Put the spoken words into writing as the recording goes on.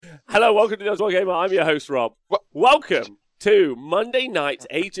Hello, welcome to the War Gamer. I'm your host, Rob. Welcome to Monday night's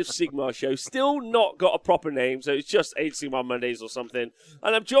Age of Sigmar show. Still not got a proper name, so it's just Age of Sigmar Mondays or something.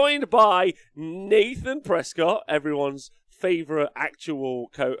 And I'm joined by Nathan Prescott, everyone's favourite actual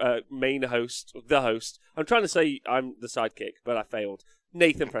main host, the host. I'm trying to say I'm the sidekick, but I failed.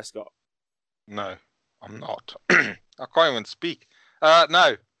 Nathan Prescott. No, I'm not. I can't even speak.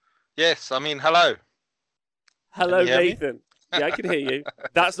 No. Yes, I mean, hello. Hello, Nathan. Yeah, I can hear you.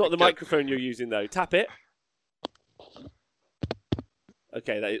 That's not the microphone you're using, though. Tap it.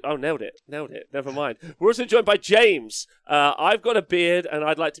 Okay, nailed it. Never mind. We're also joined by James. I've got a beard, and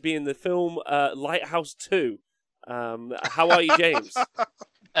I'd like to be in the film Lighthouse 2. How are you, James?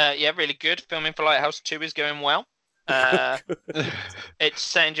 Yeah, really good. Filming for Lighthouse 2 is going well. It's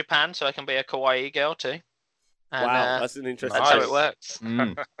set in Japan, so I can be a kawaii girl, too. And, wow, that's an interesting... That's how it works.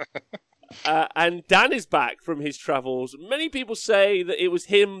 And Dan is back from his travels. Many people say that it was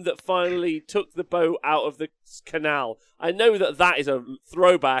him that finally took the boat out of the canal. I know that is a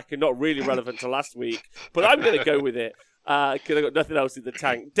throwback and not really relevant to last week, but I'm going to go with it because I've got nothing else in the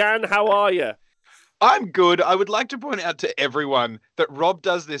tank. Dan, how are you? I'm good. I would like to point out to everyone that Rob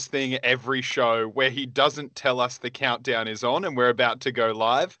does this thing every show where he doesn't tell us the countdown is on and we're about to go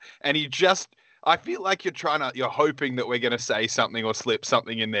live, and he just... I feel like you're hoping that we're going to say something or slip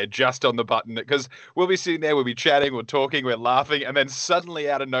something in there just on the button, because we'll be sitting there, we'll be chatting, we're talking, we're laughing, and then suddenly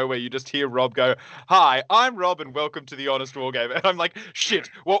out of nowhere you just hear Rob go, "Hi, I'm Rob and welcome to the Honest Wargamer." And I'm like,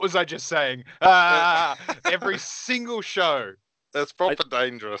 shit, what was I just saying? Every single show. That's proper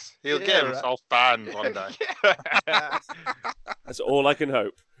dangerous. He'll get himself banned one day. That's all I can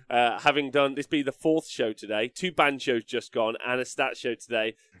hope. Having done this be the 4th show today, 2 band shows just gone, and a stat show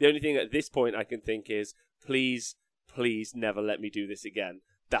today. The only thing at this point I can think is, please never let me do this again.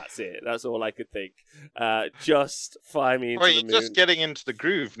 That's it. That's all I could think. Just fire me into the moon. You're just getting into the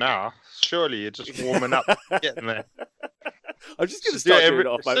groove now. Surely you're just warming up, getting there. I'm just going to start doing it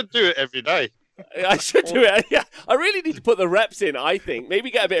off. I should do it every day. I should do it. Yeah, I really need to put the reps in. I think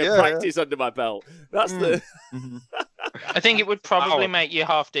maybe get a bit of practice under my belt. That's the. I think it would probably make you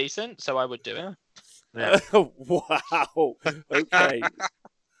half decent, so I would do it. Yeah. Wow. Okay.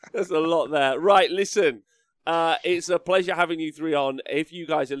 There's a lot there. Right, listen. It's a pleasure having you 3 on. If you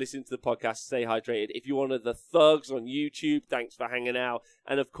guys are listening to the podcast, stay hydrated. If you're one of the thugs on YouTube, thanks for hanging out.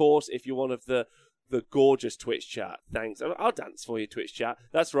 And of course, if you're one of the gorgeous Twitch chat, thanks. I'll dance for you, Twitch chat.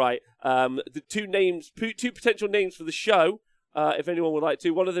 That's right. The 2 potential names for the show. If anyone would like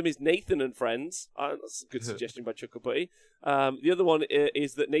to. One of them is Nathan and Friends. That's a good suggestion by Chuckabutty. The other one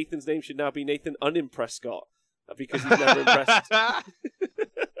is that Nathan's name should now be Nathan Unimpresscott, because he's never impressed.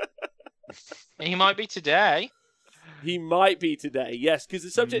 He might be today. He might be today, yes, because the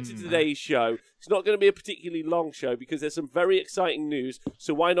subject of today's show, it's not going to be a particularly long show because there's some very exciting news,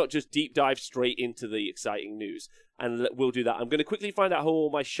 so why not just deep dive straight into the exciting news? And we'll do that. I'm going to quickly find out who all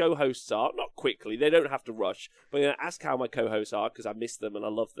my show hosts are. Not quickly, they don't have to rush, but I'm going to ask how my co-hosts are because I miss them and I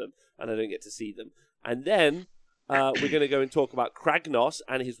love them and I don't get to see them. And then we're going to go and talk about Kragnos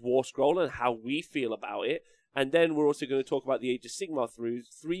and his Warscroll and how we feel about it. And then we're also going to talk about the Age of Sigmar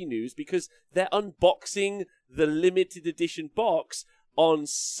 3 news because they're unboxing the limited edition box on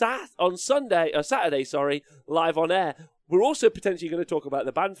Saturday, live on air. We're also potentially going to talk about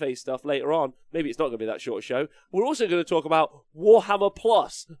the Bandface stuff later on. Maybe it's not going to be that short a show. We're also going to talk about Warhammer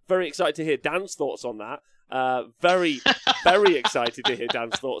Plus. Very excited to hear Dan's thoughts on that. Very, very excited to hear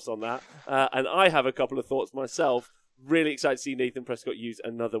Dan's thoughts on that. And I have a couple of thoughts myself. Really excited to see Nathan Prescott use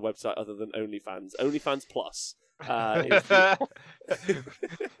another website other than OnlyFans. OnlyFans Plus. I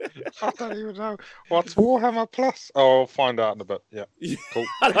don't even know. What's Warhammer Plus? Oh, I'll find out in a bit. Yeah, cool.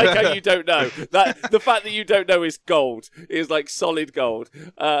 I like how you don't know. The fact that you don't know is gold. It is like solid gold.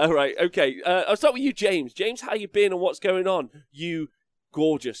 Right, okay. I'll start with you, James. James, how you been and what's going on? You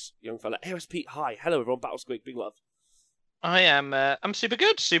gorgeous young fella. AoS Pete, hi. Hello, everyone. Battle Squeak, big love. I am. I'm super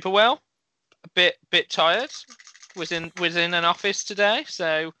good, super well. A bit tired. Was in an office today,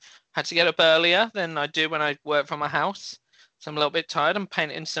 so had to get up earlier than I do when I work from my house. So I'm a little bit tired. I'm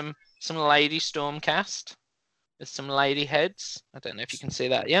painting some lady Stormcast with some lady heads. I don't know if you can see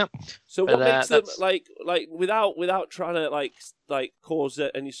that yet. So what makes them like without trying to like cause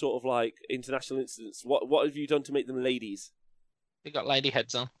any sort of like international incidents? What have you done to make them ladies? They got lady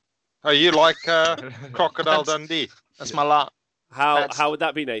heads on. Oh, you like Crocodile Dundee? That's my lot. How would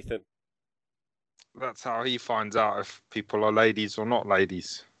that be, Nathan? That's how he finds out if people are ladies or not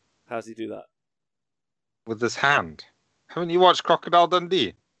ladies. How does he do that? With his hand. Haven't you watched Crocodile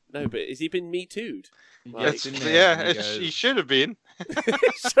Dundee? No, but has he been Me Too'd? He should have been.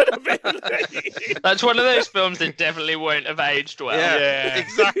 Should have been. That's one of those films that definitely won't have aged well. Yeah,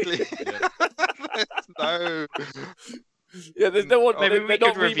 exactly. No. Yeah, there's no one. Maybe they're we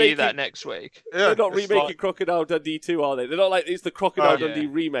not could review remaking that next week. Yeah, They're not it's remaking like- Crocodile Dundee 2, are they? They're not like it's the Crocodile Oh, yeah. Dundee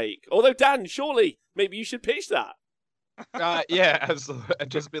remake. Although, Dan, surely maybe you should pitch that. Yeah, absolutely. And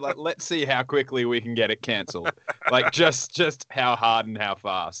just be like, let's see how quickly we can get it cancelled. Like, just how hard and how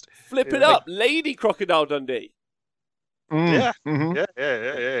fast. Flip it Like- up, Lady Crocodile Dundee. Yeah. Mhm.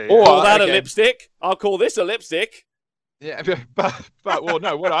 Yeah. Or- Call that a okay. lipstick. I'll call this a lipstick. Yeah, but well,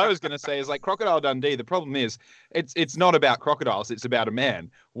 no. What I was going to say is like Crocodile Dundee. The problem is, it's not about crocodiles. It's about a man.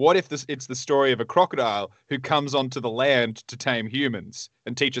 What if it's the story of a crocodile who comes onto the land to tame humans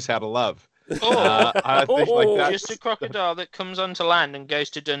and teach us how to love? I think like Oh, that. Just a crocodile that comes onto land and goes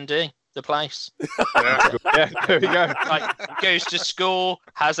to Dundee, the place. Yeah. Yeah, there we go. Like, goes to school,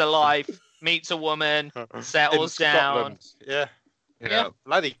 has a life, meets a woman, settles In down. Scotland. Yeah. Yeah.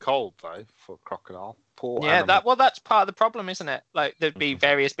 Bloody cold though for crocodile. Poor Yeah, animal. that's part of the problem, isn't it? Like, there'd be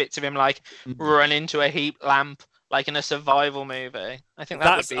various bits of him, like, run into a heat lamp, like in a survival movie. I think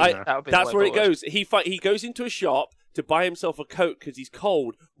that would be the That's way where it forward. goes. He goes into a shop to buy himself a coat because he's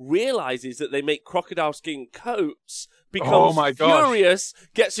cold. Realizes that they make crocodile skin coats. Becomes Oh my gosh. furious.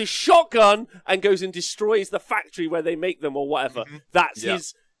 Gets his shotgun and goes and destroys the factory where they make them or whatever. That's Yeah.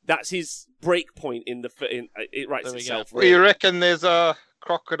 his. That's his break point in the. It writes There we itself. Well, you reckon there's a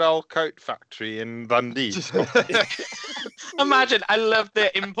crocodile coat factory in Dundee? Imagine, I love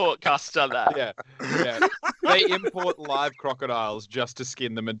the import cost on that. Yeah. They import live crocodiles just to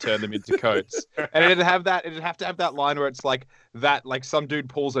skin them and turn them into coats. And it'd have to have that line where it's like that, like some dude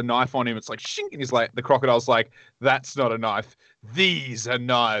pulls a knife on him, it's like shink, and he's like, the crocodile's like, that's not a knife. These are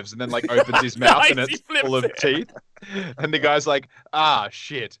knives, and then like opens his mouth and Nice, he it's flips full of it. teeth. And the guy's like, ah,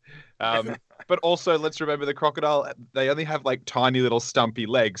 shit. But also, let's remember the crocodile, they only have like tiny little stumpy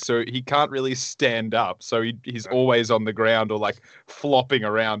legs, so he can't really stand up. So he's always on the ground or like flopping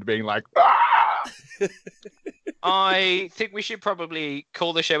around being like, ah! I think we should probably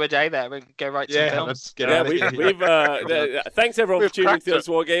call the show a day there and go write some Yeah, films. let's get Yeah, out of we've here. thanks everyone We've for tuning cracked to this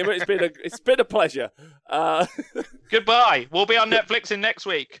Wargamer. It's been a pleasure. Goodbye. We'll be on Netflix in next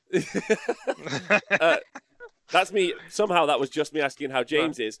week. That's me. Somehow that was just me asking how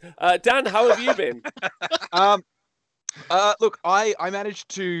James is. Dan, how have you been? Look, I managed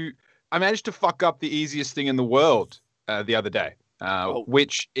to fuck up the easiest thing in the world the other day,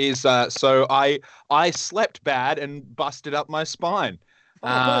 which is so I slept bad and busted up my spine.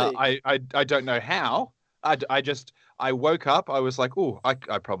 Oh, buddy. I don't know how. I woke up. I was like, oh, I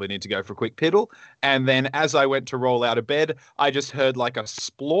probably need to go for a quick piddle. And then as I went to roll out of bed, I just heard like a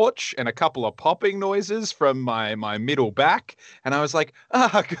splorch and a couple of popping noises from my middle back. And I was like,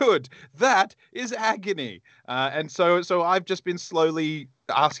 good. That is agony. And so I've just been slowly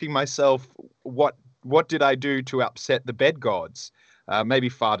asking myself, what did I do to upset the bed gods? Maybe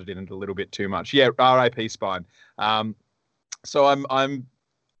farted in it a little bit too much. Yeah, R.I.P. spine. So I'm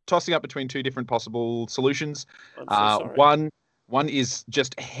tossing up between two different possible solutions. I'm so sorry. One is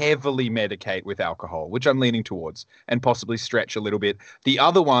just heavily medicate with alcohol, which I'm leaning towards, and possibly stretch a little bit. The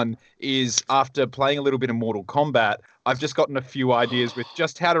other one is, after playing a little bit of Mortal Kombat, I've just gotten a few ideas with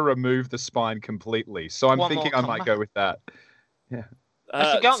just how to remove the spine completely. So I'm What thinking I Mortal might Kombat? go with that.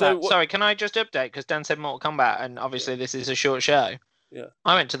 I forgot so that. what- Sorry, can I just update? Because Dan said Mortal Kombat, and obviously this is a short show. Yeah.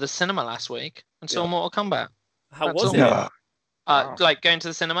 I went to the cinema last week and saw Yeah. Mortal Kombat. How That's was all. it? Yeah. Wow. Like going to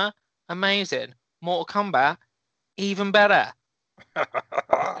the cinema, amazing. Mortal Kombat, even better.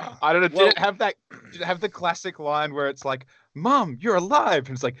 I don't know. Well- Did it have the classic line where it's like, "Mom, you're alive,"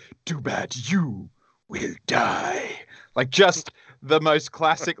 and it's like, "Too bad you will die." Like just the most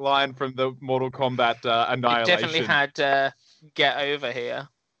classic line from the Mortal Kombat It Annihilation. definitely had Get Over Here.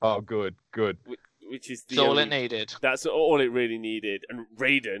 Oh, good. Which is the That's all only- it needed. That's all it really needed. And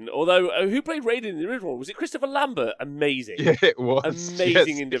Raiden, although who played Raiden in the original one? Was it Christopher Lambert? Amazing. Yeah, it was. Amazing Yes,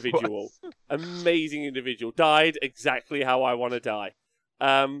 it individual. was. Amazing individual. Died exactly how I want to die.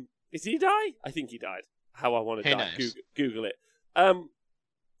 Is he die? I think he died. How I want to Who die. knows? Google it. Don't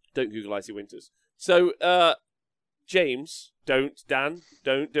Google Icy Winters. So, James, don't. Dan,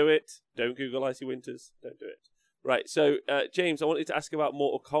 don't do it. Don't Google Icy Winters. Don't do it. Right. So, James, I wanted to ask about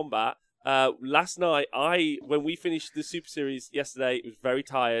Mortal Kombat. Last night, when we finished the Super Series yesterday, it was very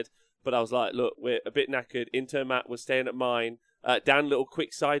tired, but I was like, look, we're a bit knackered. Intern Matt was staying at mine. Dan, little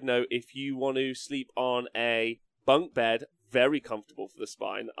quick side note, if you want to sleep on a bunk bed, very comfortable for the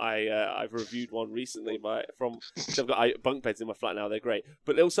spine. I've reviewed one recently so I've got bunk beds in my flat now. They're great.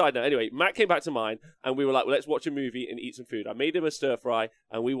 But little side note, anyway, Matt came back to mine and we were like, well, let's watch a movie and eat some food. I made him a stir fry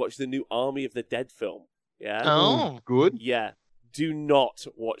and we watched the new Army of the Dead film. Yeah. Oh. Good. Yeah. Do not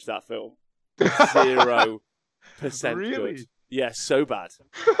watch that film. 0% Really? good. Yeah, so bad. So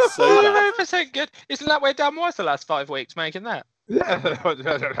bad. 0% good. Isn't that where Dan was the last 5 weeks making that? No.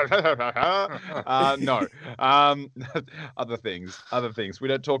 Other things. We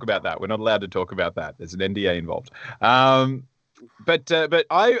don't talk about that. We're not allowed to talk about that. There's an NDA involved. But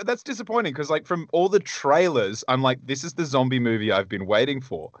that's disappointing because like from all the trailers, I'm like, this is the zombie movie I've been waiting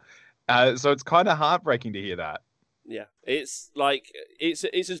for. So it's kind of heartbreaking to hear that. Yeah, it's like it's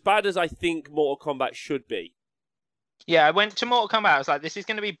as bad as I think Mortal Kombat should be. Yeah, I went to Mortal Kombat. I was like, this is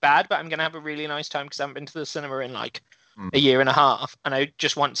going to be bad, but I'm going to have a really nice time because I haven't been to the cinema in like a year and a half, and I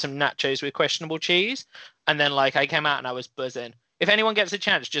just want some nachos with questionable cheese. And then like I came out and I was buzzing. If anyone gets a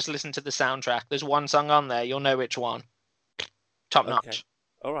chance, just listen to the soundtrack. There's one song on there. You'll know which one. Top notch.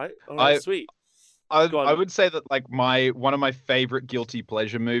 Okay. All right, sweet. I would say that like one of my favorite guilty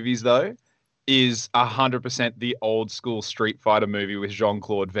pleasure movies though is 100% the old school Street Fighter movie with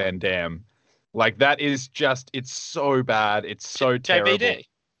Jean-Claude Van Damme. Like that is just, it's so bad. It's so terrible. JVD.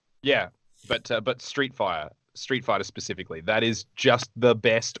 Yeah, but Street Fighter specifically, that is just the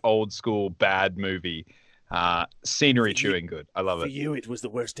best old school bad movie. Scenery chewing good. I love it. For you, it was the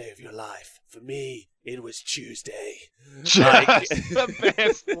worst day of your life. For me, it was Tuesday. Just the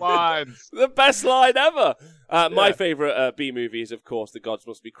best lines. The best line ever. My favorite B movie is, of course, The Gods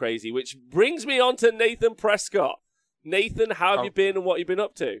Must Be Crazy, which brings me on to Nathan Prescott. Nathan, how have you been and what have you been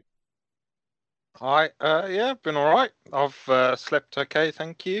up to? Yeah, been all right. I've slept okay,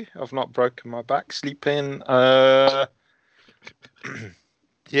 thank you. I've not broken my back sleeping. Yeah,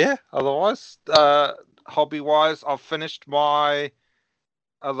 otherwise, hobby-wise, I've finished my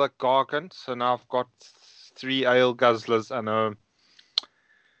other gargants, and I've got 3 ale guzzlers and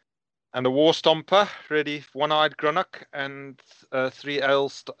a war stomper ready, one-eyed Grunnock, and 3 ale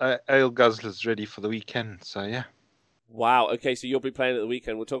guzzlers ready for the weekend. So yeah. Wow, okay, so you'll be playing at the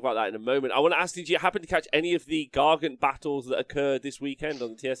weekend. We'll talk about that in a moment. I want to ask, did you happen to catch any of the Gargant battles that occurred this weekend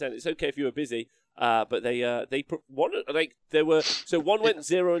on the TSN? It's okay if you were busy, but they put one, like, there were, so one went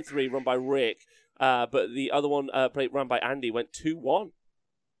 0-3, run by Rick, but the other one, run by Andy, went 2-1.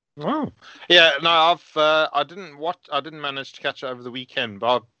 Oh, yeah, no, I didn't manage to catch it over the weekend,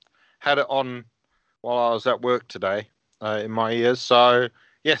 but I had it on while I was at work today, in my ears. So,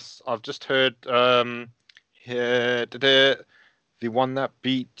 yes, I've just heard, the one that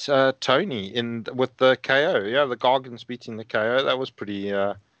beat Tony with the KO. Yeah, the Gargants beating the KO. That was pretty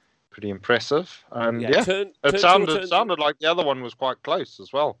impressive. And it sounded like the other one was quite close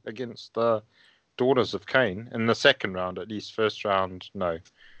as well against the Daughters of Cain in the second round, at least. First round, no.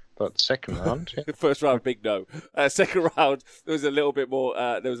 But second round, yeah. First round, big no. Second round, there was a little bit more.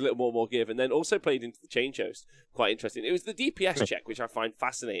 There was a little more give, and then also played into the chain host. Quite interesting. It was the DPS check, which I find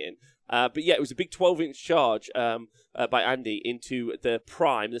fascinating. But yeah, it was a big 12-inch charge by Andy into the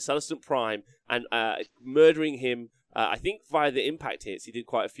Prime, the Celestant Prime, and murdering him. I think via the impact hits, he did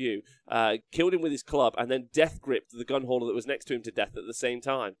quite a few. Killed him with his club, and then death gripped the gun holder that was next to him to death at the same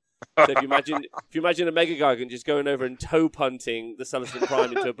time. So if you imagine a Mega Gargant just going over and toe punting the Celestant Prime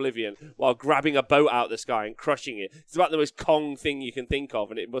into oblivion while grabbing a boat out of the sky and crushing it, it's about the most Kong thing you can think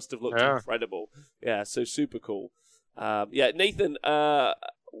of, and it must have looked incredible. Yeah, so super cool. Nathan, the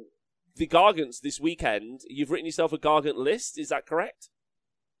Gargants this weekend, you've written yourself a Gargant list, is that correct?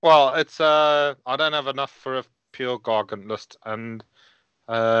 Well, it's I don't have enough for a pure Gargant list, and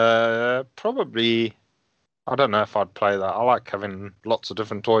probably. I don't know if I'd play that. I like having lots of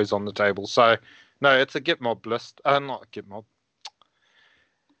different toys on the table. So, no, it's a Gitmob list. Not a Gitmob.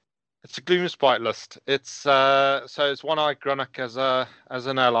 It's a Gloomspite list. It's so it's One-Eyed Grunnock as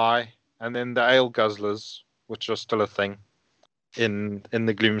an ally, and then the Ale Guzzlers, which are still a thing, in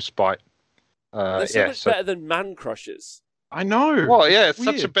the Gloomspite. They're so much better than Man Crushers. I know. Well, yeah, it's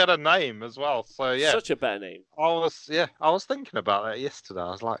such a better name as well. So yeah, such a better name. I was thinking about that yesterday.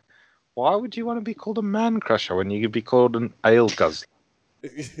 I was like, why would you want to be called a Man Crusher when you could be called an Ale Guzzler?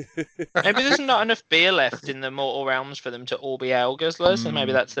 Maybe there's not enough beer left in the mortal realms for them to all be Ale Guzzlers, and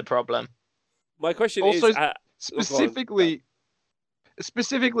maybe that's the problem. My question also, is... specifically,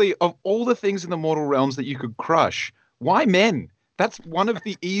 of all the things in the mortal realms that you could crush, why men? That's one of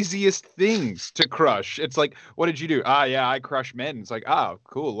the easiest things to crush. It's like, what did you do? I crush men. It's like,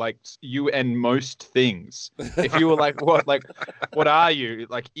 cool. Like you and most things. If you were like, what are you?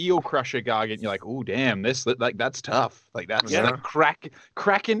 Like eel crusher Gargant. You're like, oh damn, that's tough. Like that's like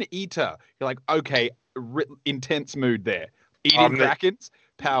Kraken eater. You're like, okay, intense mood there. Eating Krakens,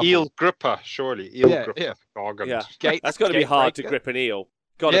 powerful. Eel gripper, surely. Eel gripper. Gargant. Yeah. That's got to be hard to grip an eel.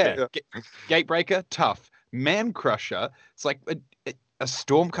 Gotta be. Gatebreaker, tough. Man Crusher, it's like a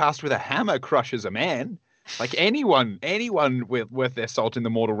Stormcast with a hammer crushes a man. Like anyone worth their salt in the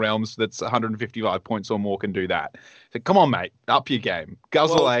mortal realms that's 155 points or more can do that. So come on, mate, up your game.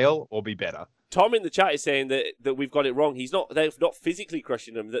 Guzzle ale or be better. Tom in the chat is saying that we've got it wrong. They're not physically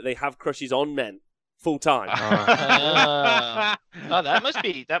crushing them, that they have crushes on men full time. That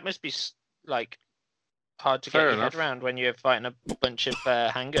must be like hard to get your head around when you're fighting a bunch of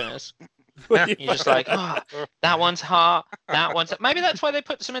handgunners. You're just like, that one's hot. That one's. Maybe that's why they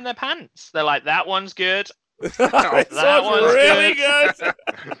put some in their pants. They're like, that one's good. that one's really good.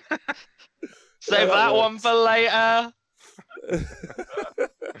 Save that one for later.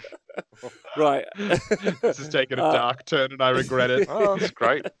 Right. This is taking a dark turn, and I regret it. Oh, that's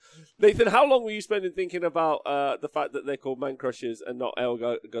great. Nathan, how long were you spending thinking about the fact that they're called man crushers and not ale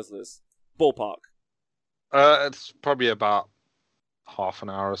guzzlers? Ballpark. It's probably about half an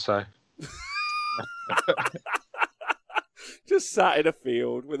hour or so. Just sat in a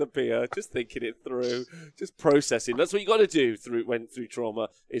field with a beer, just thinking it through, just processing. That's what you got to do through trauma,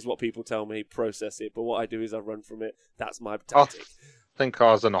 is what people tell me. Process it. But what I do is I run from it. That's my tactic. I think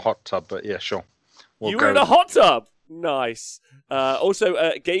I was in a hot tub, but yeah, sure. You were in a hot tub? Nice. Also,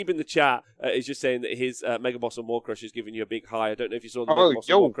 Gabe in the chat is just saying that his Mega Boss on War Crusher is giving you a big high. I don't know if you saw the Mega Boss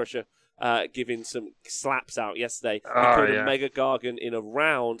on War Crusher giving some slaps out yesterday. He put a Mega Gargan in a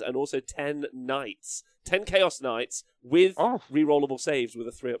round and also 10 Knights. 10 Chaos Knights with rerollable saves with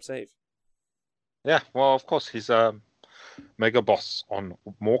a 3-up save. Yeah, well, of course, he's a Mega Boss on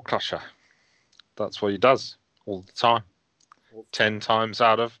War Crusher. That's what he does all the time. 10 times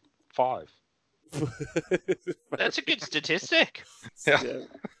out of 5. That's a good statistic. Yeah.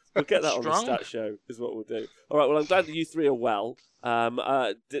 We'll get that on the stat show, is what we'll do. All right, well, I'm glad that you three are well. How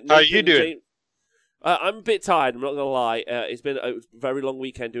are you doing? I'm a bit tired, I'm not going to lie. It's been a very long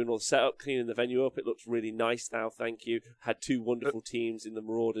weekend doing all the setup, cleaning the venue up. It looks really nice now, thank you. Had 2 wonderful teams in the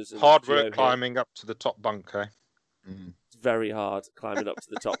Marauders. And hard work climbing up to the top bunk, eh? It's very hard climbing up to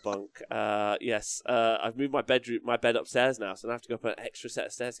the top bunk. Yes, I've moved my bed upstairs now, so I have to go up an extra set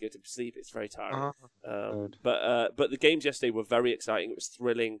of stairs to go to sleep. It's very tiring. But the games yesterday were very exciting. It was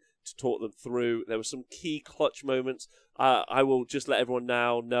thrilling to talk them through. There were some key clutch moments. I will just let everyone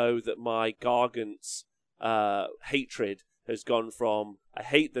now know that my Gargant's hatred has gone from I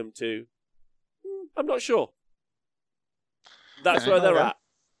hate them to I'm not sure. That's where they're at.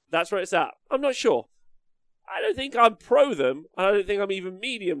 That's where it's at. I'm not sure. I don't think I'm pro them. I don't think I'm even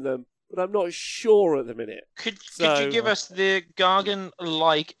medium them, but I'm not sure at the minute. Could you give us the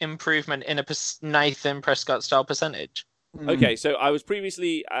Gargan-like improvement in a Nathan Prescott style percentage? Okay, so I was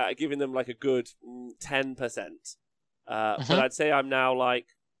previously giving them like a good 10%. But I'd say I'm now like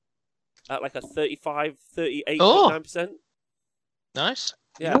at like a 35, 38.9%. Nice.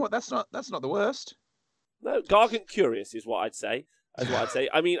 Yeah. You know what? That's not the worst. No, Gargant Curious is what I'd say.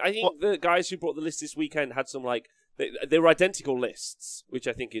 I mean, I think the guys who brought the list this weekend had some like they were identical lists, which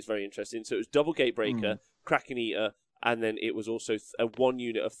I think is very interesting. So it was Double Gatebreaker, Kraken Eater, and then it was also a 1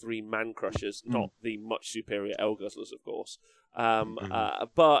 unit of 3 Man Crushers, not the much superior El Guzzlers, of course.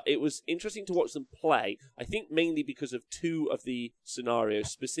 But it was interesting to watch them play. I think mainly because of 2 of the scenarios,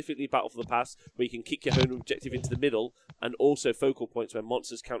 specifically Battle for the Past, where you can kick your own objective into the middle, and also Focal Points, where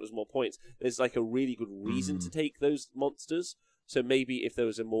monsters count as more points. There's like a really good reason to take those monsters. So maybe if there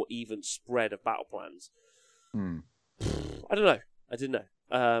was a more even spread of battle plans. I don't know. I didn't know.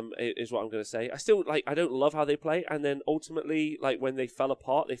 Is what I'm going to say. I still I don't love how they play, and then ultimately, when they fell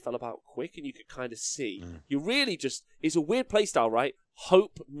apart quick, and you could kind of see. You really it's a weird playstyle, right?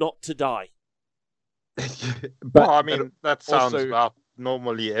 Hope not to die. But I mean, that sounds about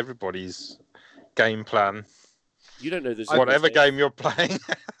normally everybody's game plan. You don't know this. Whatever game you're playing.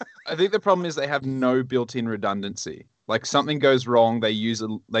 I think the problem is they have no built-in redundancy. Like something goes wrong, they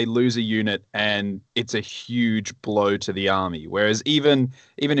lose a unit, and it's a huge blow to the army. Whereas even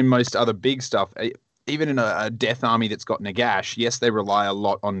in most other big stuff, even in a death army that's got Nagash, yes, they rely a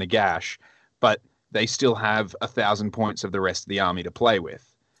lot on Nagash, but they still have 1,000 points of the rest of the army to play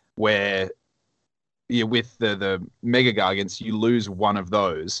with. Where with the Mega Gargants, you lose one of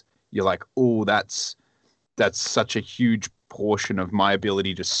those, you're like, oh, that's such a huge portion of my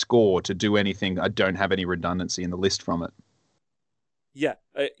ability to score, to do anything. I don't have any redundancy in the list from it. Yeah,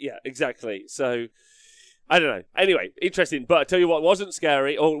 exactly. So, I don't know. Anyway, interesting. But I tell you what wasn't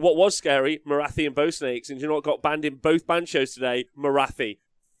scary, or what was scary, Marathi and Bow Snakes. And you know what got banned in both band shows today? Marathi.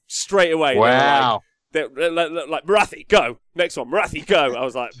 Straight away. Wow. They're like, Marathi, go. Next one, Marathi, go. I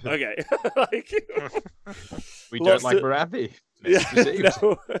was like, okay. We don't like Marathi.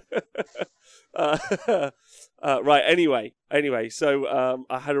 Right, anyway, so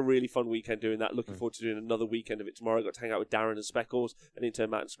I had a really fun weekend doing that. Looking forward to doing another weekend of it tomorrow. I got to hang out with Darren and Speckles and intern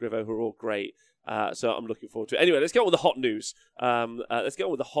Matt and Scrivo, who are all great. So I'm looking forward to it. Anyway, let's get on with the hot news.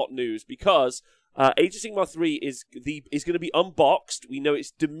 Because Age of Sigmar 3 is going to be unboxed. We know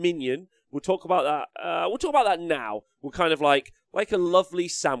it's Dominion. We'll talk about that. We'll talk about that now. We'll kind of like a lovely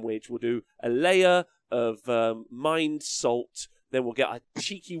sandwich. We'll do a layer of mined salt. Then we'll get a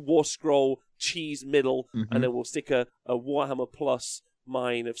cheeky Warscroll cheese middle, and then we'll stick a Warhammer Plus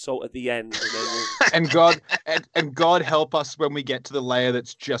mine of salt at the end. And, then we'll... and God help us when we get to the layer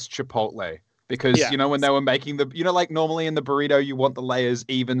that's just Chipotle. Because, you know, when they were making like normally in the burrito, you want the layers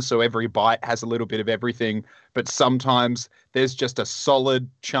even so every bite has a little bit of everything. But sometimes there's just a solid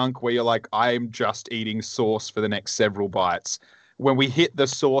chunk where you're like, I'm just eating sauce for the next several bites. When we hit the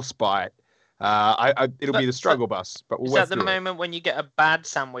sauce bite, it'll be the struggle bus. But we'll is that the moment when you get a bad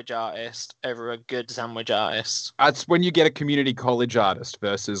sandwich artist over a good sandwich artist? It's when you get a community college artist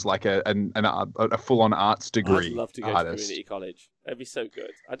versus like a full-on arts degree. I'd love to go to community college. That'd be so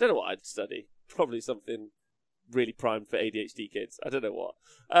good. I don't know what I'd study. Probably something really primed for ADHD kids. I don't know what.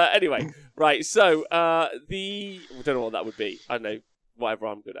 Anyway, right. So I don't know what that would be. I don't know. Whatever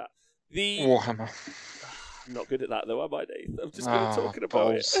I'm good at. Warhammer. I'm not good at that though, am I, Dave? I'm just good at talking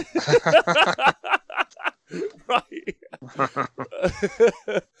about it. Right.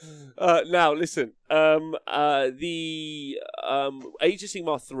 Now, listen. The Age of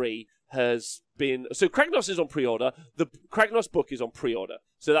Sigmar 3 has been... So Kragnos is on pre-order. The Kragnos book is on pre-order.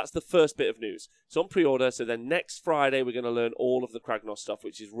 So that's the first bit of news. It's on pre-order. So then next Friday, we're going to learn all of the Kragnos stuff,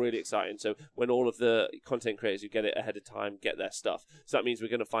 which is really exciting. So when all of the content creators who get it ahead of time get their stuff. So that means we're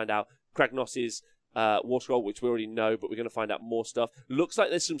going to find out Kragnos's Warscroll, which we already know, but we're going to find out more stuff. Looks like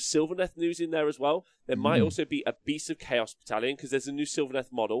there's some Sylvaneth news in there as well. There might also be a Beast of Chaos battalion, because there's a new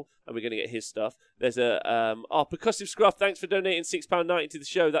Sylvaneth model, and we're going to get his stuff. There's a Percussive Scruff, thanks for donating £6.90 to the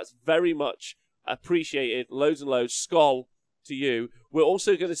show. That's very much appreciated. Loads and loads. Skull to you. We're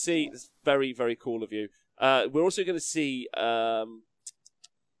also going to see, that's very, very cool of you. We're also going to see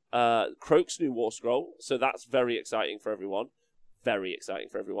Croak's new Warscroll, so that's very exciting for everyone. Very exciting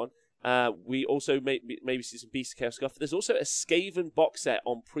for everyone. We also maybe see some Beast of Chaos stuff. There's also a Skaven box set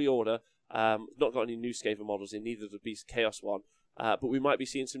on pre-order. Not got any new Skaven models in, neither the Beast of Chaos one. But we might be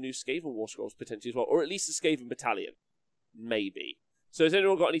seeing some new Skaven Warscrolls potentially as well, or at least a Skaven battalion. Maybe. So has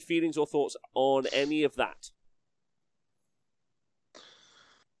anyone got any feelings or thoughts on any of that?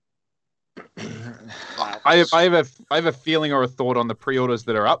 I have a feeling or a thought on the pre-orders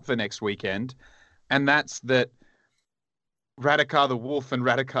that are up for next weekend, and that's that Radakar the Wolf and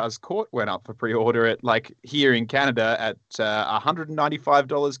Radakar's Court went up for pre-order at, like, here in Canada at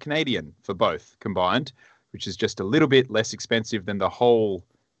 $195 Canadian for both combined, which is just a little bit less expensive than the whole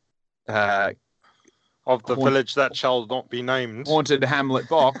of the village that shall not be named Haunted Hamlet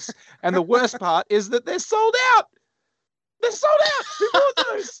box. And the worst part is that they're sold out. They're sold out. Who bought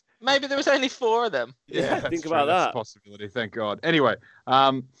those? Maybe there was only 4 of them. Yeah, think about that. That's a possibility. Thank God. Anyway,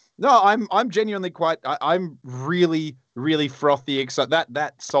 no, I'm genuinely I'm really, really frothy excited.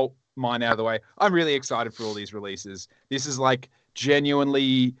 That salt mine out of the way. I'm really excited for all these releases. This is like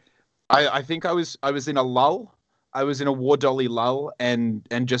genuinely. I think I was in a lull. I was in a War Dolly lull, and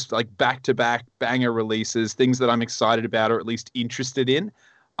just like back-to-back banger releases, things that I'm excited about or at least interested in.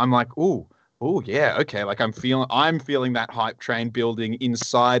 I'm like, oh yeah, okay. Like I'm feeling that hype train building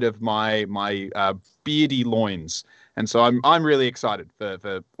inside of my beardy loins, and so I'm really excited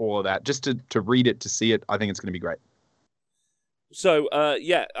for all of that. Just to read it, to see it, I think it's going to be great. So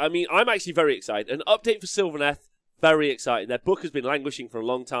yeah, I mean, I'm actually very excited. An update for Sylvaneth. Very exciting. Their book has been languishing for a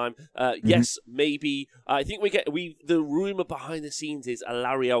long time. Yes, maybe. I think the rumor behind the scenes is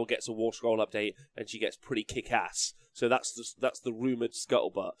Alarielle gets a Warscroll update and she gets pretty kick-ass. So that's the rumored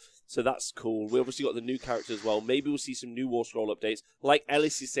scuttlebutt. So that's cool. We obviously got the new character as well. Maybe we'll see some new Warscroll updates. Like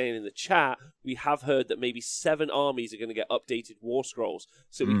Ellis is saying in the chat, we have heard that maybe 7 armies are going to get updated Warscrolls.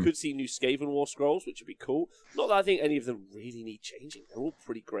 So we could see new Skaven Warscrolls, which would be cool. Not that I think any of them really need changing. They're all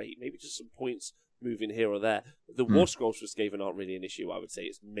pretty great. Maybe just some points moving here or there. The Warscrolls for Skaven aren't really an issue, I would say.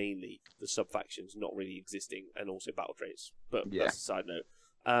 It's mainly the sub-factions not really existing and also battle traits. But that's a side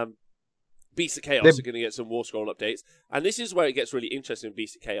note. Beast of Chaos are going to get some Warscroll updates. And this is where it gets really interesting in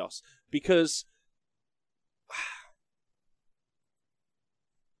Beast of Chaos. Because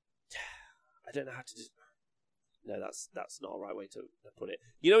I don't know how to just... No, that's not a right way to put it.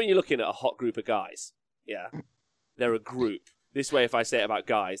 You know when you're looking at a hot group of guys? Yeah. They're a group. This way, if I say it about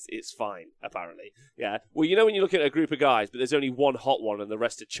guys, it's fine, apparently. Yeah. Well, you know when you're looking at a group of guys, but there's only one hot one and the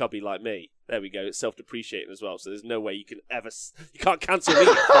rest are chubby like me. There we go. It's self-depreciating as well, so there's no way you can ever... You can't cancel me,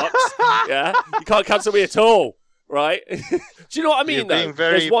 you fucks. Yeah? You can't cancel me at all, right? Do you know what I mean, You're being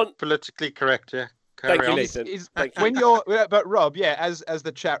very politically correct, yeah. Thank you, Nathan. Thank you. When you're, but Rob, yeah, as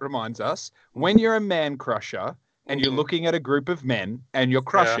the chat reminds us, when you're a man crusher and you're looking at a group of men and you're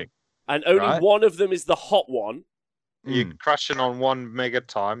crushing, and only one of them is the hot one. You're crushing on one mega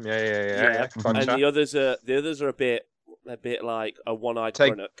time. Yeah. Gotcha. And the others are a bit like a one-eyed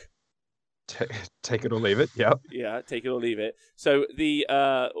Grannock. Take it or leave it. Yep. Yeah, take it or leave it. So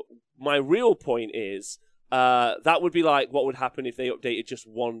my real point is that would be like what would happen if they updated just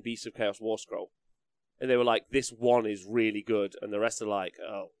one Beast of Chaos Warscroll, and they were like, this one is really good, and the rest are like,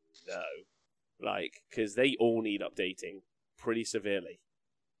 oh no, like because they all need updating pretty severely,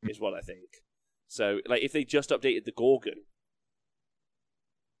 is what I think. So like if they just updated the Gorgon.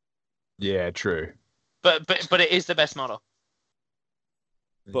 Yeah, true. But it is the best model.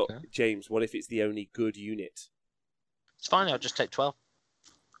 But James, what if it's the only good unit? It's fine. I'll just take 12.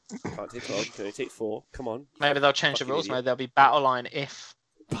 Can't take 12. You can only take 4. Come on. Maybe they'll change the rules. Maybe there'll be battle line if.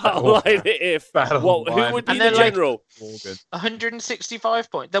 Battle line if. Who would be the general?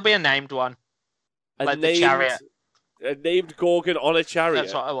 165 points. There'll be a named one. The chariot. A named Gorgon on a chariot.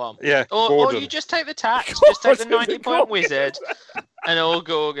 That's what I want. Yeah. Or you just take the tax. Just take the 90-point wizard and all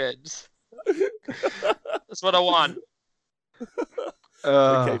Gorgons. That's what I want.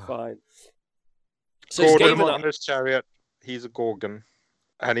 Okay, fine. So Gordon on his chariot, he's a Gorgon,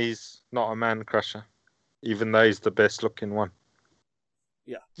 and he's not a man crusher, even though he's the best looking one.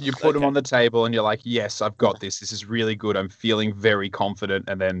 Yeah. You put him on the table and you're like, yes, I've got this. This is really good. I'm feeling very confident.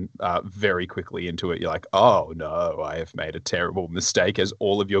 And then very quickly into it, you're like, oh no, I have made a terrible mistake as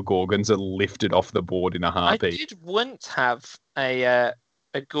all of your Gorgons are lifted off the board in a heartbeat. I did once have a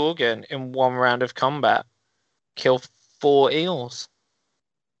Gorgon in one round of combat kill 4 eels.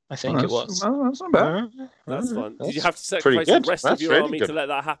 I think it was. No, that's not bad. That's fun. Did you have to sacrifice the rest of your army to let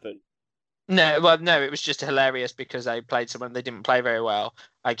that happen? No, it was just hilarious because I played someone they didn't play very well.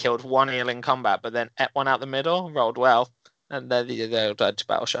 I killed 1 eel in combat, but then ate one out the middle, rolled well, and then they all died to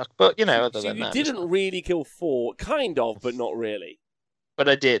battle shock. But other than that, you didn't really kill 4, kind of, but not really. But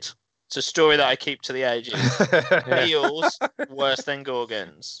I did. It's a story that I keep to the ages. Eels worse than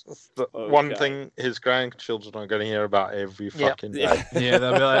Gorgons. One thing his grandchildren are going to hear about every fucking day. Yeah,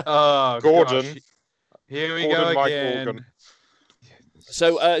 they'll be like, oh, Gordon. Gosh. Here we go again. Gorgon.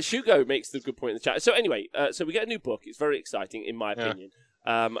 So Shugo makes the good point in the chat. So anyway, so we get a new book. It's very exciting, in my opinion.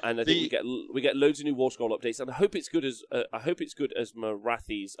 And I think we get loads of new Warscroll updates, and I hope it's good as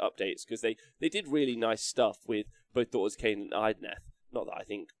Marathi's updates because they did really nice stuff with both Daughters Cain and Idneth. Not that I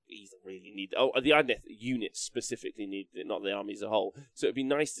think either really need. Oh, the Idneth units specifically need it, not the army as a whole. So it'd be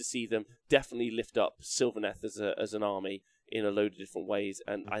nice to see them definitely lift up Sylvaneth as an army in a load of different ways,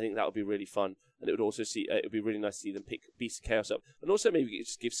 and I think that would be really fun. And it would also it would be really nice to see them pick Beast of Chaos up, and also maybe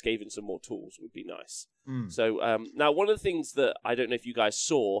just give Skaven some more tools would be nice. So now one of the things that I don't know if you guys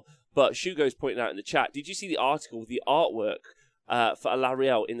saw, but Shugo's pointing out in the chat. Did you see the article, the artwork for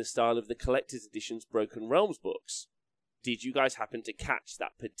Alarielle in the style of the collector's edition's Broken Realms books? Did you guys happen to catch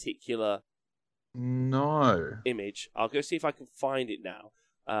that particular image? I'll go see if I can find it now.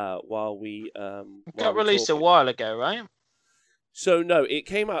 While we got released a while ago, right? So no, it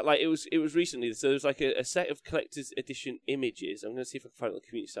came out like it was recently. So there's like a set of collector's edition images. I'm going to see if I can find it on the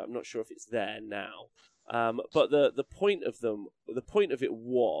community site. I'm not sure if it's there now. But the point of it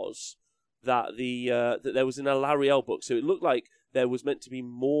was that that there was an Alarielle book. So it looked like there was meant to be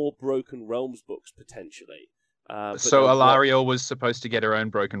more Broken Realms books potentially. So Alarielle was supposed to get her own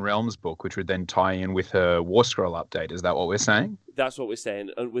Broken Realms book, which would then tie in with her Warscroll update. Is that what we're saying? That's what we're saying,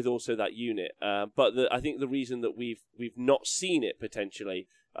 and with also that unit. But I think the reason that we've not seen it potentially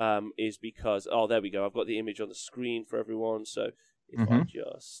is because there we go. I've got the image on the screen for everyone. So if I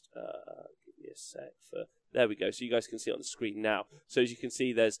just give me a sec there we go. So you guys can see it on the screen now. So as you can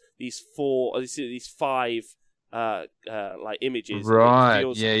see, there's these 5 like images. Right.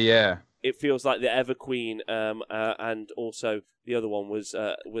 It feels like the Everqueen and also the other one was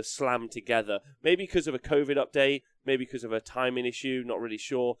slammed together. Maybe because of a COVID update, maybe because of a timing issue, not really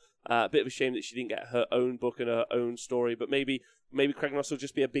sure. A bit of a shame that she didn't get her own book and her own story, but maybe Kragnos will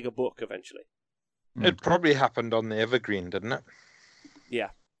just be a bigger book eventually. It probably happened on the Evergreen, didn't it? Yeah,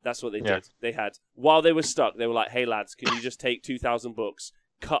 that's what they did. They had, while they were stuck, they were like, hey lads, can you just take 2,000 books,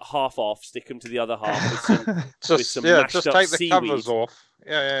 cut half off, stick them to the other half with some mashed just up take the seaweed. covers off.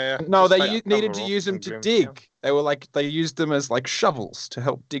 Yeah. No, they needed to use them to dig. Yeah. They used them as like shovels to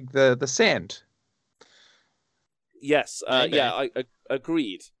help dig the sand. Yes, I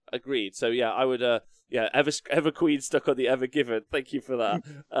agreed. So yeah, I would Everqueen stuck on the Evergiven. Thank you for that.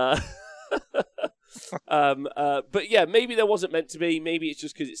 But yeah, maybe there wasn't meant to be. Maybe it's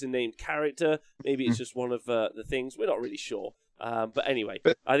just because it's a named character. Maybe it's just one of the things. We're not really sure. But anyway,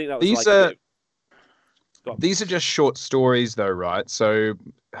 I think that was These are just short stories, though, right? So,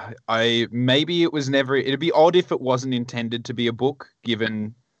 maybe it was never. It'd be odd if it wasn't intended to be a book,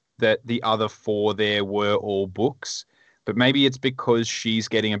 given that the other 4 there were all books. But maybe it's because she's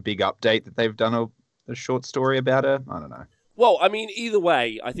getting a big update that they've done a short story about her. I don't know. Well, I mean, either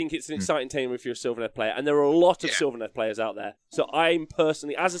way, I think it's an exciting time if you're a Sylvaneth player, and there are a lot of Sylvaneth players out there. So I'm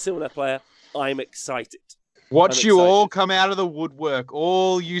personally, as a Sylvaneth player, I'm excited. Watch you all come out of the woodwork.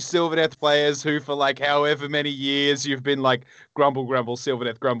 All you Sylvaneth players who for like however many years you've been like grumble, grumble,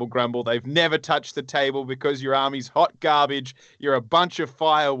 Sylvaneth, grumble, grumble. They've never touched the table because your army's hot garbage. You're a bunch of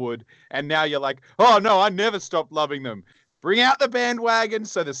firewood. And now you're like, oh no, I never stopped loving them. Bring out the bandwagon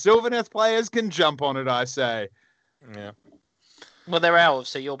so the Sylvaneth players can jump on it, I say. Yeah. Well, they're elves,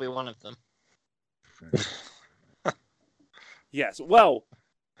 so you'll be one of them. Yes. Well,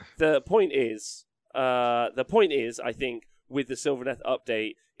 the point is, I think, with the Sylvaneth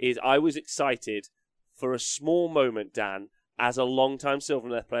update, is I was excited for a small moment, Dan, as a long-time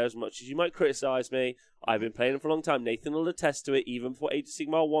Sylvaneth player, as much as you might criticize me. I've been playing for a long time. Nathan will attest to it, even before Age of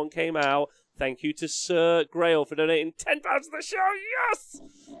Sigmar 1 came out. Thank you to Sir Grail for donating £10 to the show. Yes!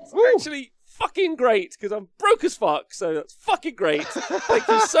 It's actually fucking great, because I'm broke as fuck, so that's fucking great. Thank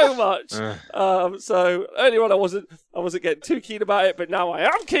you so much. So earlier on I wasn't getting too keen about it, but now I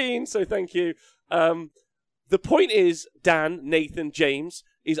am keen, so thank you. The point is, Dan, Nathan, James,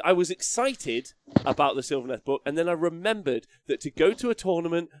 is I was excited about the Sylvaneth book, and then I remembered that to go to a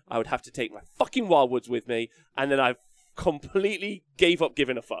tournament, I would have to take my fucking Wildwoods with me, and then I completely gave up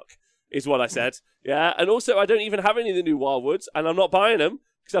giving a fuck, is what I said. Yeah, and also I don't even have any of the new Wildwoods, and I'm not buying them,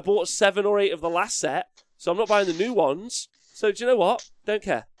 because I bought 7 or 8 of the last set, so I'm not buying the new ones. So do you know what? Don't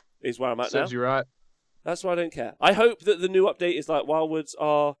care, is where I'm at now. Serves you right. That's why I don't care. I hope that the new update is like Wildwoods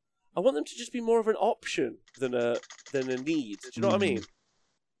are... I want them to just be more of an option than a need. Do you know what I mean?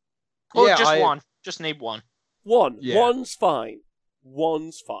 Or just one. Just need one. One. Yeah. One's fine.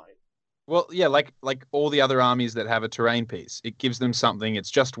 One's fine. Well, yeah, like all the other armies that have a terrain piece. It gives them something.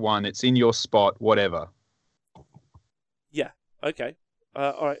 It's just one. It's in your spot, whatever. Yeah. Okay.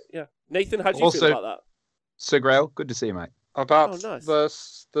 All right. Yeah. Nathan, how do you feel about that? Sir Grail, good to see you, mate. About nice.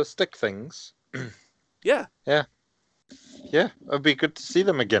 the stick things. Yeah. Yeah. Yeah, it'd be good to see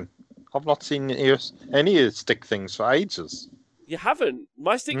them again. I've not seen any stick things for ages. You haven't?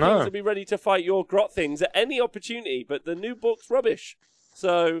 My stick things will be ready to fight your grot things at any opportunity, but the new book's rubbish.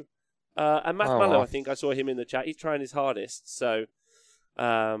 So, and Matt Mallow, I think I saw him in the chat. He's trying his hardest. So,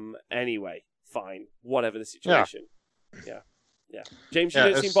 anyway, fine. Whatever the situation. Yeah. James, you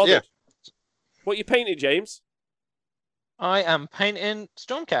don't seem bothered. Yeah. What you painted, James? I am painting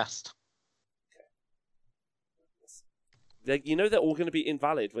Stormcast. You know they're all going to be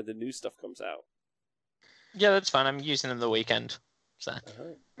invalid when the new stuff comes out. Yeah, that's fine. I'm using them the weekend. So.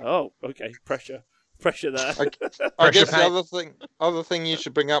 Oh, okay. Pressure there. I guess the other thing you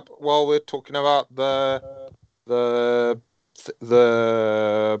should bring up while we're talking about the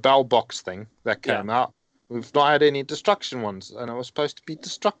bell box thing that came out. We've not had any destruction ones, and it was supposed to be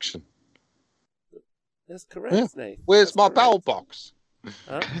destruction. That's correct, Nate. Where's my battle box?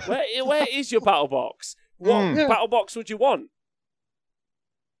 Where is your battle box? What battle box would you want?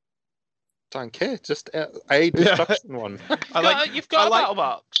 Don't care. Just a destruction one. You've got a battle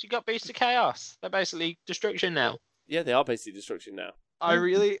box. You've got Beasts of Chaos. They're basically destruction now. Yeah, they are basically destruction now. I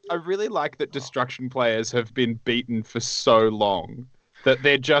really like that destruction players have been beaten for so long that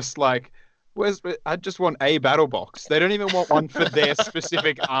they're just like, I just want a battle box. They don't even want one for their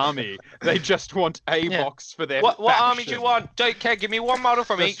specific army. They just want a box for their What army do you want? Don't care. Give me one model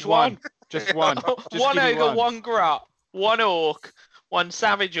from each one. Just one. Just one ogre, one grot, one orc, one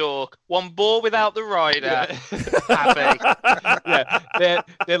savage orc, one boar without the rider. Happy.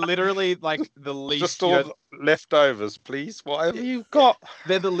 They're literally like the least. Just all leftovers, please. Whatever you've got.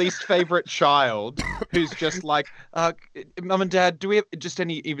 They're the least favorite child who's just like, Mum and Dad, do we have just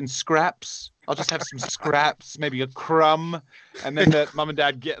any even scraps? I'll just have some scraps, maybe a crumb. And then Mum and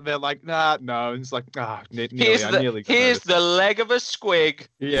Dad they're like, no. And it's like, nearly. Here's the leg of a squig.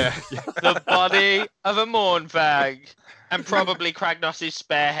 Yeah. The body of a mournfag. And probably Kragnos'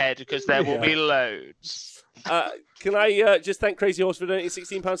 spare head, because there will be loads. Can I just thank Crazy Horse for donating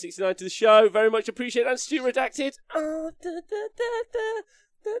 £16.69 to the show? Very much appreciate that. And Stu Redacted.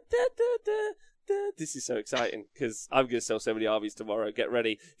 This is so exciting, because I'm going to sell so many RVs tomorrow. Get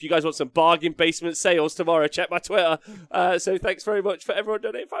ready. If you guys want some bargain basement sales tomorrow, check my Twitter. So thanks very much for everyone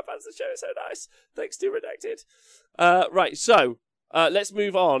donating £5 to the show. It's so nice. Thanks, Stu Redacted. Right, so... let's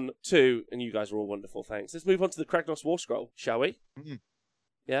move on to, and you guys are all wonderful, thanks. Let's move on to the Kragnos Warscroll, shall we? Mm-hmm.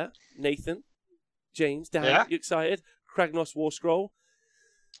 Yeah? Nathan, James, Dan, you excited? Kragnos Warscroll.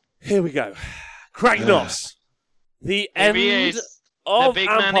 Here we go. Kragnos, the end of the big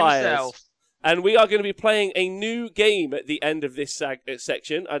Empires. man himself. And we are going to be playing a new game at the end of this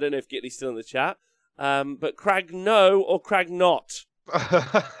section. I don't know if Gitly's still in the chat. But Kragno or Kragnot?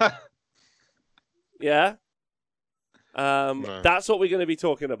 Yeah? No. That's what we're going to be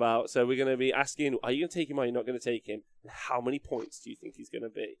talking about. So we're going to be asking, are you going to take him or are you not going to take him? How many points do you think he's going to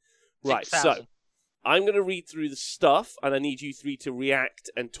be? Right, 6,000. so I'm going to read through the stuff, and I need you three to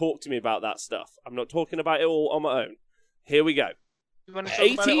react and talk to me about that stuff. I'm not talking about it all on my own. Here we go. You want to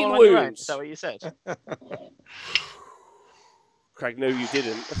talk about it 18 all on your own? wounds. Is that what you said? Craig, no, you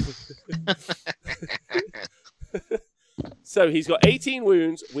didn't. So he's got 18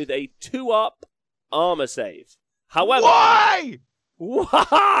 wounds with a 2-up armor save. However, Why? All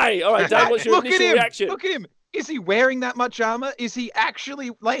right, Dan, what's your initial reaction? Look at him. Is he wearing that much armor? Is he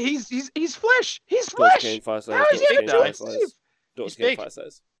actually like he's flesh? He's Daughters flesh. of Cain, How is he Fire doing? Daughters of He's Cain, big. Fire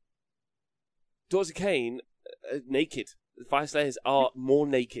Slayers. Daughters of Cain, naked. The Fire Slayers are more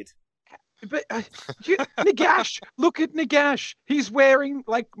naked. But Nagash, look at Nagash. He's wearing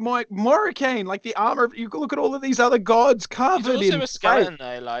like my Morricane, like the armor. You can look at all of these other gods He's covered also in a skeleton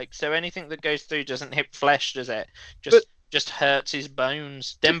though, like so anything that goes through doesn't hit flesh, does it? Just hurts his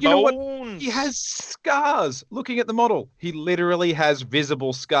bones. Them you know what? bones. He has scars. Looking at the model, he literally has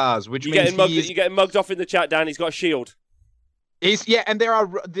visible scars, which You're means getting getting mugged off in the chat, Dan. He's got a shield. And there are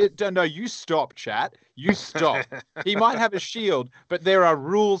no. You stop, chat. You stop. He might have a shield, but there are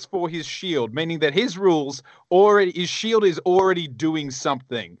rules for his shield, meaning that his shield is already doing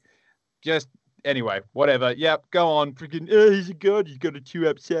something. Just anyway, whatever. Yep, go on. Freaking, he's a god. He's got a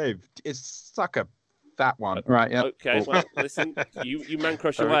 2-up save. It's sucker. That one, right? Yeah. Okay, well, listen, you man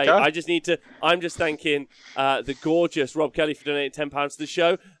crush There we away. go. I'm just thanking the gorgeous Rob Kelly for donating £10 to the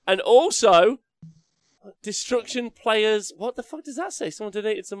show, and also Destruction Players. What the fuck does that say? Someone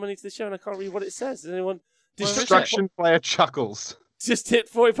donated some money to the show, and I can't read what it says. Does anyone? Destruction player chuckles. Just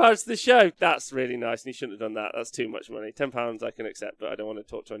hit £40 to the show. That's really nice, and you shouldn't have done that. That's too much money. £10 I can accept, but I don't want to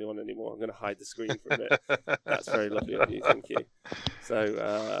talk to anyone anymore. I'm going to hide the screen for a bit. That's very lovely of you. Thank you.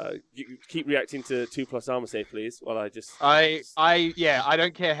 So you keep reacting to 2+ armor save, please. While I just I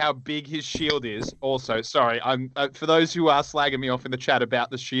don't care how big his shield is. Also, sorry, I'm for those who are slagging me off in the chat about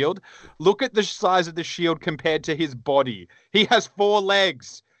the shield. Look at the size of the shield compared to his body. He has 4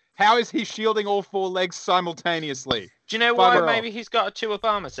 legs. How is he shielding all 4 legs simultaneously? Do you know why maybe he's got a 2-up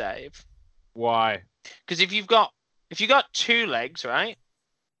armor save? Why? Because if you've got 2 legs, right,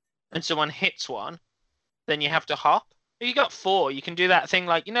 and someone hits one, then you have to hop. If you got 4, you can do that thing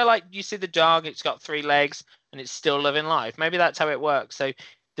like you see the dog, it's got 3 legs and it's still living life. Maybe that's how it works. So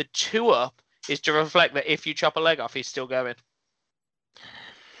the 2-up is to reflect that if you chop a leg off, he's still going.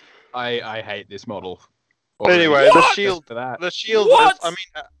 I hate this model. Anyway, What? the shield. The shield. What?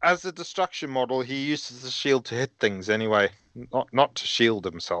 As a destruction model, he uses the shield to hit things anyway, not to shield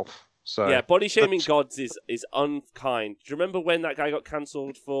himself. So yeah, body shaming gods is unkind. Do you remember when that guy got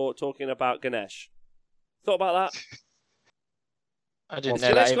cancelled for talking about Ganesh? Thought about that? I didn't Ganesh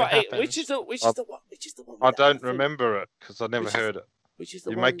know that even got happened. which is the one? With I the don't elephant? remember it because I never heard it. Which is the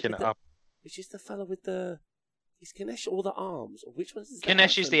You're one making with it up. Which is the fella with the? Is Ganesh all the arms, or which one is?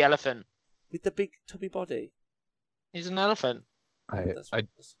 Ganesh is the elephant. with the big tubby body. He's an elephant.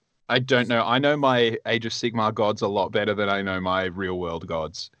 I don't know. I know my Age of Sigmar gods a lot better than I know my real world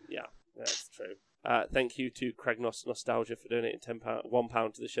gods. Yeah, that's true. Thank you to Kragnos Nostalgia for donating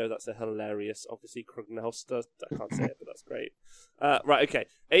 £1 to the show. That's a hilarious, obviously, Kragnos. I can't say it, but that's great. Right, okay.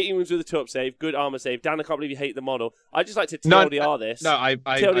 18 wounds with a 2-up save. Good armor save. Dan, I can't believe you hate the model. I just like to TLDR this. No, I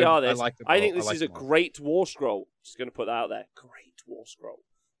like the I think this is a great war scroll. Just going to put that out there. Great war scroll.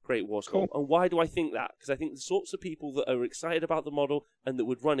 Great war scroll. Cool. And why do I think that? Because I think the sorts of people that are excited about the model and that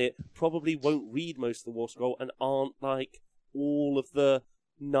would run it probably won't read most of the war scroll and aren't like all of the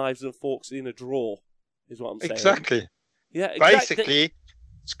knives and forks in a drawer, is what I'm saying. Exactly. Yeah, exactly. Basically,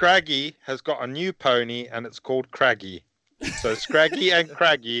 Scraggy has got a new pony and it's called Craggy. So Scraggy and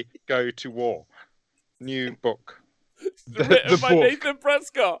Craggy go to war. New book. Written by Nathan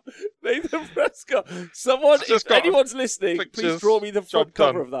Prescott. Nathan Prescott. Someone, if anyone's listening, please draw me the front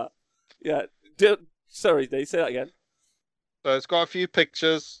cover of that. Yeah. Sorry, Dave, say that again. So it's got a few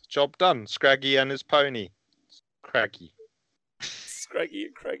pictures. Job done. Scraggy and his pony. Craggy. Scraggy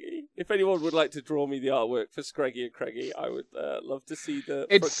and Craggy. If anyone would like to draw me the artwork for Scraggy and Craggy, I would love to see the.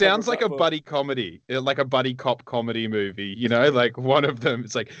 It sounds like a buddy comedy, like a buddy cop comedy movie. You know, like one of them,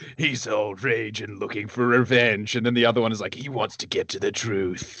 it's like he's all rage and looking for revenge, and then the other one is like he wants to get to the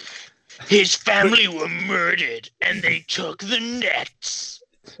truth. His family were murdered, and they took the nets.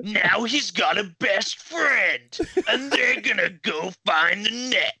 Now he's got a best friend, and they're gonna go find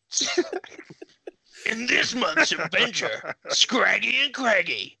the nets. In this month's adventure, Scraggy and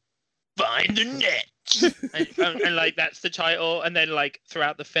Craggy find the net. and like that's the title, and then like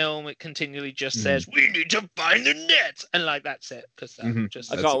throughout the film it continually just says we need to find the net, and like that's it. Because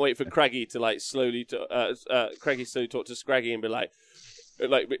I can't wait for Craggy to like slowly Craggy slowly talk to Scraggy and be like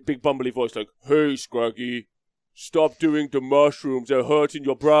big bumbly voice like, "Hey Scraggy, stop doing the mushrooms, they're hurting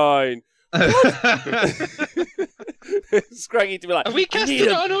your brain." Scraggy to be like, "Are we casting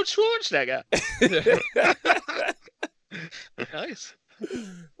Arnold Schwarzenegger?" Nice.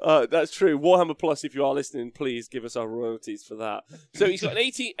 That's true. Warhammer Plus, if you are listening, please give us our royalties for that. So he's got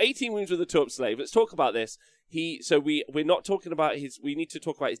an 18 wounds with a Torp Slave. Let's talk about this. We're not talking about we need to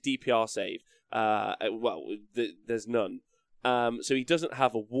talk about his DPR save. There's none. So he doesn't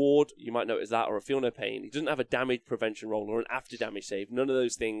have a ward, you might notice that, or a feel no pain. He doesn't have a damage prevention roll or an after damage save. None of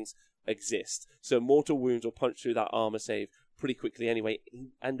those things exist. So mortal wounds will punch through that armor save pretty quickly anyway,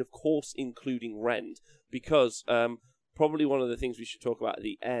 and of course including rend, because probably one of the things we should talk about at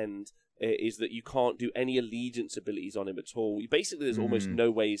the end is that you can't do any allegiance abilities on him at all. Basically, there's almost no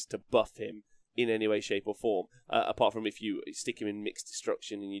ways to buff him in any way, shape, or form, apart from if you stick him in mixed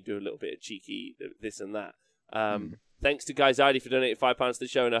destruction and you do a little bit of cheeky this and that. Thanks to Guy Zaidi for donating £5 to the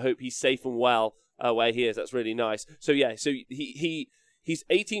show, and I hope he's safe and well where he is. That's really nice. So yeah, so he's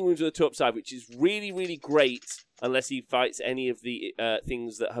 18 wounds with a top side, which is really, really great unless he fights any of the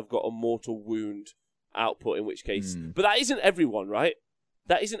things that have got a mortal wound output, in which case. But that isn't everyone, right?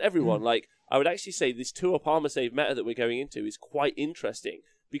 That isn't everyone. Like, I would actually say this 2-up armor save meta that we're going into is quite interesting,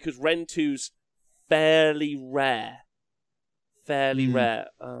 because Ren 2's fairly rare.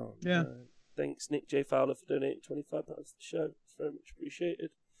 Oh, yeah. Thanks, Nick J. Fowler, for donating £25 to the show. It's very much appreciated.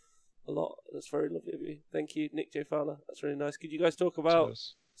 A lot. That's very lovely of you. Thank you, Nick J. Fowler. That's really nice. Could you guys talk about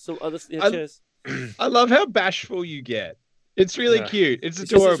some other... Yeah, cheers. I love how bashful you get. It's really cute. It's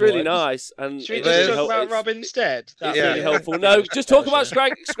adorable. It's really nice. And should we just talk about Rob instead? That's really helpful. No, just talk about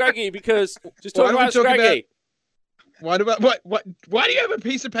Scraggy, because... Just talk about Scraggy. Why do you have a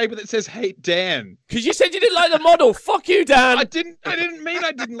piece of paper that says "Hate Dan"? Because you said you didn't like the model. Fuck you, Dan. I didn't mean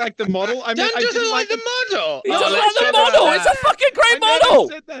I didn't like the model. Dan doesn't like the model. He doesn't like the model. It's a fucking great model.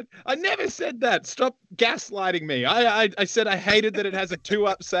 I never said that. Stop gaslighting me. I said I hated that it has a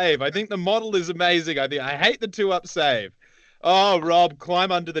 2-up save. I think the model is amazing. I hate the 2-up save. Oh, Rob,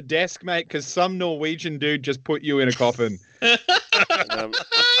 climb under the desk, mate, because some Norwegian dude just put you in a coffin.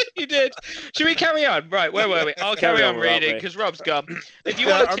 You did. Should we carry on? Right, where were we? I'll carry on reading because Rob's gone. If you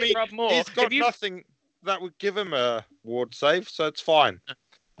want to tip Rob more, he's got nothing that would give him a ward save, so it's fine.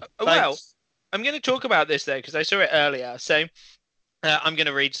 Well, I'm going to talk about this though because I saw it earlier. So I'm going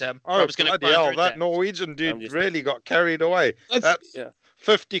to read some. Oh, bloody hell! That Norwegian dude really got carried away. That's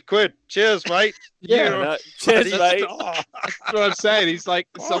 50 quid. Cheers, mate. Cheers, mate. That's what I'm saying. He's like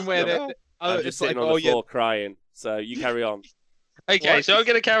somewhere there. I'm just sitting on the floor crying. So you carry on. Okay, so I'm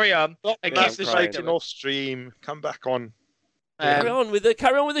going to carry on. Taking off stream. Come back on. Carry on with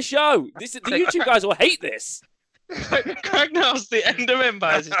the show. The YouTube guys will hate this. Kragnos, the End of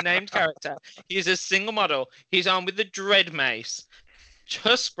Empire, is his named character. He's a single model. He's armed with the Dread Mace,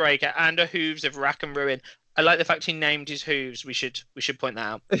 Tuskbreaker, and a Hooves of Rack and Ruin. I like the fact he named his hooves. We should point that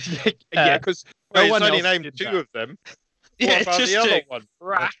out. Because no one only named 2 of them. What about just the other one?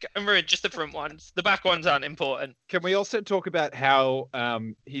 Rack and Ruin, just the front ones. The back ones aren't important. Can we also talk about how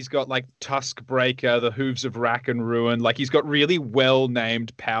he's got like Tuskbreaker, the Hooves of Rack and Ruin? Like he's got really well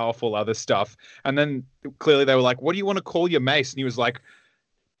named, powerful other stuff. And then clearly they were like, "What do you want to call your mace?" And he was like,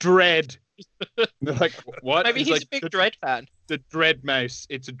 "Dread." They're like, "What?" Maybe he's like, a big Dread fan. The Dread Mace.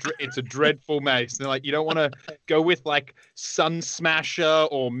 It's a dreadful mace. And they're like, you don't want to go with like Sun Smasher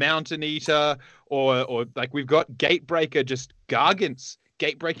or Mountain Eater or like we've got Gatebreaker, just Gargants.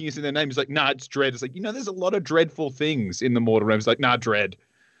 Gate breaking is in their name. He's like, nah, it's Dread. It's like, there's a lot of dreadful things in the Mortal Realms. It's like, nah, Dread.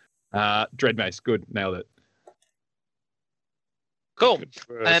 Dread Mace. Good. Nailed it. Cool.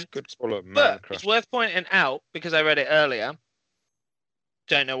 Good swallow, but it's worth pointing out, because I read it earlier,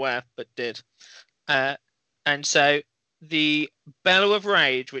 don't know where, but did. And so the Bellow of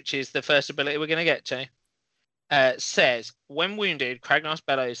Rage, which is the first ability we're going to get to, says, when wounded, Kragnos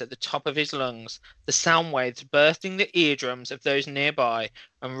bellows at the top of his lungs, the sound waves bursting the eardrums of those nearby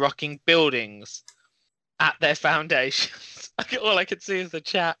and rocking buildings at their foundations. All I could see is the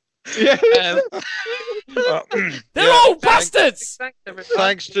chat. They're all bastards!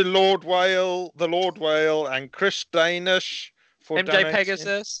 Thanks to Lord Whale, the Lord Whale, and Chris Danish for MJ donating.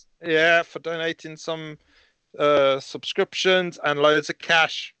 Pegasus. Yeah, for donating some subscriptions and loads of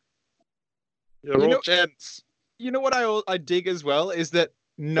cash. You're all gents. You know what I dig as well is that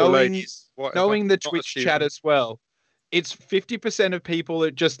knowing the Twitch chat as well, it's 50% of people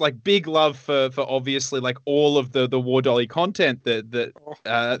that just like big love for obviously like all of the War Dolly content that the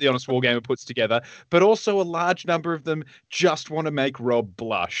Honest Wargamer puts together, but also a large number of them just want to make Rob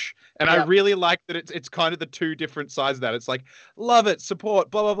blush. And I really like that it's kind of the two different sides of that. It's like, love it,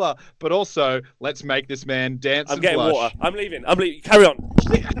 support, blah, blah, blah. But also, let's make this man dance and blush. I'm getting water. I'm leaving. Carry on.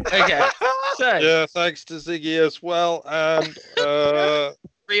 Okay. So, yeah, thanks to Ziggy as well. And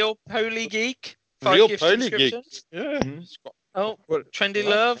Real Poly Geek. Real Poly Geek. Yeah. Oh, Trendy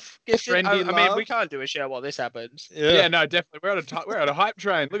Love. Gifted. Trendy I mean, Love. we can't do a show while this happens. Yeah, no, definitely. We're on a hype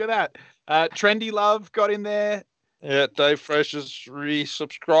train. Look at that. Trendy Love got in there. Yeah, Dave Fresh has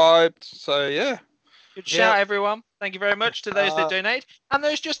resubscribed. So yeah. Good shout, everyone. Thank you very much to those that donate and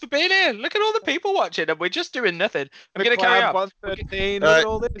those just for being here. Look at all the people watching, and we're just doing nothing. I'm going to carry on. 113. Look at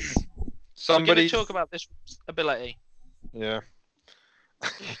all this. Somebody talk about this ability. Yeah.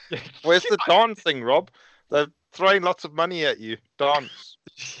 Where's the dancing, Rob? They're throwing lots of money at you. Dance.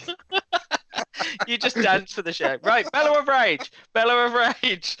 You just dance for the show. Right, Bellow of Rage. Bellow of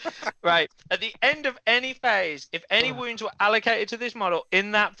Rage. Right. At the end of any phase, if any wounds were allocated to this model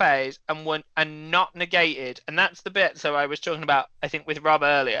in that phase and not negated, and that's the bit so I was talking about, I think, with Rob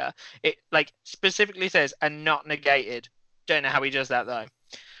earlier, it like specifically says and not negated. Don't know how he does that though.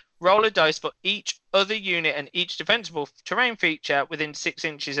 Roll a dice for each other unit and each defensible terrain feature within 6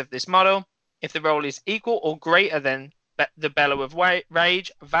 inches of this model. If the roll is equal or greater than the Bellow of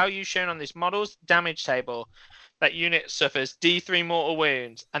Rage value shown on this model's damage table, that unit suffers D3 mortal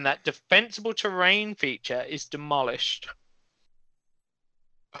wounds, and that defensible terrain feature is demolished.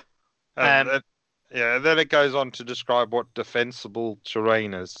 Then it goes on to describe what defensible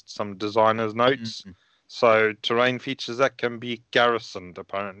terrain is. Some designers' notes. Mm-hmm. So terrain features that can be garrisoned,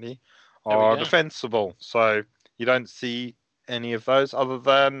 apparently, are defensible. So you don't see any of those other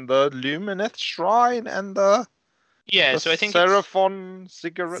than the Lumineth Shrine and the so I think Seraphon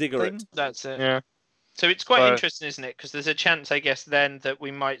Ziggurat thing. That's it. Yeah. So it's quite interesting, isn't it? Because there's a chance, I guess, then that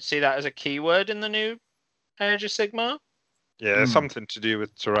we might see that as a keyword in the new Age of Sigmar. Yeah, something to do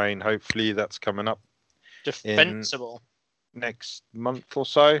with terrain. Hopefully that's coming up. Defensible. Next month or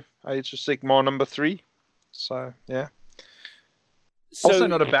so. Age of Sigmar number 3. So, yeah. Also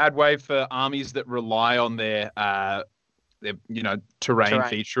not a bad way for armies that rely on their terrain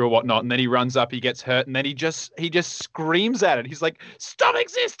feature or whatnot, and then he runs up, he gets hurt, and then he just screams at it. He's like, "Stop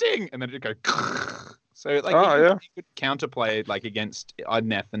existing!" And then it goes. So like, he could counterplay like against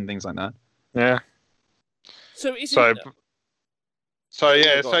Idneth and things like that. Yeah. So he's like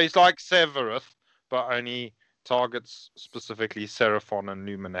Severeth, but only targets specifically Seraphon and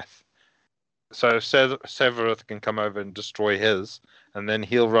Lumineth. So Severeth can come over and destroy his, and then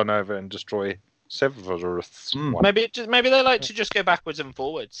he'll run over and destroy Severeth's one. Maybe they like to just go backwards and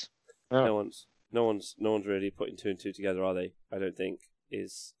forwards. Yeah. No one's really putting 2 and 2 together, are they? I don't think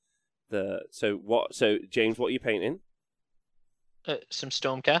So James, what are you painting? Some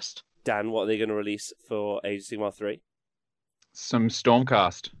Stormcast. Dan, what are they going to release for Age of Sigmar 3? Some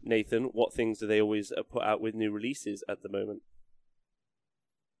Stormcast. Nathan, what things do they always put out with new releases at the moment?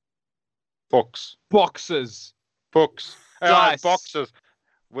 Books. Boxes. Boxes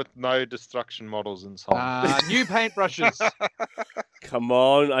with no destruction models inside. New paintbrushes. Come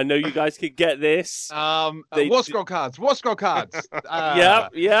on, I know you guys could get this. Warscroll cards.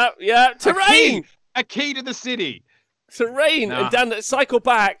 Yeah. Terrain. A key to the city. Terrain. No. And Dan, cycle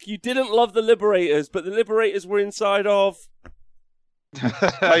back. You didn't love the Liberators, but the Liberators were inside of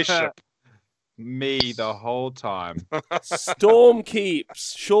spaceship. Me the whole time. Storm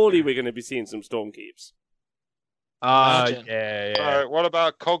Keeps. Surely we're going to be seeing some Storm Keeps. Yeah. What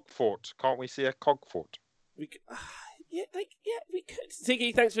about Cogfort? Can't we see a Cogfort? We could.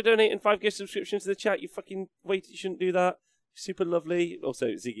 Ziggy, thanks for donating 5 gift subscriptions to the chat. You fucking wait. You shouldn't do that. Super lovely. Also,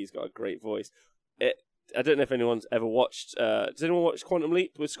 Ziggy's got a great voice. I don't know if anyone's ever watched. Does anyone watch Quantum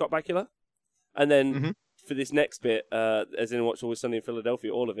Leap with Scott Bakula? And then for this next bit, as anyone watched Always Sunny in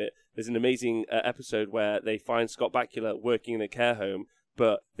Philadelphia, all of it, there's an amazing episode where they find Scott Bakula working in a care home,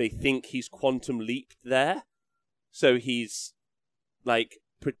 but they think he's quantum leaped there. So he's like,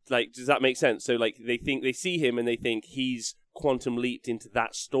 does that make sense? So like they see him and they think he's quantum leaped into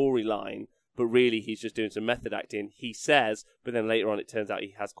that storyline, but really he's just doing some method acting. He says, but then later on it turns out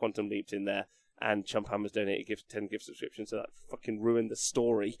he has quantum leaped in there. And Chumphammer's donated 10 gift subscriptions, so that fucking ruined the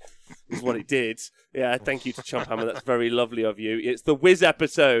story, is what it did. Yeah, thank you to Chumphammer. That's very lovely of you. It's the Wiz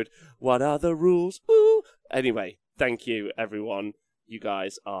episode. What are the rules? Woo! Anyway, thank you, everyone. You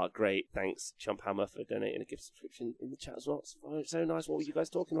guys are great. Thanks, Chumphammer, for donating a gift subscription in the chat as well. It's so nice. What were you guys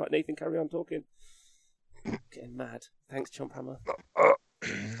talking about? Nathan, carry on talking. Getting mad. Thanks, Chumphammer.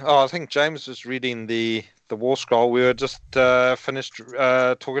 I think James was reading the Warscroll. We were just finished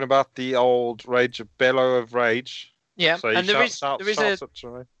talking about the old Rage Bellow of Rage. Yeah, so and there is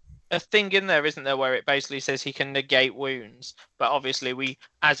a thing in there, isn't there, where it basically says he can negate wounds, but obviously we,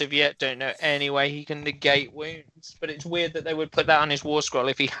 as of yet, don't know any way he can negate wounds. But it's weird that they would put that on his Warscroll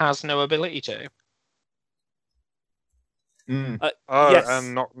if he has no ability to. Yes.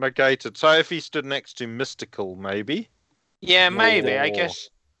 And not negated. So if he stood next to Mystical, maybe. Yeah, maybe. I guess.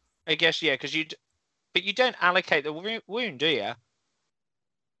 Yeah, because but you don't allocate the wound, do you?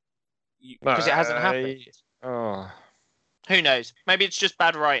 Because it hasn't happened. Who knows? Maybe it's just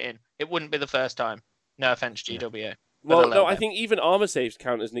bad writing. It wouldn't be the first time. No offense, GW. Well, no, I think even armor saves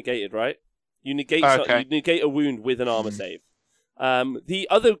count as negated, right? You negate you negate a wound with an armor save. The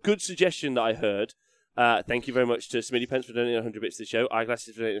other good suggestion that I heard. Thank you very much to Smitty Pence for donating 100 bits to the show.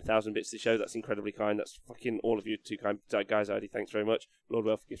 Eyeglasses for donating 1,000 bits to the show. That's incredibly kind. That's fucking all of you too kind guys. Already, thanks very much. Lord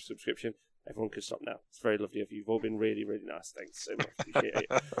Wealth gift subscription. Everyone can stop now. It's very lovely of you. You've all been really, really nice. Thanks so much. Appreciate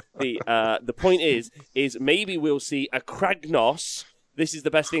it. The point is maybe we'll see a Kragnos. This is the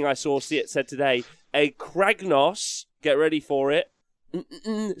best thing I saw said today. A Kragnos. Get ready for it.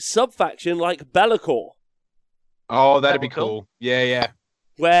 Sub-faction like Be'lakor. Oh, that'd be cool. Yeah.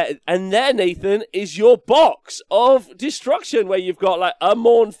 And there, Nathan, is your box of destruction where you've got like a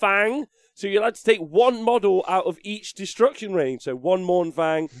Morn Fang. So you're allowed to take one model out of each destruction range. So one Morn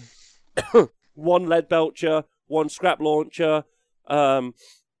Fang, one Lead Belcher, one Scrap Launcher, a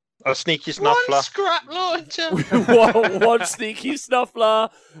Sneaky Snuffler. One Scrap Launcher. one Sneaky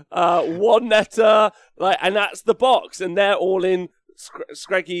Snuffler, one Netter, and that's the box. And they're all in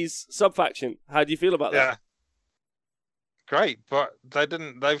Scraggy's sub-faction. How do you feel about that? Great, but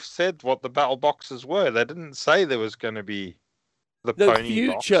they've said what the battle boxes were. They didn't say there was going to be the pony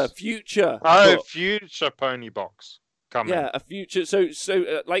box. Future. Future pony box coming. Yeah, a future. So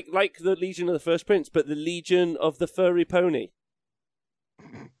like the Legion of the First Prince, but the Legion of the Furry Pony.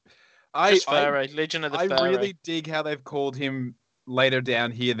 Legion of the Furry. I really dig how they've called him later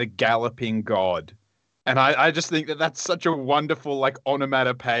down here the Galloping God. And I just think that's such a wonderful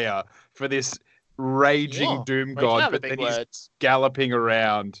onomatopoeia for this raging doom god, but then he's galloping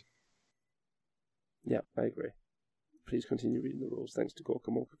around. Yeah, I agree. Please continue reading the rules. Thanks to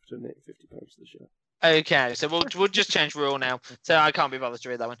Gorkamorka for donating £50 to the show. Okay, so we'll just change rule now. So I can't be bothered to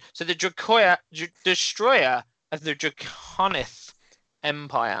read that one. So the destroyer of the Draconith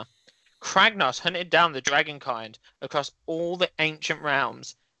Empire, Kragnos hunted down the dragonkind across all the ancient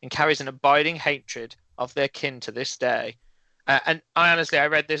realms and carries an abiding hatred of their kin to this day. And I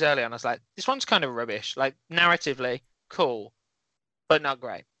read this earlier and I was like, this one's kind of rubbish. Narratively, cool, but not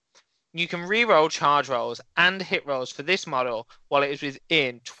great. You can re-roll charge rolls and hit rolls for this model while it is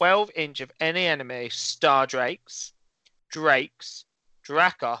within 12 inch of any enemy Star Drakes, Drakes,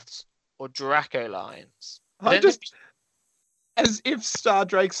 Dracoths, or Dracolines. As if Star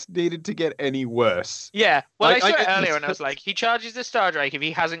Drakes needed to get any worse. Yeah, well, I saw it earlier and I was like, he charges the Star Drake. If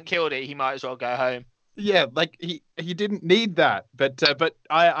he hasn't killed it, he might as well go home. Yeah, he didn't need that, but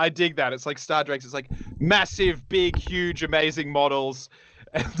I dig that. It's like Star Drakes. It's like massive, big, huge, amazing models.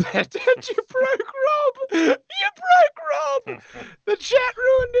 And then you broke Rob. You broke Rob. The chat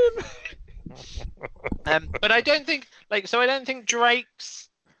ruined him. But I don't think Drakes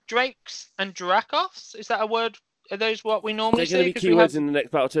and Dracoths, is that a word? Are those what we normally say? They're going to be keywords in the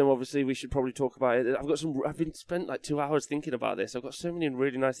next battle term. Obviously, we should probably talk about it. I've been spent 2 hours thinking about this. I've got so many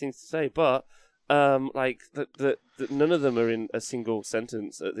really nice things to say, but none of them are in a single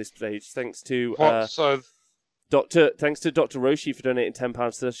sentence at this stage. Thanks to Dr. Roshi for donating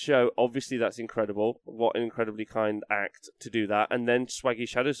 £10 to the show. Obviously, that's incredible. What an incredibly kind act to do that. And then Swaggy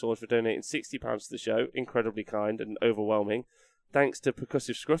Shadowsword for donating £60 to the show. Incredibly kind and overwhelming. Thanks to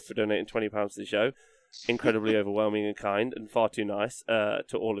Percussive Scruff for donating £20 to the show. Incredibly overwhelming and kind and far too nice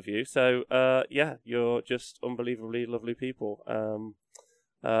to all of you. So, you're just unbelievably lovely people.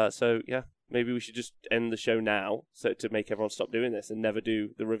 Maybe we should just end the show now to make everyone stop doing this and never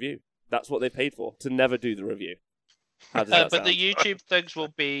do the review. That's what they paid for, to never do the review. How does that sound? The YouTube thugs will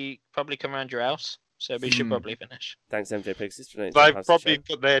probably come around your house, so we should probably finish. Thanks, MJ Pigs. They've probably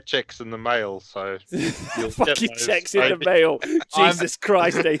put their checks in the mail, so you'll fucking get checks in the mail. Jesus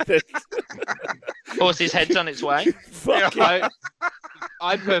Christ, Nathan. Horse's head's on its way.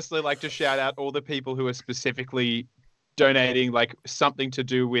 I'd personally like to shout out all the people who are specifically donating something to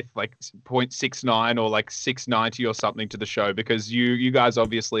do with 0.69 or 690 or something to the show, because you guys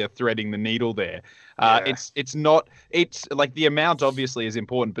obviously are threading the needle there. It's the amount obviously is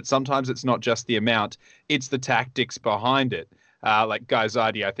important, but sometimes it's not just the amount, it's the tactics behind it. Like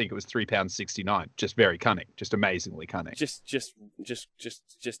Guyzadi, I think it was £3.69. Just very cunning, just amazingly cunning. Just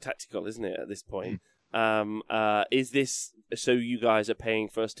tactical, isn't it? At this point, is this so? You guys are paying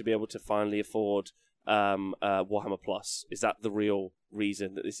for us to be able to finally afford Warhammer Plus? Is that the real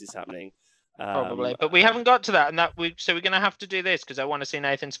reason that this is happening? Probably, but we haven't got to that, and so we're going to have to do this because I want to see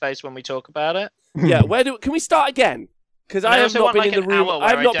Nathan's face when we talk about it. Yeah, can we start again? Because I have not been in the room.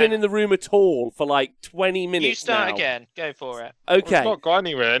 I have not been in the room at all for like 20 minutes. You start now. Again. Go for it. Okay. Well, it's not gone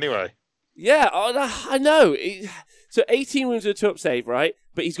anywhere anyway. Yeah, I know. So 18 wounds with a top save, right?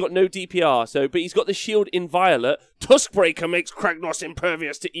 But he's got no DPR. But he's got the shield inviolate. Tuskbreaker makes Kragnos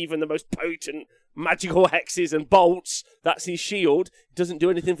impervious to even the most potent magical hexes and bolts. That's his shield. It doesn't do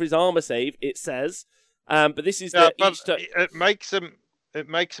anything for his armor save. It says. But this is it makes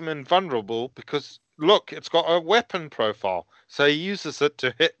him invulnerable because. Look, it's got a weapon profile, so he uses it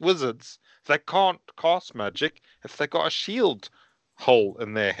to hit wizards that can't cast magic if they got a shield hole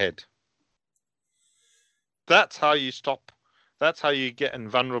in their head. That's how you stop. That's how you get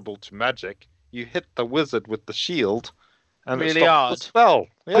invulnerable to magic. You hit the wizard with the shield, and really it stops the spell.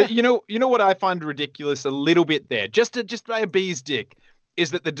 Yeah. But you know what I find ridiculous a little bit there, just by a bee's dick,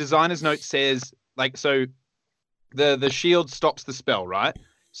 is that the designer's note says the shield stops the spell, right?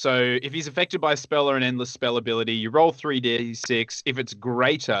 So if he's affected by a spell or an endless spell ability, you roll 3d6. If it's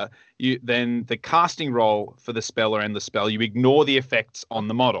greater, then the casting roll for the spell or endless spell, you ignore the effects on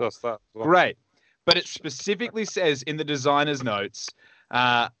the model. That's that. Great. But it specifically says in the designer's notes,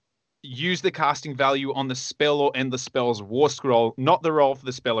 use the casting value on the spell or endless spell's war scroll, not the roll for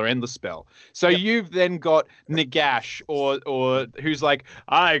the spell or endless spell. So you've then got Nagash or who's like,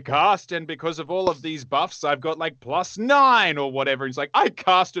 I cast, and because of all of these buffs, I've got like +9 or whatever. He's like, I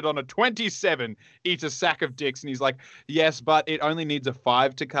cast it on a 27, eat a sack of dicks. And he's like, yes, but it only needs a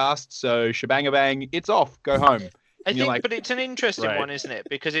 5 to cast. So shebang-a-bang, it's off, go home. I think, but it's an interesting one, isn't it?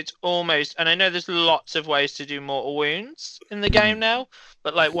 Because it's almost, and I know there's lots of ways to do mortal wounds in the game now,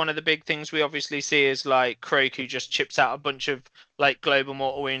 but like one of the big things we obviously see is like Kroku just chips out a bunch of like global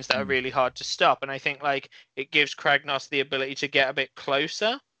mortal wounds that are really hard to stop, and I think like it gives Kragnos the ability to get a bit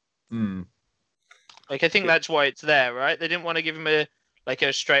closer. Like I think that's why it's there, right? They didn't want to give him a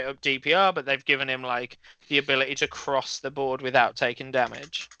straight up DPR, but they've given him like the ability to cross the board without taking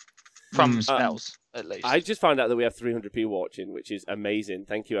damage from spells. At least. I just found out that we have 300 people watching, which is amazing.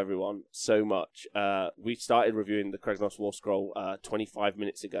 Thank you, everyone, so much. We started reviewing the Kragnos Warscroll 25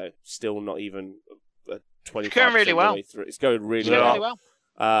 minutes ago. Still not even 25 It's going really well. Through. It's going really well.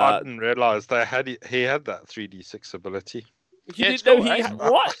 I didn't realise he had that 3d6 ability. You didn't know he had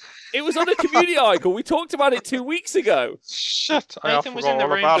what? It was on a community article. We talked about it 2 weeks ago. Shit, Nathan was in the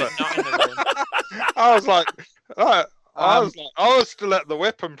room, but not in the room. I was like, I was still at the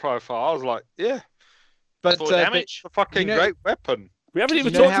weapon profile. I was like, yeah. But damage. It's a fucking great weapon. We haven't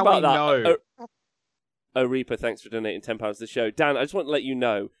even talked about that. Oh, Reaper, thanks for donating £10 to the show. Dan, I just want to let you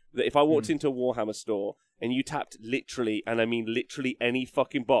know that if I walked into a Warhammer store and you tapped literally, and I mean literally any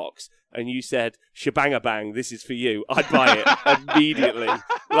fucking box, and you said, shebang-a-bang, this is for you, I'd buy it immediately.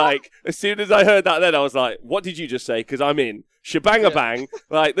 Like, as soon as I heard that then, I was like, what did you just say? Because I'm in. Shebang-a-bang.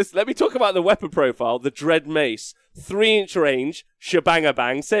 Like, let me talk about the weapon profile, the Dread Mace. 3-inch range,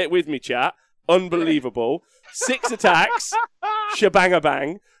 shebang-a-bang. Say it with me, chat. Unbelievable. 6 attacks,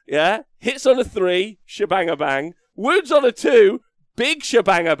 shebang-a-bang. Yeah, hits on a 3, shebang-a-bang. Wounds on a 2, big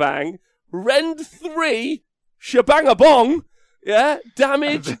shebang-a-bang. Rend 3, shebang-a-bong. Yeah,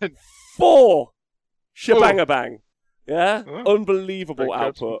 damage 4, shebang-a-bang. Yeah, unbelievable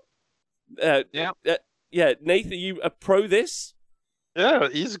output. Yeah, Nathan, you pro this? Yeah,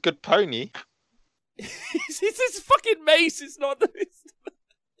 he's a good pony. It's his fucking mace. It's not.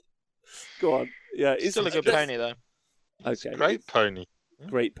 Go on. Yeah, it's still a good pony though. Okay, great pony.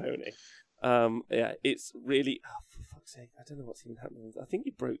 Great pony. Yeah, it's really. Oh, for fuck's sake! I don't know what's even happening. I think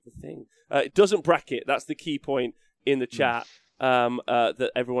you broke the thing. It doesn't bracket. That's the key point in the chat.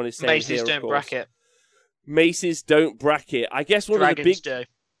 That everyone is saying. Maces don't bracket. Maces don't bracket. I guess one Dragons of the big do.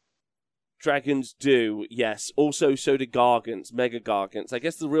 Dragons do, yes. Also, so do Gargants, Mega Gargants. I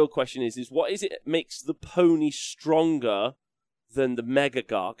guess the real question is what is it that makes the pony stronger than the Mega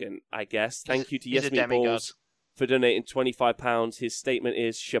Gargant, I guess. Thank you to Yes Meat Balls for donating £25. His statement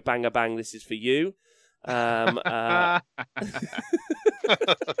is, shebang-a-bang, this is for you. Shebang-a-bang.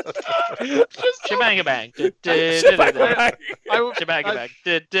 Shebang-a-bang. Shebang-a-bang.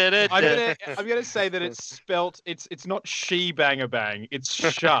 I'm gonna say that it's spelt. It's not she-bang-a-bang. It's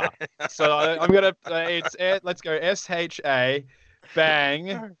sha. So I'm gonna. Let's go. S-H-A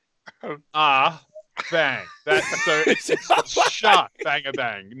bang bang. That's so it's sha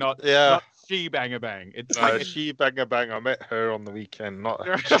bang-a-bang. Not She Banger Bang. It's She Banger Bang. I met her on the weekend, not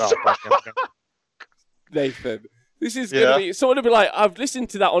Sharp Banger Bang. Nathan, this is going to be... Someone will be like, I've listened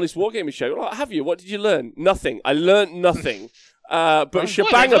to that Honest Wargaming show. Like, have you? What did you learn? Nothing. I learned nothing. But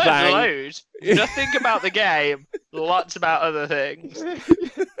Shabanga Bang... Nothing about the game. Lots about other things.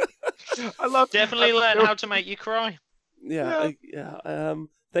 I love. Definitely learn how to make you cry. Yeah.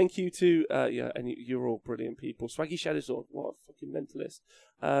 Thank you to and you're all brilliant people. Swaggy Shadowsword, what a fucking mentalist.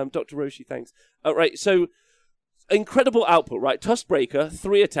 Dr. Roshi, thanks. Right, so incredible output, right? Tuskbreaker,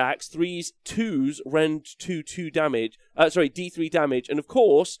 3 attacks, 3s, 2s, rend 2 damage. D3 damage, and of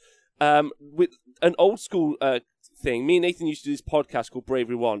course, with an old school thing. Me and Nathan used to do this podcast called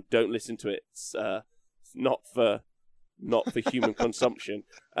Bravery One. Don't listen to it. It's not for human consumption.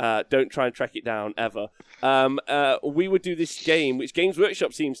 Don't try and track it down ever. We would do this game, which Games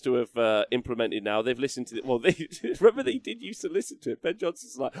Workshop seems to have implemented now. They've listened to it. Well, remember they did used to listen to it. Ben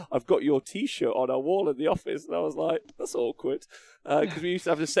Johnson's like, I've got your T-shirt on our wall in the office. And I was like, that's awkward. Because we used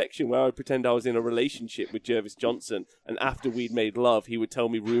to have a section where I would pretend I was in a relationship with Jervis Johnson. And after we'd made love, he would tell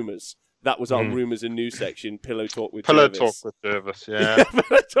me rumours. That was our rumours and news section, Pillow Talk with Jervis. Pillow Talk with Jervis, yeah.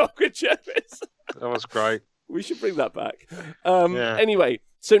 Pillow Talk with Jervis. That was great. We should bring that back. Anyway,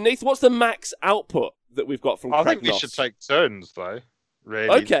 so Nathan, what's the max output that we've got from Kragnos? I think we should take turns, though.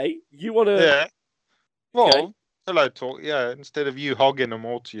 Really? Okay, you want to? Yeah. Well, okay. Pillow Talk. Yeah, instead of you hogging them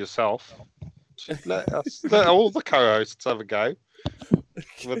all to yourself, just let all the co-hosts have a go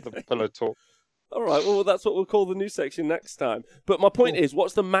with the Pillow Talk. All right, well, that's what we'll call the news section next time. But my point is,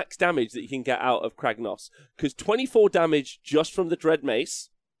 what's the max damage that you can get out of Kragnos? Because 24 damage just from the Dread Mace.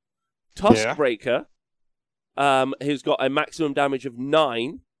 Tuskbreaker has got a maximum damage of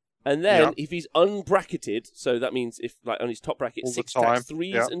 9. And then if he's unbracketed, so that means if like on his top bracket, 6 attacks,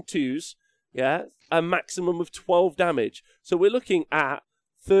 3s and 2s, a maximum of 12 damage. So we're looking at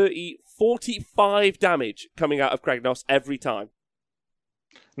 45 damage coming out of Kragnos every time.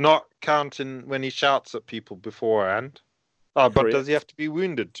 Not counting when he shouts at people beforehand. Oh, but does he have to be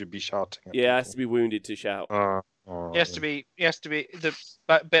wounded to be shouting at people? He has to be wounded to shout. He has to be the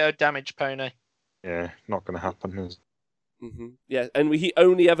bit of damage pony. Yeah, not going to happen. Is Yeah, and he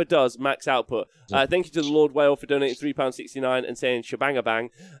only ever does max output. Thank you to the Lord Whale for donating £3.69 and saying Shabanga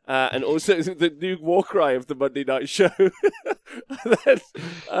Bang, and also the new war cry of the Monday night show. And then,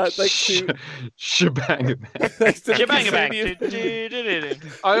 thanks to Shabanga Bang. Shabanga Bang.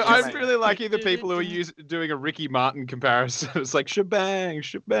 I'm really liking the people who are doing a Ricky Martin comparison. It's like shebang,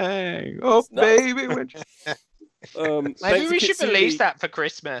 shebang. Oh, baby. Maybe we should release that for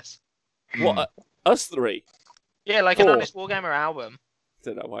Christmas. What? Us three? Yeah, like 4. An Honest Wargamer album. I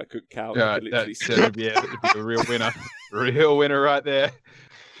don't know why I couldn't count. Yeah, that'd be a real winner. Real winner right there.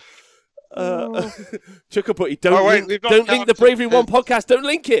 Chuckaputty, don't link the Bravery One podcast. Don't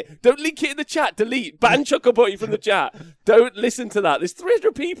link it. Don't link it in the chat. Delete. Ban Chuckaputty from the chat. Don't listen to that. There's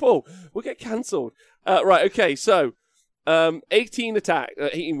 300 people. We'll get cancelled. Right, okay, so 18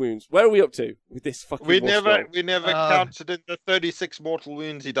 wounds. Where are we up to with this fucking We never counted in the 36 mortal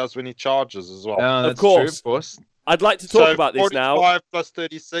wounds he does when he charges as well. Of course. True, of course. I'd like to talk about this now. 45 plus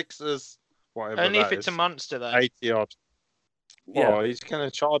 36 is whatever. Only if it's a monster, though. 80 odd. Yeah. Well, he's going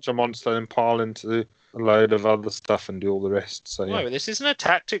to charge a monster and pile into a load of other stuff and do all the rest. So yeah. No, this isn't a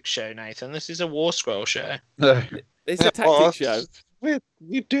tactics show, Nathan. This is a War Scroll show. It's a tactics show. We're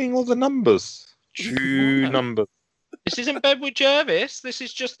doing all the numbers. True numbers. This isn't Bedwood Jervis. This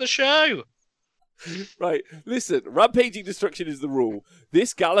is just the show. Right, listen, rampaging destruction is the rule.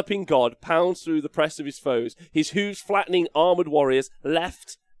 This galloping god pounds through the press of his foes, his hooves flattening armoured warriors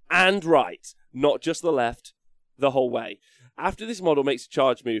left and right, not just the left, the whole way. After this model makes a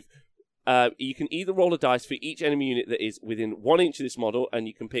charge move, you can either roll a dice for each enemy unit that is within 1 inch of this model, and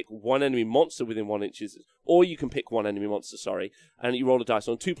you can pick one enemy monster within 1 inch, or you can pick one enemy monster, and you roll a dice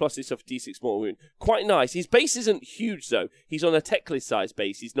on 2 plus this of D6 mortal wound. Quite nice. His base isn't huge, though. He's on a Teclis size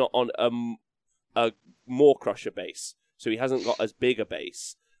base. He's not on a Maw Crusher base, so he hasn't got as big a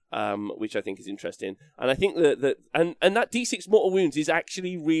base, which I think is interesting. And I think that that D6 mortal wounds is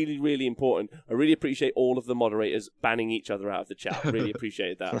actually really, really important. I really appreciate all of the moderators banning each other out of the chat. Really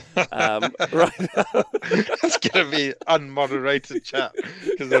appreciate that. Right now. That's going to be unmoderated chat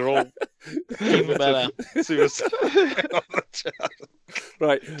because they're all even better. Suicide on the chat.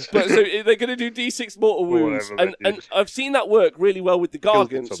 Right, but so they're going to do D6 mortal wounds, and I've seen that work really well with the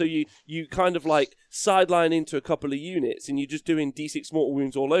Gargant. So you kind of like sideline into a couple of units, and you're just doing D6 mortal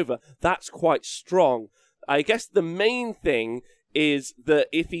wounds all over. That's quite strong. I guess the main thing is that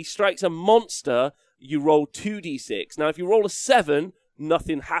if he strikes a monster, you roll 2d6. Now, if you roll a 7,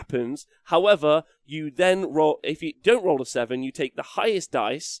 nothing happens. However, you then roll. If you don't roll a 7, you take the highest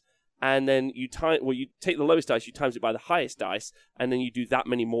dice and then you take the lowest dice, you times it by the highest dice, and then you do that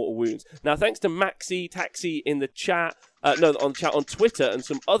many mortal wounds. Now, thanks to Maxi Taxi in the chat, on Twitter, and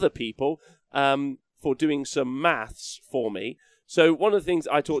some other people for doing some maths for me. So one of the things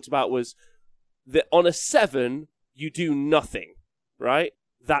I talked about was that on a 7, you do nothing, right?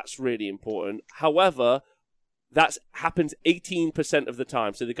 That's really important. However, that happens 18% of the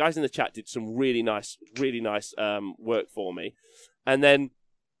time. So the guys in the chat did some really nice work for me. And then,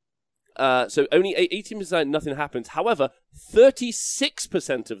 so only 18% nothing happens. However,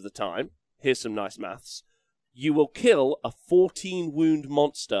 36% of the time, here's some nice maths, you will kill a 14 wound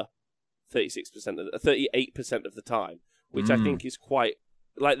monster 38% of the time, which I think is quite,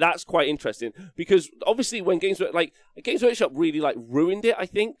 that's quite interesting, because obviously when Games Workshop really ruined it, I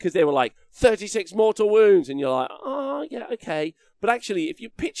think, because they were like 36 mortal wounds, and you're like, oh yeah, okay, but actually if you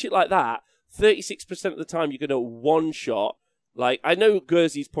pitch it like that, 36% of the time you're gonna one shot. Like, I know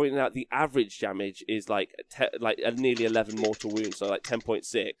Guerzy's pointing out the average damage is nearly 11 mortal wounds, so like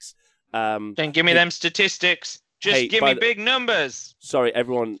 10.6. Then give me them statistics. Just give me big numbers. Sorry,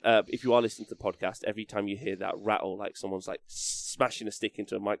 everyone. If you are listening to the podcast, every time you hear that rattle, like someone's like smashing a stick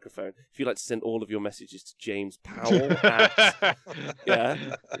into a microphone, if you'd like to send all of your messages to James Powell at,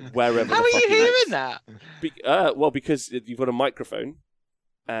 wherever. How are you hearing that? Well, because you've got a microphone,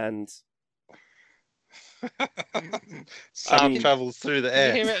 and sound travels through the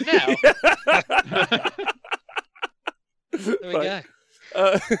air. You hear it now? There we go.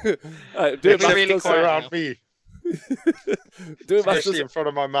 Do it really quiet around me. Do it especially in front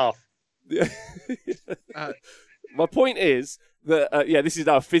of my mouth. My point is that this is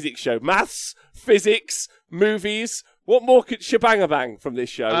now a physics show. Maths, physics, movies. What more could shebang-a-bang from this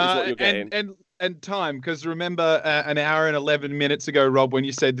show is what you're getting. And time, because remember an hour and 11 minutes ago, Rob, when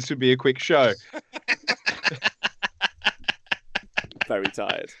you said this would be a quick show. Very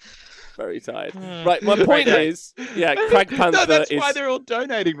tired. Right, my point is, Crag Panther that's why they're all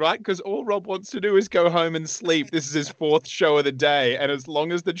donating, right? Because all Rob wants to do is go home and sleep. This is his 4th show of the day, and as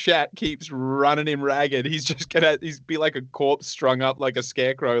long as the chat keeps running him ragged, he's just gonna be like a corpse strung up like a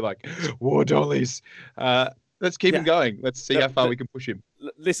scarecrow, like war dollies. Let's keep him going. Let's see how far we can push him.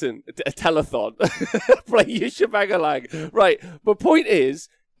 Listen, a telethon. Play your shebang-a-lang. Right, my point is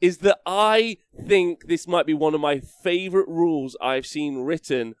that I think this might be one of my favourite rules I've seen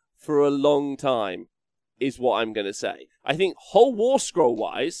written for a long time, is what I'm going to say. I think whole War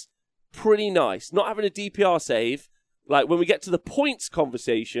Scroll-wise, pretty nice. Not having a DPR save, like when we get to the points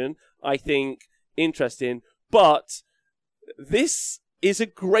conversation, I think interesting. But this is a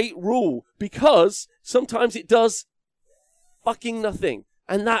great rule, because sometimes it does fucking nothing.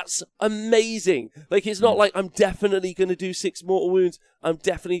 And that's amazing. Like, it's not like I'm definitely going to do 6 mortal wounds. I'm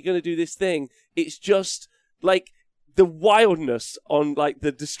definitely going to do this thing. It's just like the wildness on like the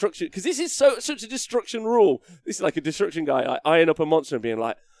destruction, because this is such a destruction rule. This is like a destruction guy like eyeing up a monster and being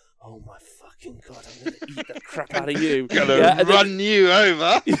like, oh my fucking god, I'm gonna eat the crap out of you. Gonna run you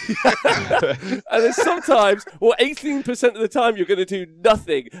over. And then sometimes, 18% of the time you're gonna do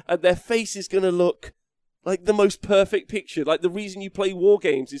nothing, and their face is gonna look like the most perfect picture. Like, the reason you play war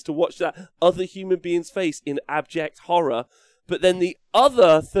games is to watch that other human being's face in abject horror. But then the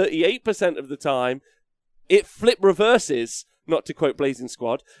other 38% of the time, it flip reverses, not to quote Blazing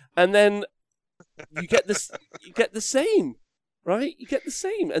Squad, and then you get this. You get the same, right? You get the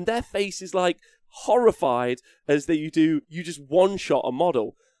same, and their face is like horrified as you just one shot a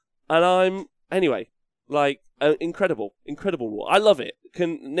model, and anyway, like incredible rule. I love it.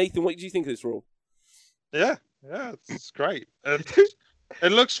 Nathan, what do you think of this rule? Yeah, it's great. It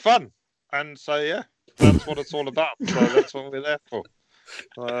looks fun, and so that's what it's all about. So that's what we're there for.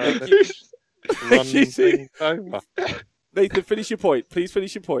 Run things over. Nathan, finish your point. Please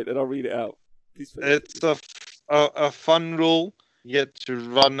finish your point, and I'll read it out. It's a fun rule. You get to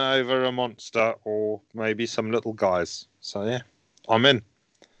run over a monster or maybe some little guys. So I'm in.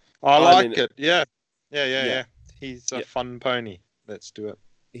 I like it. Yeah. He's a fun pony. Let's do it.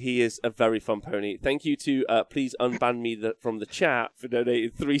 He is a very fun pony. Thank you to Please Unban Me from the chat for donating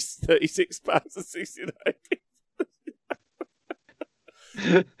 £36.69.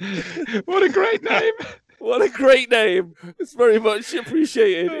 What a great name! What a great name! It's very much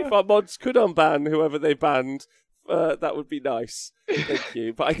appreciated. If our mods could unban whoever they banned, that would be nice. Thank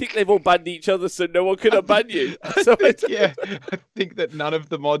you. But I think they've all banned each other, so no one can unban you. So I think that none of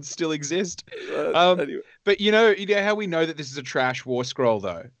the mods still exist. Anyway. But you know how we know that this is a trash war scroll,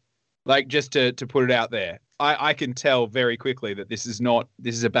 though? Like, just to put it out there, I can tell very quickly that this is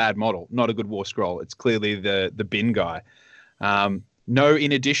a bad model, not a good war scroll. It's clearly the bin guy. No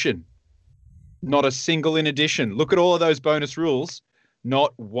in addition. Not a single in addition. Look at all of those bonus rules.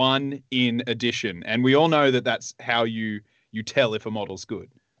 not one in addition. And we all know that that's how you tell if a model's good.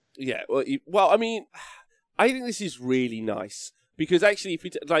 Yeah, well, I mean, I think this is really nice because actually, if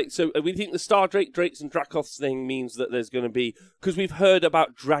we we think the Star Drakes and Dracoths thing means that there's going to be, because we've heard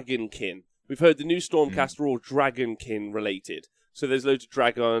about Dragonkin. We've heard the new Stormcast are all Dragonkin related. So there's loads of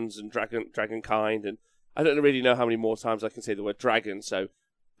dragons and dragonkind, and I don't really know how many more times I can say the word dragon. So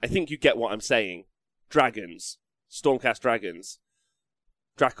I think you get what I'm saying. Dragons, Stormcast dragons,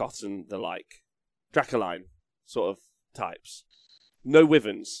 Dracoths and the like, Dracoline sort of types. No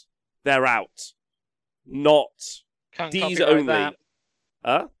Wyverns. They're out. Not. Can't D's copyright only. that.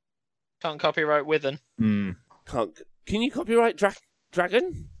 Huh? Can't copyright Wyvern. Can't. Can you copyright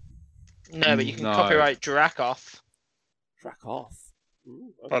Dragon? No, but you can copyright Dracoth. Dracoth.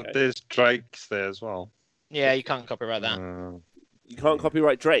 Ooh, okay. But there's drakes there as well. Yeah, you can't copyright that. You can't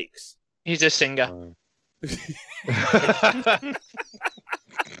copyright drakes. He's a singer.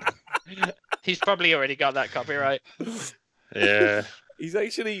 He's probably already got that copyright. Yeah. He's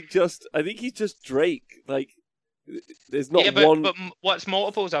actually just, I think he's just Drake. Like, there's not one. But what's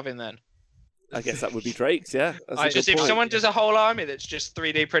multiples of him then? I guess that would be Drake's, yeah. Just if someone does a whole army that's just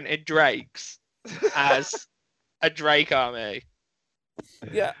 3D printed Drakes as a Drake army.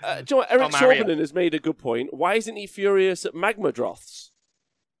 Yeah, do you know what? Eric Sorbonen has made a good point. Why isn't he furious at Magma Droths?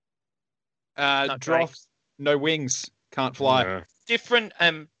 Droths, no wings, can't fly. Yeah. Different,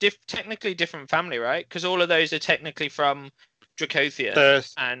 technically different family, right? Because all of those are technically from Dracothia.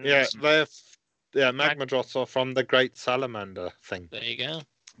 Magma Droths are from the Great Salamander thing. There you go.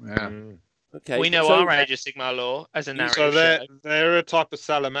 Yeah. Okay. We know our Age of Sigmar lore as a narrative. So they're a type of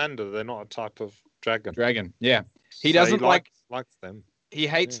salamander. They're not a type of dragon. Dragon, yeah. He doesn't likes them. He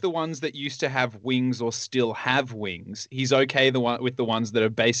hates the ones that used to have wings or still have wings. He's okay with the ones that are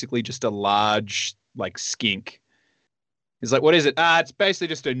basically just a large skink. He's like, what is it? It's basically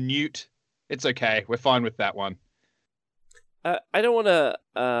just a newt. It's okay. We're fine with that one. I don't want to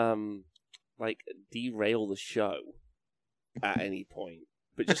derail the show at any point,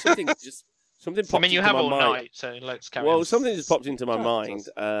 but just something popped. I mean, you into have my all mind. night, so let's carry Well, on. something just popped into my mind,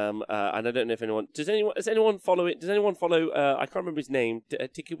 and I don't know if anyone does anyone follow it? Does anyone follow? I can't remember his name.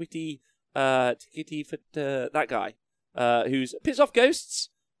 Tikawiti, that guy, who's pissed off ghosts,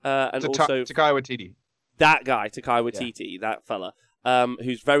 and also Takai Waititi. That guy, Takai Waititi, that fella,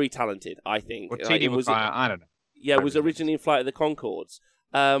 who's very talented. I think. I don't know. Yeah, was originally in Flight of the Conchords.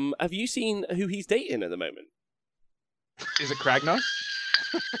 Have you seen who he's dating at the moment? Is it Kragnos?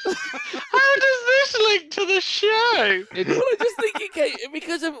 How does this link to the show? Well, I just think it came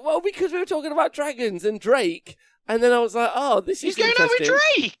because we were talking about dragons and Drake, and then I was like, oh, this is interesting. He's going out with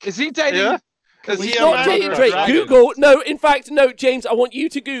Drake. Is he dating? Yeah. He's not dating Drake. Google. No, in fact, no, James. I want you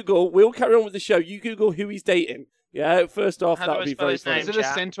to Google. We'll carry on with the show. You Google who he's dating. Yeah, first off, that would be very funny. Is it a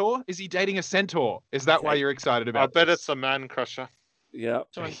centaur? Is he dating a centaur? Is that why you're excited about it? I bet it's a man crusher. Yeah.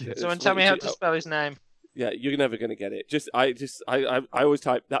 Someone tell me how to spell his name. Yeah, you're never going to get it. I always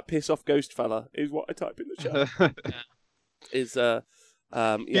type that piss off ghost fella is what I type in the show.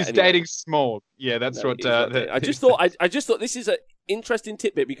 He's dating small. Yeah, that's what. I just thought this is an interesting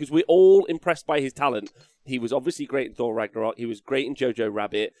tidbit because we're all impressed by his talent. He was obviously great in Thor Ragnarok. He was great in Jojo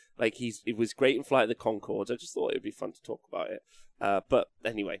Rabbit. He was great in Flight of the Conchords. I just thought it would be fun to talk about it. But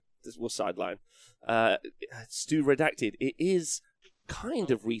anyway, we'll sideline. Stu Redacted. It is kind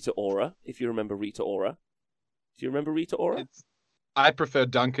of Rita Ora, if you remember Rita Ora. Do you remember Rita Ora? I prefer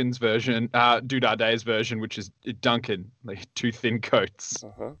Duncan's version, Dudarde's version, which is Duncan, like two thin coats.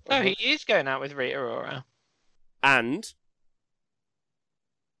 Oh, he is going out with Rita Ora. And?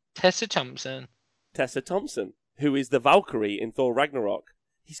 Tessa Thompson, who is the Valkyrie in Thor Ragnarok.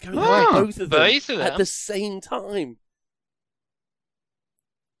 He's going out with both of them at the same time.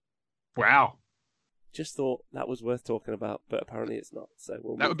 Wow. Just thought that was worth talking about, but apparently it's not. So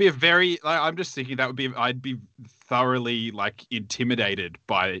that would be a very. I'm just thinking I'd be thoroughly intimidated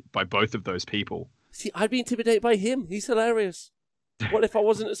by both of those people. See, I'd be intimidated by him. He's hilarious. What if I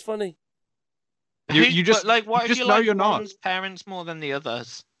wasn't as funny? You just what if you know like you're not. One's parents more than the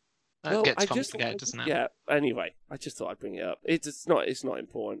others? That gets complicated, doesn't it? Yeah. Anyway, I just thought I'd bring it up. It's not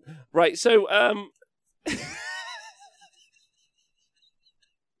important. Right. So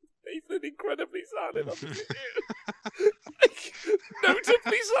Nathan, incredibly silent.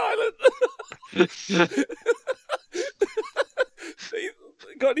 Notably silent.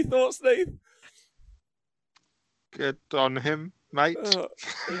 Got any thoughts, Nathan? Good on him, mate.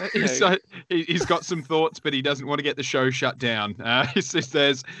 Okay. He's got some thoughts, but he doesn't want to get the show shut down. He says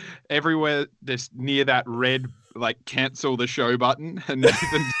there's everywhere near that red cancel the show button, and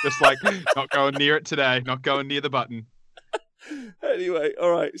Nathan's just not going near it today, not going near the button. Anyway,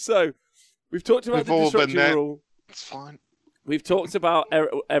 all right. So we've talked about the destruction rule. It's fine. We've talked about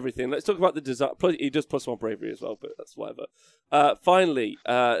everything. Let's talk about the design. He does plus 1 bravery as well, but that's whatever. Finally,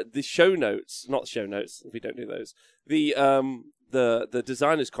 the show notes, not show notes, we don't do those. The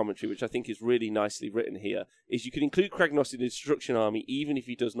designer's commentary, which I think is really nicely written here, is you can include Kragnos in the destruction army even if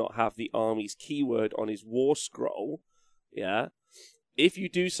he does not have the army's keyword on his war scroll. Yeah. If you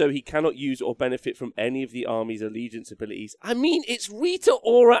do so, he cannot use or benefit from any of the army's allegiance abilities. I mean, it's Rita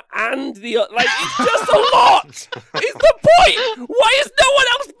Ora and the... it's just a lot! It's the point! Why is no one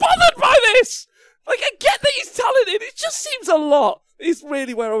else bothered by this? I get that he's talented. It just seems a lot. It's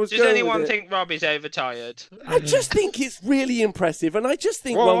really where I was going. Does anyone think Rob is overtired? I just think it's really impressive, and I just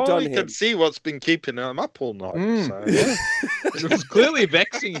think well done him. You can see what's been keeping him up all night. So, yeah. It was clearly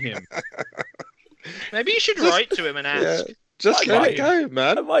vexing him. Maybe you should write to him and ask. Yeah. Just let it go,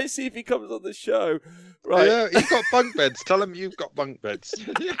 man. I might see if he comes on the show. Right. Yeah, he's got bunk beds. Tell him you've got bunk beds.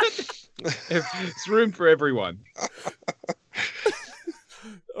 It's room for everyone.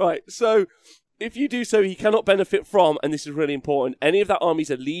 Right, so if you do so, he cannot benefit from, and this is really important, any of that army's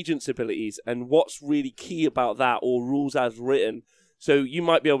allegiance abilities, and what's really key about that, or rules as written. So you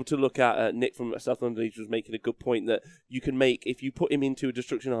might be able to look at, Nick from South London Legion was making a good point that you can make, if you put him into a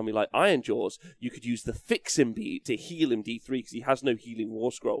destruction army like Iron Jaws, you could use the Fix Him beat to heal him D3 because he has no healing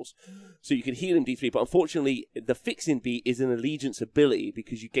war scrolls. So you can heal him D3, but unfortunately the Fix Him beat is an allegiance ability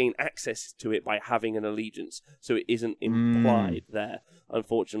because you gain access to it by having an allegiance. So it isn't implied there,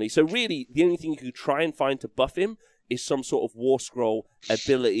 unfortunately. So really, the only thing you could try and find to buff him is some sort of war scroll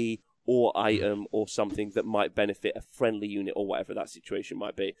ability or item or something that might benefit a friendly unit or whatever that situation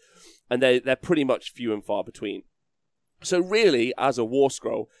might be. And they're pretty much few and far between. So really, as a war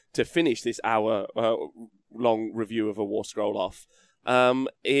scroll, to finish this hour-long review of a war scroll off,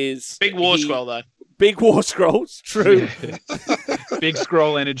 is... Big war scroll, though. Big war scrolls, true. Big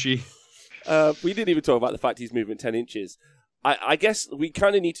scroll energy. We didn't even talk about the fact he's moving 10 inches. I guess we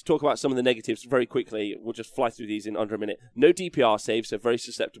kind of need to talk about some of the negatives very quickly. We'll just fly through these in under a minute. No DPR save, so very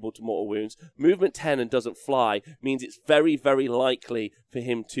susceptible to mortal wounds. Movement 10 and doesn't fly means it's very, very likely for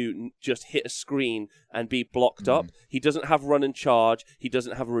him to just hit a screen and be blocked up. He doesn't have run and charge. He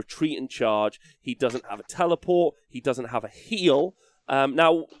doesn't have a retreat and charge. He doesn't have a teleport. He doesn't have a heal.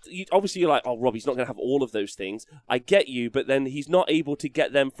 Now, obviously you're like, oh, Rob, he's not going to have all of those things. I get you, but then he's not able to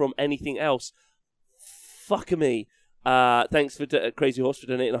get them from anything else. Fuck me. Thanks for Crazy Horse for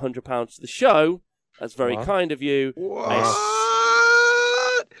donating £100 to the show. That's very kind of you.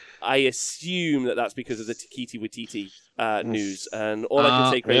 I assume that's because of the Tikiti Watiti news. And all I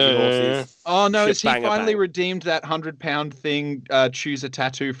can say, Crazy Horse, is... Oh, no, has he finally redeemed that £100 thing, choose a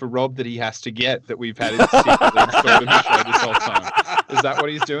tattoo for Rob that he has to get that we've had secretly installed in the show this whole time? Is that what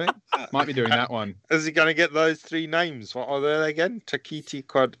he's doing? Might be doing that one. Is he going to get those 3 names? What are they again? Takiti,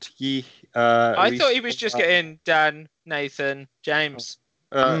 Quadti... I thought he was just getting Dan, Nathan, James.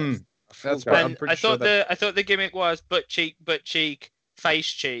 That's what I'm pretty sure. I thought the gimmick was butt cheek, face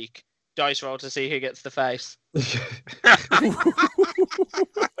cheek, dice roll to see who gets the face. Do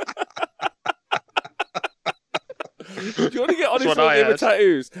you want to get Honest War Game of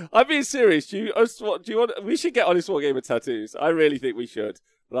Tattoos? I'm being serious. Do you want? We should get Honest War Game of Tattoos. I really think we should.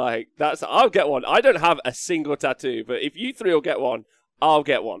 I'll get one. I don't have a single tattoo, but if you 3 will get one, I'll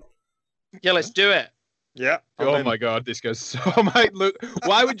get one. Yeah, let's do it. Yeah. Oh my God, this goes so mate. Look,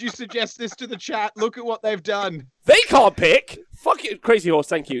 why would you suggest this to the chat? Look at what they've done. They can't pick. Fuck it, Crazy Horse.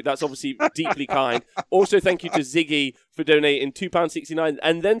 Thank you. That's obviously deeply kind. Also, thank you to Ziggy for donating £2.69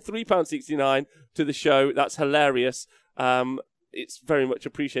 and then £3.69 to the show. That's hilarious. It's very much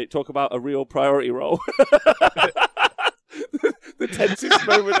appreciated. Talk about a real priority roll. The tensest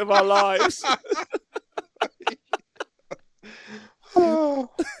moment of our lives.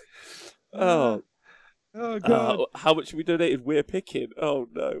 Oh God! How much have we donated? We're picking. Oh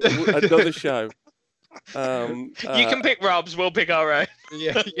no! Another show. You can pick Rob's. We'll pick our own.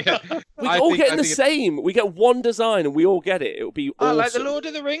 Yeah. We all get the same. We get one design and we all get it. It'll be awesome. Like the Lord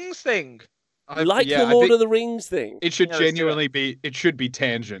of the Rings thing. The Lord of the Rings thing. It should genuinely be. It should be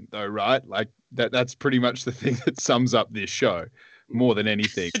tangent though, right? Like that's pretty much the thing that sums up this show. More than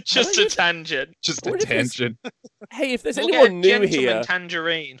anything. Just a tangent. Just a tangent. Hey, if there's anyone new here...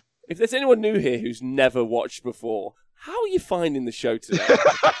 Tangerine. If there's anyone new here who's never watched before, how are you finding the show today?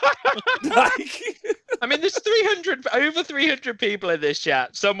 I mean, there's over 300 people in this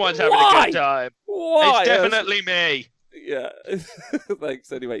chat. Someone's having a good time. Why? It's definitely me. Yeah.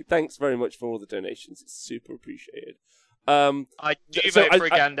 Thanks anyway. Thanks very much for all the donations. It's super appreciated. I do vote for a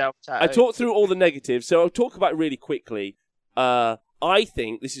Gandalf tattoo. I talked through all the negatives, so I'll talk about it really quickly. I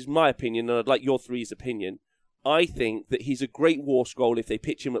think, this is my opinion, and I'd like your 3's opinion. I think that he's a great war scroll if they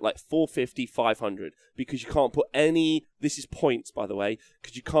pitch him at like 450, 500, because you can't put any, this is points by the way,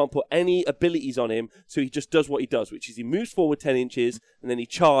 because you can't put any abilities on him, so he just does what he does, which is he moves forward 10 inches, and then he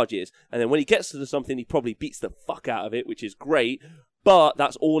charges, and then when he gets to something, he probably beats the fuck out of it, which is great, but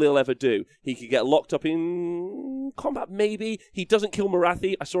that's all he'll ever do. He could get locked up in combat, maybe. He doesn't kill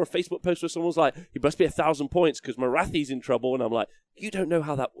Marathi. I saw a Facebook post where someone was like, he must be 1,000 points because Marathi's in trouble, and I'm like, you don't know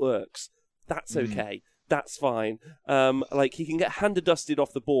how that works. That's okay. That's fine. Like, he can get hand-dusted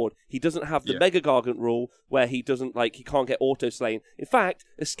off the board. He doesn't have the Mega Gargant rule where he doesn't, like, he can't get auto-slain. In fact,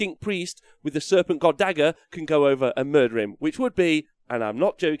 a skink priest with the Serpent God Dagger can go over and murder him, which would be, and I'm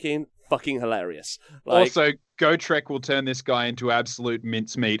not joking, fucking hilarious. Like, also, Gotrek will turn this guy into absolute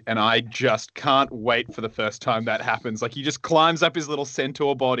mincemeat, and I just can't wait for the first time that happens. Like, he just climbs up his little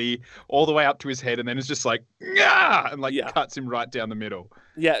centaur body all the way up to his head, and then it's just like, Nyah! And like cuts him right down the middle.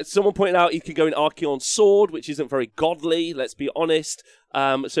 Yeah, someone pointed out he could go in Archeon's sword, which isn't very godly, let's be honest.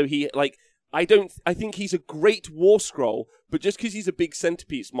 So he, like, I think he's a great war scroll, but just because he's a big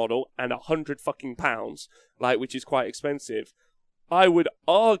centerpiece model and 100 fucking pounds, like, which is quite expensive, I would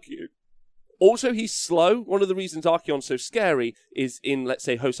argue. Also, he's slow. One of the reasons Archeon's so scary is in, let's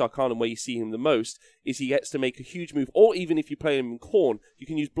say, Host Arcanum, where you see him the most, is he gets to make a huge move. Or even if you play him in Khorne, you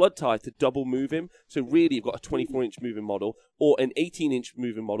can use Blood Tithe to double move him. So really, you've got a 24-inch moving model or an 18-inch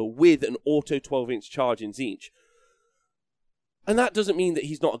moving model with an auto 12-inch charge in each. And that doesn't mean that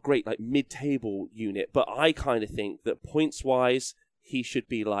he's not a great, like, mid-table unit, but I kind of think that points-wise, he should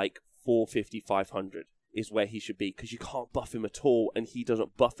be, like, 450, 500. Is where he should be, because you can't buff him at all, and he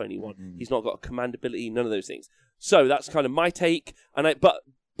doesn't buff anyone. He's not got a command ability, none of those things. So that's kind of my take. And but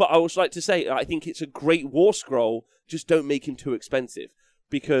I would like to say, I think it's a great war scroll, just don't make him too expensive.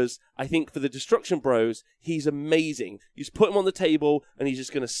 Because I think for the Destruction Bros, he's amazing. You just put him on the table, and he's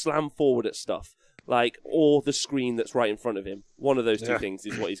just going to slam forward at stuff. Like, or the screen that's right in front of him. One of those two things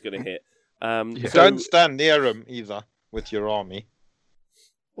is what he's going to hit. So, don't stand near him, either, with your army.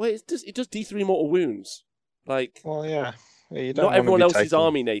 Well, it does D3 mortal wounds. Like, well, yeah. You don't not everyone else's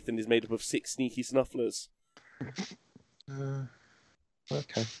army, Nathan, is made up of 6 sneaky snufflers.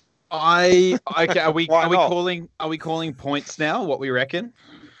 Okay. Are we calling points now? What we reckon?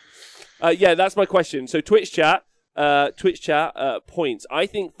 Yeah, that's my question. So Twitch chat, points. I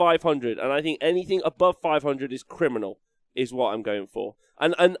think 500, and I think anything above 500 is criminal. Is what I'm going for.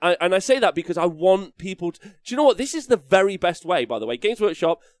 And I say that because I want people to... Do you know what? This is the very best way, by the way. Games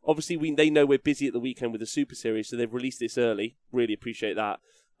Workshop, obviously, they know we're busy at the weekend with the Super Series, so they've released this early. Really appreciate that.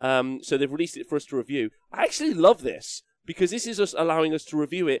 So they've released it for us to review. I actually love this, because this is us allowing us to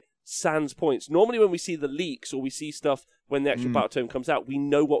review it sans points. Normally when we see the leaks, or we see stuff when the actual battle tome comes out, we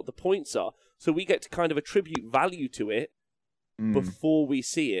know what the points are. So we get to kind of attribute value to it before we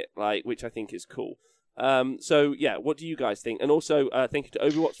see it, like, which I think is cool. So yeah, what do you guys think? And also, thank you to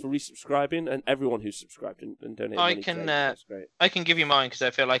Overwatch for resubscribing and everyone who's subscribed and donated money today. That's great. I can give you mine because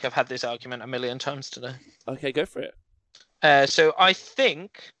I feel like I've had this argument a million times today. Okay, go for it. So I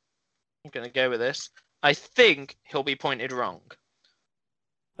think I'm going to go with this. I think he'll be pointed wrong.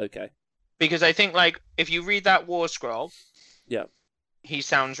 Okay. Because I think, like, if you read that war scroll, yeah, he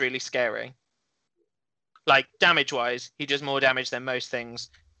sounds really scary. Like, damage-wise, he does more damage than most things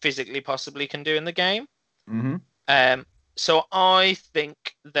physically possibly can do in the game. So I think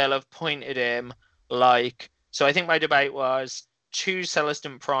they'll have pointed him like... So I think my debate was 2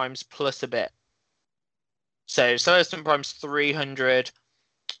 Celestant Primes plus a bit. So Celestant Prime's 300.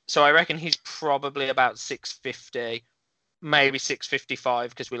 So I reckon he's probably about 650, maybe 655,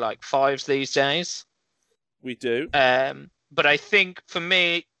 because we like 5s these days. We do. But I think, for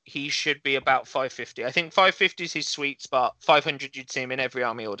me, he should be about 550. I think 550 is his sweet spot. 500, you'd see him in every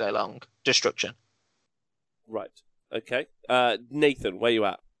army all day long. Destruction. Right. Okay. Nathan, where you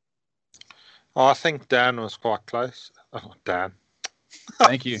at? Oh, I think Dan was quite close. Oh, Dan.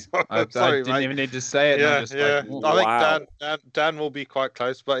 Thank you. I didn't even need to say it. Yeah. I think Dan will be quite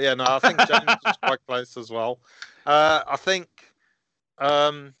close. But yeah, no, I think James is quite close as well. I think...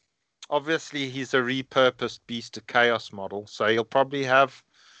 obviously, he's a repurposed Beast of Chaos model, so he'll probably have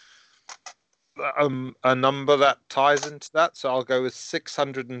a number that ties into that. So I'll go with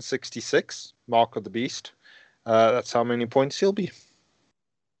 666, Mark of the Beast. That's how many points he'll be.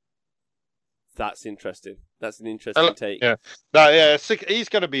 That's interesting. That's an interesting take. Yeah, he's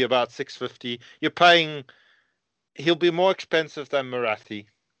going to be about 650. You're paying... He'll be more expensive than Marathi.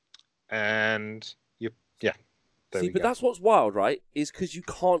 And See, but that's what's wild, right? Is because you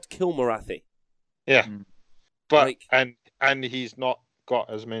can't kill Marathi. Yeah, but and he's not got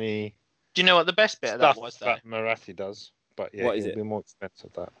as many. Do you know what the best bit of that was? Though? That Marathi does, but yeah, what is it'll it? Be more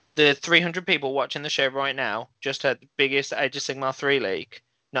expensive. That the 300 people watching the show right now just had the biggest Age of Sigmar 3 league.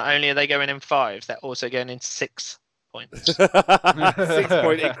 Not only are they going in 5s, they're also going in 6 points.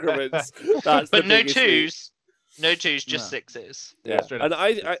 6-point increments. But no 2s. No 2s, just 6s. Yeah, and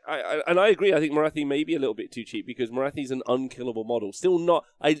I agree. I think Marathi may be a little bit too cheap because Marathi's an unkillable model. Still not.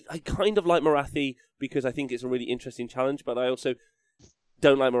 I kind of like Marathi because I think it's a really interesting challenge, but I also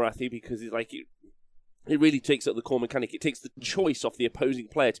don't like Marathi because it's like it really takes up the core mechanic. It takes the choice off the opposing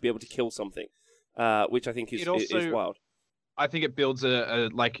player to be able to kill something, which I think is wild. I think it builds a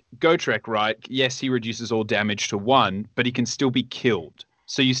like Gotrek, right? Yes, he reduces all damage to 1, but he can still be killed.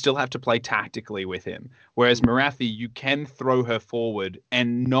 So you still have to play tactically with him. Whereas Marathi, you can throw her forward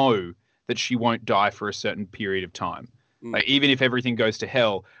and know that she won't die for a certain period of time. Like, even if everything goes to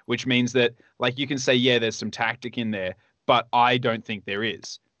hell, which means that like you can say, yeah, there's some tactic in there, but I don't think there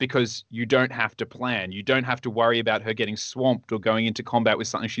is. Because you don't have to plan. You don't have to worry about her getting swamped or going into combat with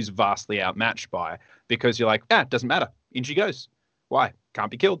something she's vastly outmatched by. Because you're like, it doesn't matter. In she goes. Why? Can't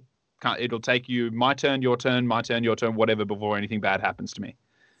be killed. It'll take you my turn, your turn, my turn, your turn, whatever, before anything bad happens to me.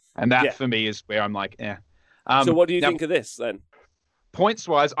 And that, for me, is where I'm like, so what do you think of this, then?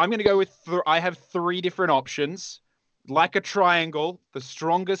 Points-wise, I'm going to go with... I have 3 different options. Like a triangle, the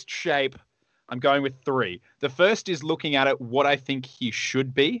strongest shape... I'm going with 3. The first is looking at it, what I think he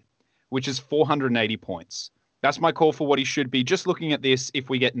should be, which is 480 points. That's my call for what he should be, just looking at this if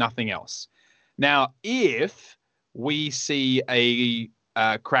we get nothing else. Now, if we see a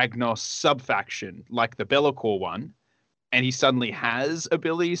Kragnos sub-faction, like the Be'lakor one, and he suddenly has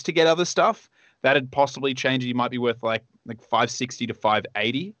abilities to get other stuff, that'd possibly change it. He might be worth like 560 to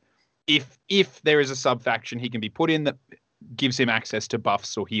 580. If there is a sub-faction he can be put in that gives him access to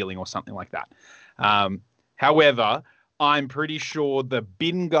buffs or healing or something like that. However, I'm pretty sure the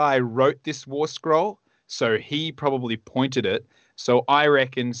bin guy wrote this war scroll, so he probably pointed it. So I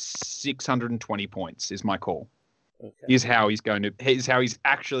reckon 620 points is my call. Okay. Is how he's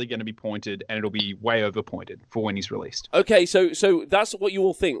actually going to be pointed, and it'll be way over pointed for when he's released. Okay, so that's what you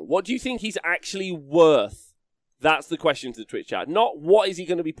all think. What do you think he's actually worth? That's the question to the Twitch chat. Not what is he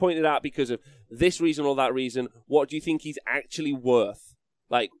going to be pointed at because of this reason or that reason. What do you think he's actually worth?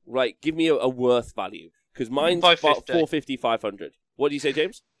 Like, give me a worth value. Because mine's 450, 500. What do you say,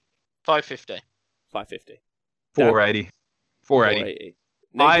 James? 550. 550. 480. 480.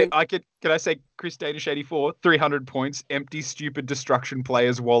 Can I say Chris Danish 84? 300 points, empty stupid destruction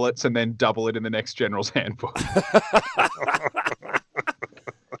players' wallets, and then double it in the next General's Handbook.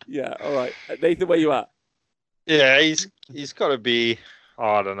 Yeah, all right. Nathan, where you at? Yeah, he's got to be,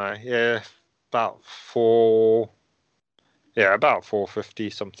 I don't know, about 450,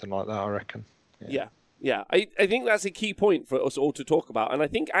 something like that, I reckon. Yeah. I think that's a key point for us all to talk about, and I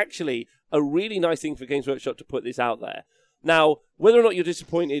think actually a really nice thing for Games Workshop to put this out there. Now, whether or not you're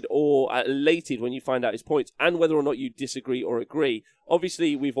disappointed or elated when you find out his points, and whether or not you disagree or agree,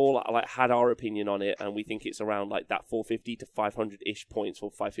 obviously we've all had our opinion on it, and we think it's around like that 450 to 500-ish points or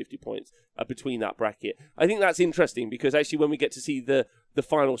 550 points between that bracket. I think that's interesting because actually when we get to see the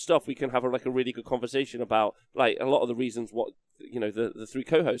final stuff, we can have a really good conversation about like a lot of the reasons what the 3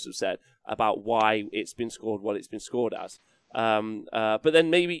 co-hosts have said about why it's been scored what it's been scored as. But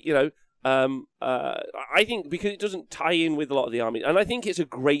then maybe I think because it doesn't tie in with a lot of the army, and I think it's a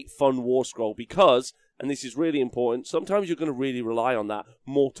great fun war scroll because, and this is really important, sometimes you're going to really rely on that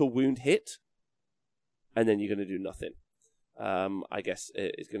mortal wound hit, and then you're going to do nothing. I guess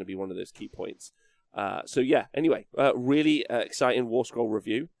it's going to be one of those key points. Anyway, really exciting war scroll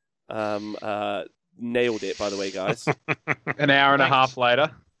review. Nailed it, by the way, guys. An hour and a half later.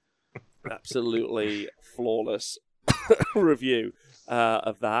 Absolutely flawless review.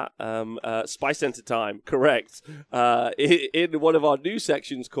 Of that. Spy Center time, correct. In one of our new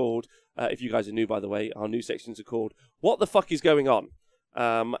sections called, if you guys are new, by the way, our new sections are called What the Fuck is Going On?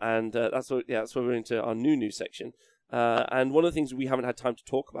 That's where we're into our new section. And one of the things we haven't had time to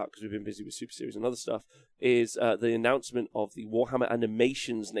talk about because we've been busy with Super Series and other stuff is the announcement of the Warhammer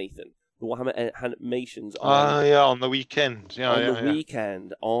animations, Nathan. The Warhammer animations on the weekend.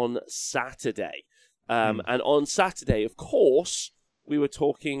 Weekend, on Saturday. And on Saturday, of course, we were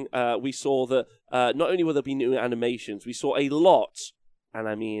talking, we saw that not only will there be new animations, we saw a lot, and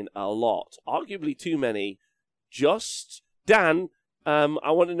I mean a lot, arguably too many. Just, Dan,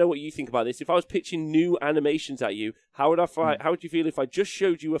 I want to know what you think about this. If I was pitching new animations at you, how would you feel if I just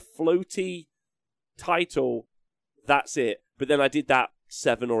showed you a floaty title, that's it, but then I did that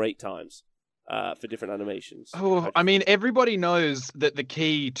 7 or 8 times? for different animations. Oh, I mean, everybody knows that the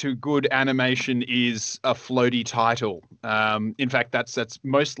key to good animation is a floaty title. In fact, that's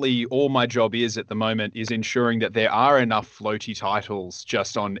mostly all my job is at the moment, is ensuring that there are enough floaty titles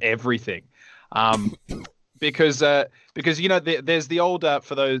just on everything. Because there's the old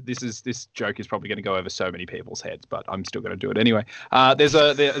for those, this joke is probably going to go over so many people's heads, but I'm still going to do it anyway. There's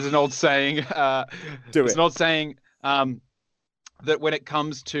an old saying. There's an old saying. That when it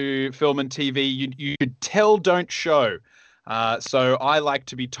comes to film and TV, you tell, don't show. So I like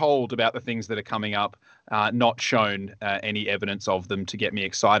to be told about the things that are coming up, not shown any evidence of them to get me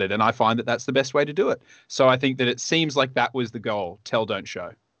excited. And I find that that's the best way to do it. So I think that it seems like that was the goal. Tell, don't show.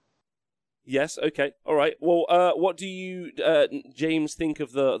 Yes. Okay. All right. Well, what do you, James, think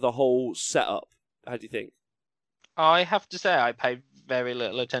of the whole setup? How do you think? I have to say I paid very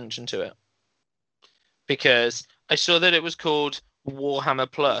little attention to it because I saw that it was called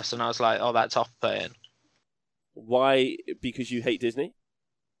Warhammer Plus, and I was like, "Oh, that's off-putting." Why? Because you hate Disney?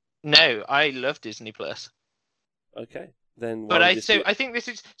 No, I love Disney Plus. Okay, then. But I think this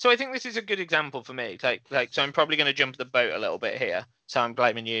is a good example for me. So I'm probably going to jump the boat a little bit here. So I'm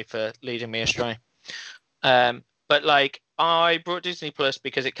blaming you for leading me astray. But like, I brought Disney Plus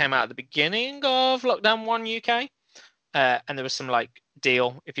because it came out at the beginning of Lockdown 1 UK, and there was some like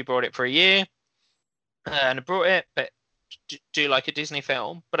deal if you brought it for a year. And I brought it, but do like a Disney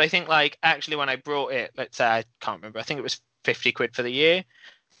film. But I think like actually when I brought it, let's say I can't remember, I think it was 50 quid for the year,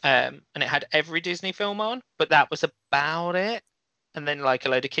 and it had every Disney film on, but that was about it. And then like a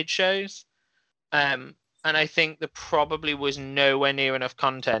load of kids shows, and I think there probably was nowhere near enough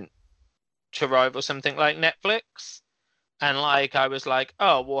content to rival something like Netflix. And like I was like,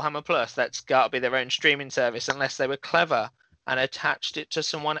 oh, Warhammer Plus, that's got to be their own streaming service, unless they were clever and attached it to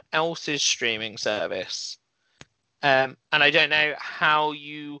someone else's streaming service. And I don't know how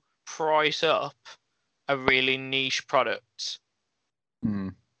you price up a really niche product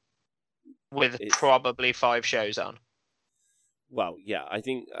with probably 5 shows on. Well, yeah, I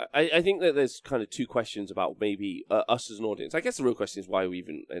think that there's kind of two questions about maybe us as an audience. I guess the real question is why are we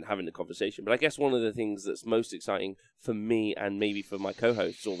even having the conversation. But I guess one of the things that's most exciting for me and maybe for my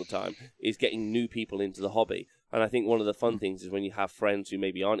co-hosts all the time is getting new people into the hobby. And I think one of the fun things is when you have friends who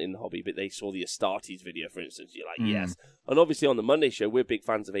maybe aren't in the hobby, but they saw the Astartes video, for instance, you're like, yes. And obviously on the Monday show, we're big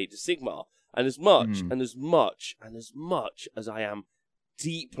fans of Age of Sigmar. And as much as I am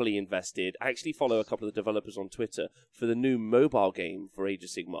deeply invested, I actually follow a couple of the developers on Twitter for the new mobile game for Age of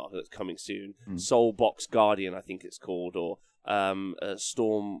Sigmar that's coming soon. Soulbox Guardian, I think it's called, or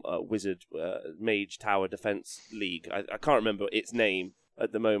Storm Wizard Mage Tower Defense League. I can't remember its name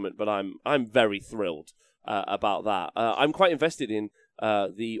at the moment, but I'm very thrilled about that. I'm quite invested in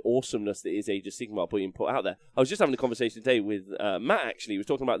the awesomeness that is Age of Sigmar being put out there. I was just having a conversation today with Matt, actually. He was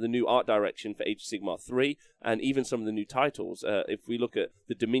talking about the new art direction for Age of Sigmar 3 and even some of the new titles. If we look at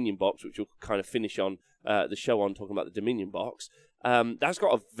the Dominion box, which we'll kind of finish on the show on talking about the Dominion box, that's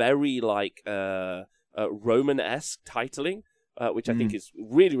got a very like Roman-esque titling, which I think is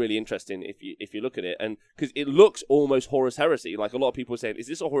really, really interesting if you look at it. And because it looks almost Horus Heresy. Like a lot of people are saying, is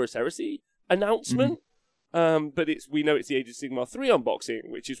this a Horus Heresy announcement? But we know it's the Age of Sigmar 3 unboxing,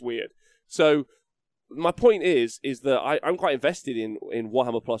 which is weird. So my point is that I'm quite invested in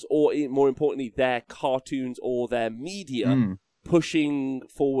Warhammer Plus, or more importantly, their cartoons or their media pushing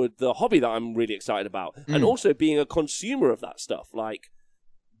forward the hobby that I'm really excited about, and also being a consumer of that stuff. Like,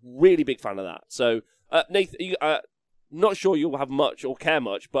 really big fan of that. So, Nathan, not sure you'll have much or care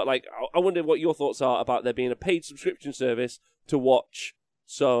much, but like, I wonder what your thoughts are about there being a paid subscription service to watch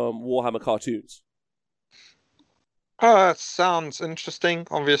some Warhammer cartoons. It sounds interesting.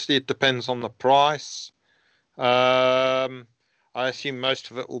 Obviously, it depends on the price. I assume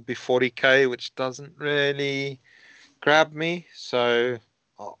most of it will be 40k, which doesn't really grab me. So,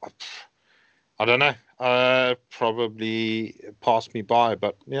 I don't know. Probably pass me by,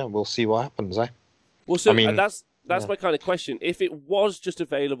 but yeah, we'll see what happens, eh? Well, so I mean, that's my kind of question. If it was just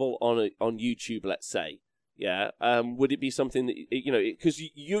available on YouTube, let's say, yeah, would it be something that, you know, because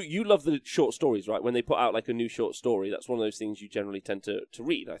you love the short stories, right? When they put out like a new short story, that's one of those things you generally tend to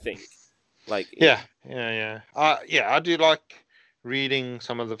read, I think. Like yeah, I do like reading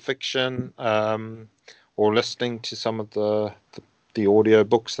some of the fiction, or listening to some of the audio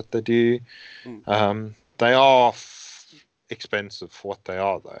books that they do. They are expensive for what they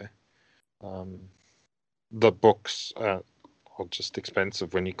are, though. The books are just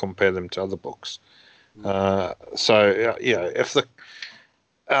expensive when you compare them to other books. So yeah, if the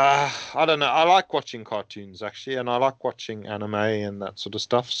I don't know, I like watching cartoons actually, and I like watching anime and that sort of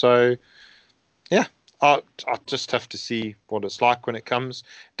stuff. So yeah, I'll just have to see what it's like when it comes.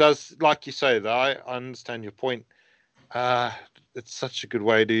 Does, like you say, though, I understand your point. It's such a good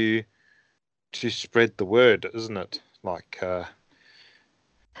way to spread the word, isn't it? Like,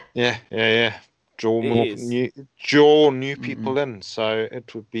 yeah. Draw new people in. So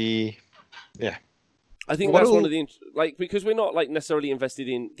it would be, yeah. I think that's one of the because we're not like necessarily invested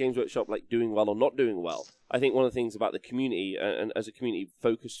in Games Workshop like doing well or not doing well. I think one of the things about the community and as a community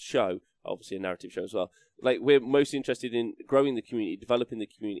focused show, obviously a narrative show as well, like we're most interested in growing the community, developing the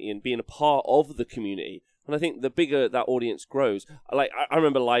community, and being a part of the community. And I think the bigger that audience grows, like I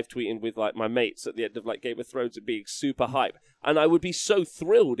remember live tweeting with like my mates at the end of like Game of Thrones and being super hype, and I would be so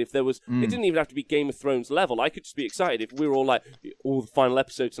thrilled if there was. It didn't even have to be Game of Thrones level. I could just be excited if we were all like, "Oh, the final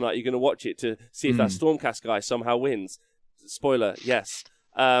episode tonight. You're going to watch it to see if that Stormcast guy somehow wins." Spoiler, yes.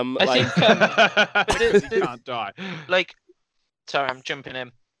 I think you can't die. Like, sorry, I'm jumping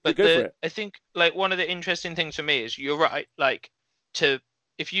in, but I think like one of the interesting things for me is you're right. Like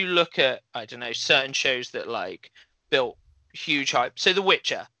if you look at, I don't know, certain shows that like built huge hype. So The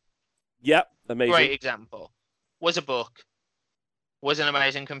Witcher. Yep, amazing. Great example. Was a book. Was an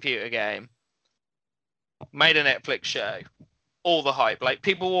amazing computer game. Made a Netflix show. All the hype. Like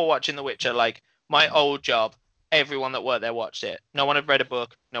people were watching The Witcher. Like my old job, everyone that worked there watched it. No one had read a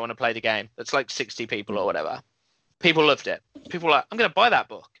book. No one had played a game. That's like 60 people or whatever. People loved it. People were like, I'm going to buy that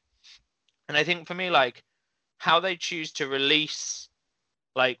book. And I think for me, like how they choose to release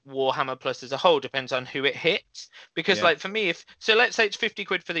like Warhammer Plus as a whole depends on who it hits. Because like for me, let's say it's 50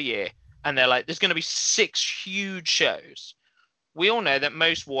 quid for the year and they're like, there's going to be 6 huge shows. We all know that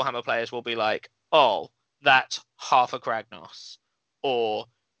most Warhammer players will be like, oh, that's half a Kragnos or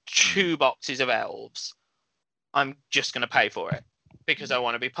 2 boxes of elves. I'm just going to pay for it because I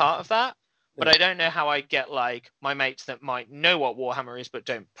want to be part of that. But I don't know how I get like my mates that might know what Warhammer is but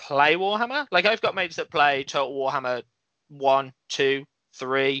don't play Warhammer. Like I've got mates that play Total Warhammer 1, 2,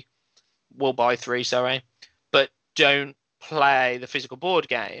 3, will buy 3, sorry, but don't play the physical board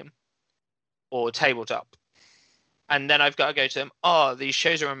game or tabletop. And then I've got to go to them, oh, these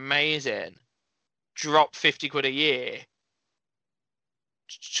shows are amazing. Drop 50 quid a year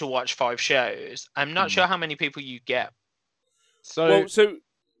to watch 5 shows. I'm not sure how many people you get. So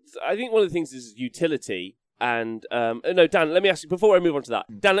I think one of the things is utility. And no, Dan, let me ask you, before I move on to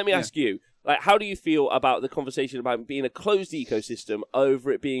that, Dan, let me ask you, like, how do you feel about the conversation about being a closed ecosystem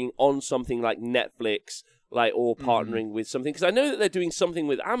over it being on something like Netflix, like, or partnering with something? Because I know that they're doing something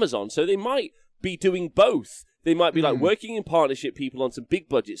with Amazon, so they might be doing both. They might be like working in partnership people on some big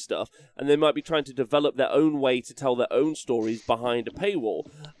budget stuff, and they might be trying to develop their own way to tell their own stories behind a paywall.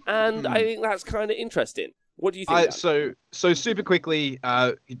 And I think that's kind of interesting. What do you think? So super quickly,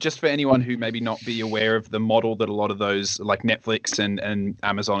 just for anyone who maybe not be aware of the model that a lot of those like Netflix and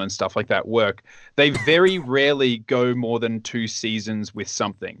Amazon and stuff like that work, they very rarely go more than 2 seasons with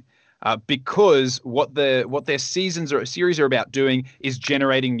something. Because what their seasons or series are about doing is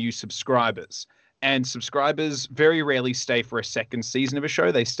generating new subscribers. And subscribers very rarely stay for a second season of a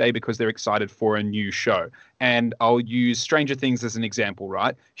show. They stay because they're excited for a new show. And I'll use Stranger Things as an example,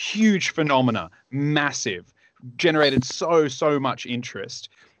 right? Huge phenomena, massive, generated so much interest.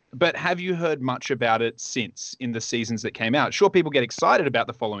 But have you heard much about it since in the seasons that came out? Sure, people get excited about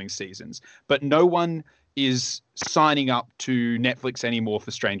the following seasons, but no one is signing up to Netflix anymore for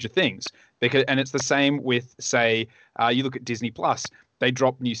Stranger Things. And it's the same with, say, you look at Disney Plus. They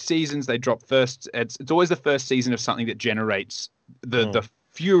drop new seasons. They drop first. It's always the first season of something that generates the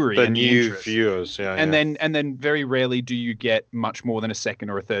fury, the and new interest. Viewers. And then very rarely do you get much more than a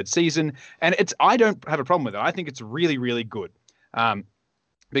second or a third season. And I don't have a problem with it. I think it's really, really good.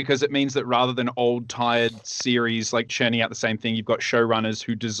 Because it means that rather than old, tired series like churning out the same thing, you've got showrunners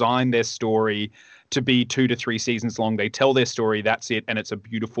who design their story to be 2 to 3 seasons long. They tell their story, that's it, and it's a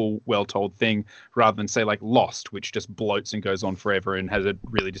beautiful, well-told thing, rather than, say, like Lost, which just bloats and goes on forever and has a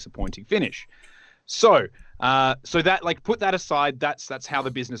really disappointing finish. So that, like, put that aside, that's how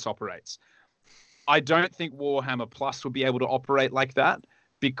the business operates. I don't think Warhammer Plus will be able to operate like that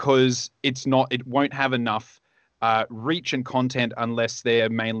because it won't have enough reach and content unless they're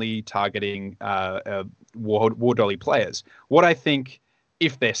mainly targeting War Dolly players. What I think,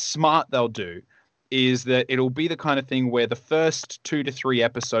 if they're smart, they'll do is that it'll be the kind of thing where the first 2 to 3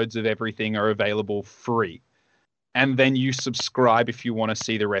 episodes of everything are available free. And then you subscribe if you want to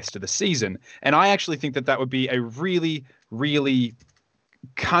see the rest of the season. And I actually think that would be a really, really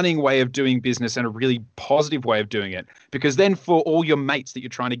cunning way of doing business and a really positive way of doing it, because then for all your mates that you're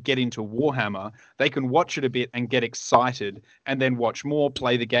trying to get into Warhammer, they can watch it a bit and get excited and then watch more,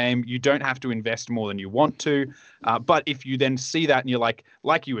 play the game. You don't have to invest more than you want to. But if you then see that and you're like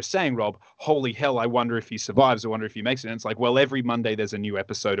you were saying, Rob, holy hell, I wonder if he survives. I wonder if he makes it. And it's like, well, every Monday there's a new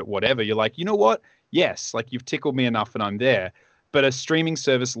episode at whatever. You're like, you know what? Yes, like you've tickled me enough and I'm there. But a streaming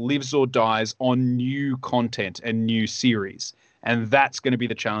service lives or dies on new content and new series. And that's going to be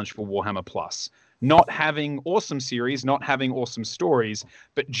the challenge for Warhammer Plus. Not having awesome series, not having awesome stories,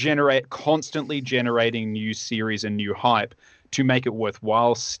 but constantly generating new series and new hype to make it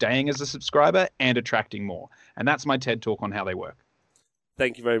worthwhile staying as a subscriber and attracting more. And that's my TED Talk on how they work.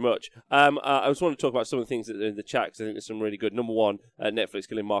 Thank you very much. I just want to talk about some of the things that are in the chat because I think there's some really good. Number one, Netflix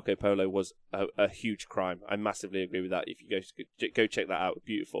killing Marco Polo was a huge crime. I massively agree with that. If you go check that out,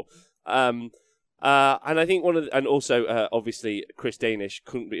 beautiful. And I think also obviously Chris Danish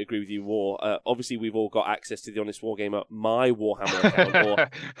couldn't agree with you more. Obviously, we've all got access to the Honest Wargamer My Warhammer account or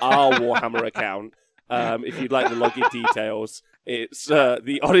our Warhammer account. If you'd like the login details, it's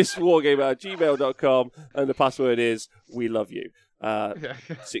the honestwargamer@gmail.com, and the password is we love you.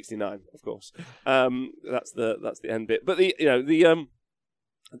 69, of course. That's the end bit. But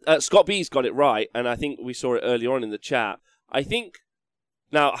Scott B's got it right, and I think we saw it earlier on in the chat. I think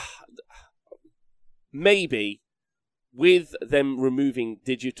now. Maybe with them removing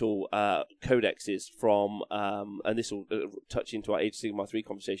digital codexes from, and this will touch into our Age of Sigmar 3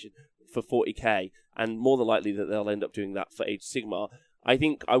 conversation, for 40k, and more than likely that they'll end up doing that for Age of Sigmar, I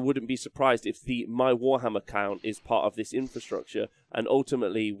think I wouldn't be surprised if the My Warhammer account is part of this infrastructure, and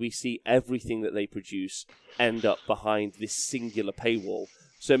ultimately we see everything that they produce end up behind this singular paywall.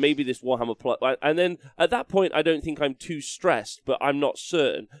 So maybe this Warhammer Plus, and then at that point, I don't think I'm too stressed, but I'm not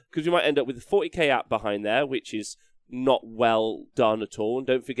certain, because we might end up with a 40k app behind there, which is not well done at all. And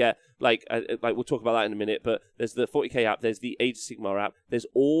don't forget, like we'll talk about that in a minute, but there's the 40k app, there's the Age of Sigmar app, there's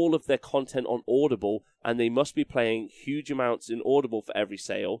all of their content on Audible, and they must be playing huge amounts in Audible for every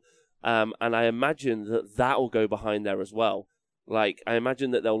sale. And I imagine that will go behind there as well. Like, I imagine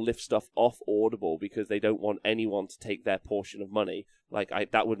that they'll lift stuff off Audible because they don't want anyone to take their portion of money.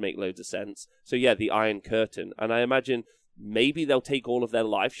 That would make loads of sense. So yeah, the Iron Curtain. And I imagine maybe they'll take all of their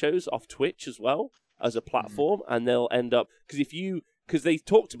live shows off Twitch as well as a platform, and they'll end up... Because they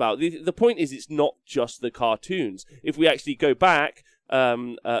talked about... The point is it's not just the cartoons. If we actually go back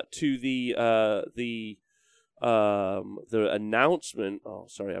to the announcement... Oh,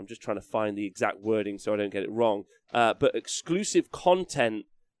 sorry, I'm just trying to find the exact wording so I don't get it wrong. But exclusive content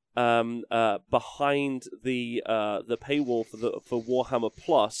behind the paywall for Warhammer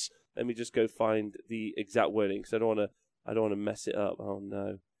Plus. Let me just go find the exact wording because I don't want to mess it up. Oh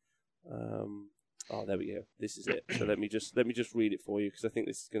no. Oh, there we go. This is it. So let me just read it for you because I think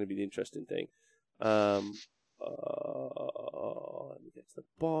this is going to be the interesting thing. Let me get to the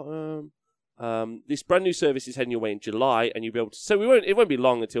bottom. This brand new service is heading your way in July, and you'll be able to. So it won't be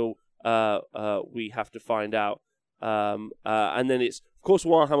long until we have to find out. And then it's, of course,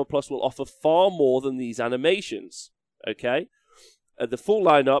 Warhammer Plus will offer far more than these animations. Okay, the full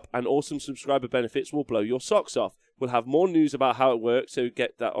lineup and awesome subscriber benefits will blow your socks off. We'll have more news about how it works, so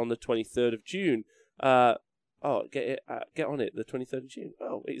get that on the 23rd of June. Get on it, the 23rd of June.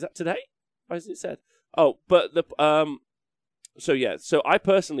 Oh, is that today? Why is it said? Oh, but so I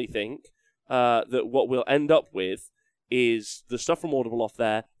personally think that what we'll end up with is the stuff from Audible off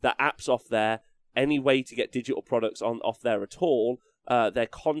there, the apps off there, any way to get digital products off there at all, their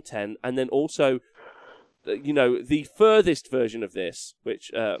content, and then also, the furthest version of this,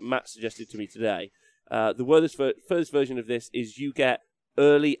 which Matt suggested to me today, the furthest version of this is you get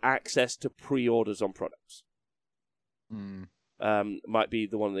early access to pre-orders on products. Might be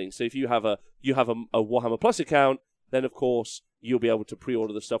the one thing. So if you have a Warhammer Plus account, then of course you'll be able to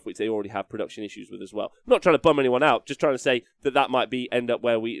pre-order the stuff which they already have production issues with as well. I'm not trying to bum anyone out, just trying to say that might end up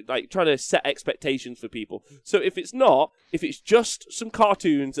where we trying to set expectations for people. So if it's just some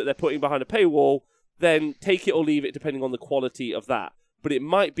cartoons that they're putting behind a paywall, then take it or leave it depending on the quality of that. But it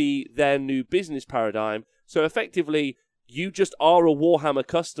might be their new business paradigm. So effectively, you just are a Warhammer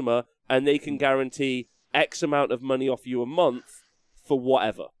customer and they can guarantee X amount of money off you a month for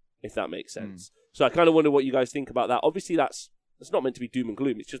whatever, if that makes sense. So I kind of wonder what you guys think about that. Obviously, that's not meant to be doom and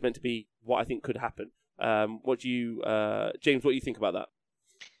gloom. It's just meant to be what I think could happen. James, what do you think about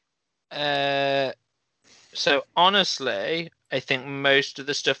that? So honestly, I think most of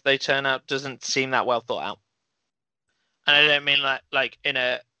the stuff they turn out doesn't seem that well thought out. And I don't mean like in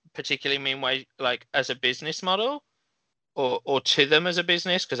a particularly mean way, like as a business model or to them as a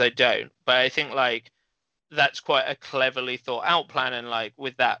business, because I don't. But I think like that's quite a cleverly thought out plan. And like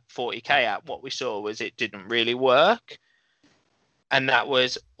with that 40k app, what we saw was it didn't really work. And that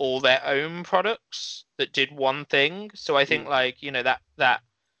was all their own products that did one thing. So I think like, you know, that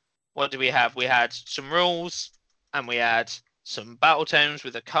what do we have? We had some rules and we had some battle tomes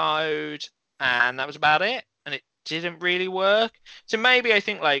with a code, and that was about it. And it didn't really work. So maybe I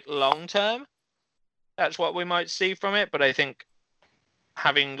think like long term, that's what we might see from it. But I think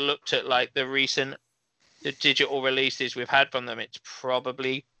having looked at like the digital releases we've had from them, it's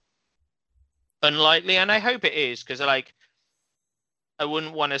probably unlikely. And I hope it is, because like I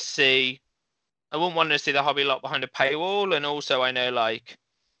wouldn't want to see the hobby locked behind a paywall. And also I know like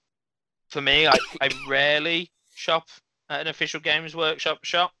for me, I rarely shop at an official Games Workshop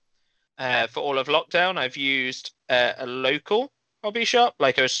shop. For all of lockdown, I've used a local hobby shop,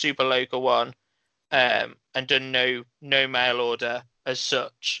 like a super local one, and done no mail order as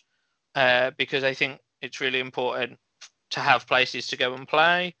such, because I think it's really important to have places to go and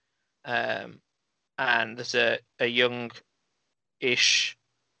play. And there's a young-ish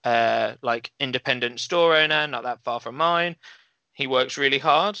like independent store owner, not that far from mine. He works really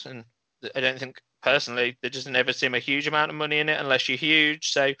hard, and I don't think personally there doesn't ever seem a huge amount of money in it unless you're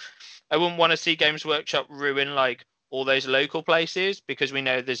huge. So I wouldn't want to see Games Workshop ruin like all those local places, because we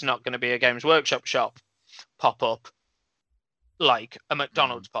know there's not going to be a Games Workshop shop pop up like a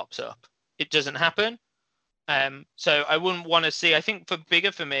McDonald's pops up. It doesn't happen. So I wouldn't want to see, I think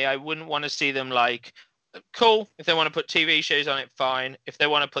for me, I wouldn't want to see them like, cool, if they want to put TV shows on it, fine. If they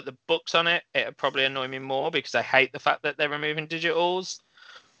want to put the books on it, it'd probably annoy me more, because I hate the fact that they're removing digitals,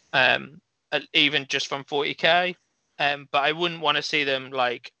 even just from 40k. But I wouldn't want to see them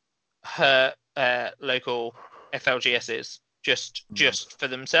like hurt local FLGSs just for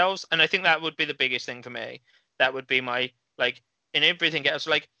themselves. And I think that would be the biggest thing for me. That would be my, like, in everything else,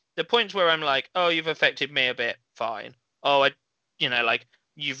 like the points where I'm like, oh, you've affected me a bit, fine. Oh, like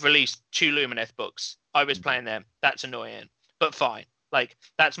you've released 2 Lumineth books. I was playing them. That's annoying, but fine. Like,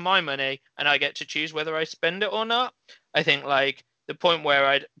 that's my money and I get to choose whether I spend it or not. I think like the point where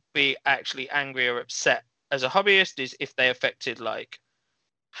I'd be actually angry or upset as a hobbyist is if they affected like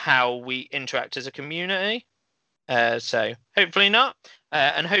how we interact as a community. So hopefully not.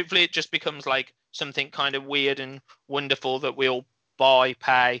 And hopefully it just becomes like something kind of weird and wonderful that we all buy,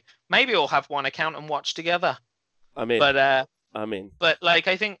 pay. Maybe we'll have one account and watch together. But like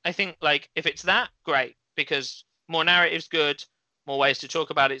I think like if it's that, great, because more narrative's good, more ways to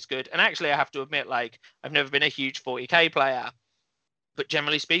talk about it's good. And actually I have to admit, like, I've never been a huge 40k player, but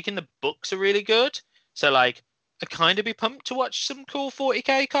generally speaking the books are really good. So like I'd kind of be pumped to watch some cool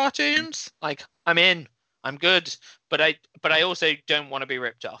 40k cartoons. Like I'm good, but I also don't want to be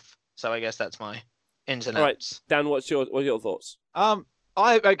ripped off. So I guess that's my ins and outs. All right, Dan, what are your thoughts?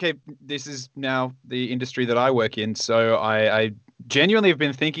 This is now the industry that I work in, so I genuinely have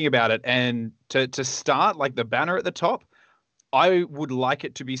been thinking about it. And to start, like the banner at the top, I would like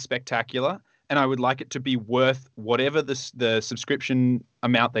it to be spectacular, and I would like it to be worth whatever the subscription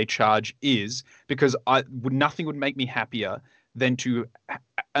amount they charge is, because nothing would make me happier than to,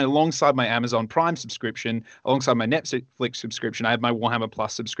 alongside my Amazon Prime subscription, alongside my Netflix subscription, I have my Warhammer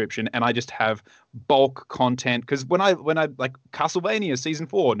Plus subscription, and I just have bulk content. Because when I like Castlevania Season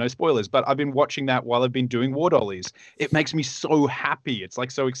 4, no spoilers, but I've been watching that while I've been doing War Dollies. It makes me so happy. It's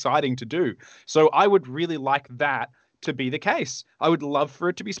like so exciting to do. So I would really like that to be the case. I would love for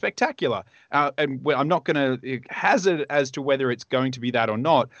it to be spectacular. And I'm not going to hazard as to whether it's going to be that or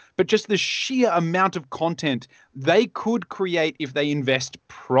not, but just the sheer amount of content they could create if they invest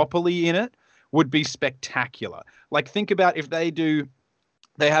properly in it would be spectacular. Like, think about if they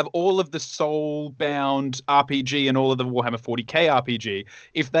have all of the Soulbound RPG and all of the Warhammer 40k RPG.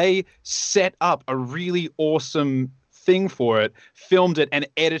 If they set up a really awesome thing for it, filmed it and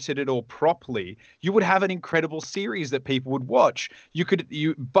edited it all properly, you would have an incredible series that people would watch.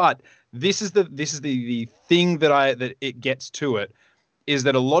 But this is the thing that it gets to it, is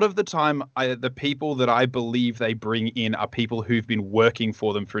that a lot of the time the people that I believe they bring in are people who've been working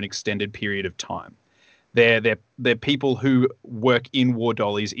for them for an extended period of time. They're people who work in War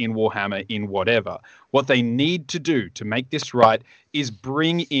Dollies, in Warhammer, in whatever. What they need to do to make this right is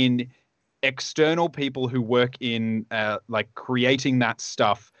bring in external people who work in like creating that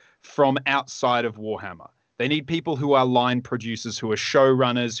stuff from outside of Warhammer. They need people who are line producers, who are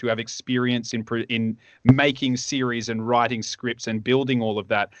showrunners, who have experience in making series and writing scripts and building all of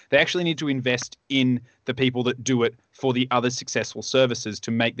that. They actually need to invest in the people that do it for the other successful services to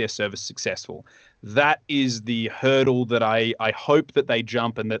make their service successful. That is the hurdle that I hope that they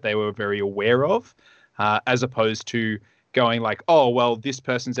jump and that they were very aware of, as opposed to going like, oh, well, this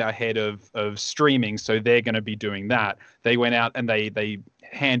person's our head of streaming, so they're going to be doing that. They went out and they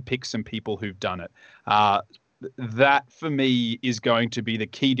handpicked some people who've done it. That, for me, is going to be the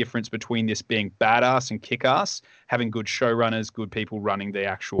key difference between this being badass and kick-ass, having good showrunners, good people running the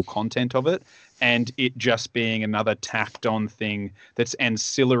actual content of it, and it just being another tacked-on thing that's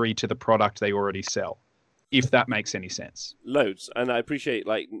ancillary to the product they already sell, if that makes any sense. Loads. And I appreciate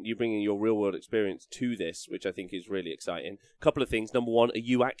like you bringing your real-world experience to this, which I think is really exciting. A couple of things. Number one, are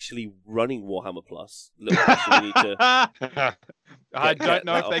you actually running Warhammer Plus? Little question we need to I don't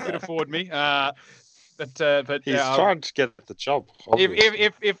know if they could afford me. But he's trying to get the job.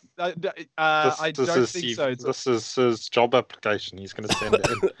 If I don't think so. This is his job application. He's going to send it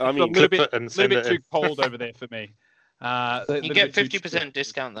in. I mean, a little bit too cold over there for me. You get 50%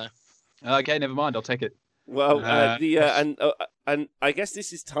 discount though. Okay, never mind. I'll take it. Well, and I guess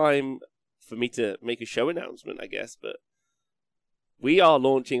this is time for me to make a show announcement. I guess, but we are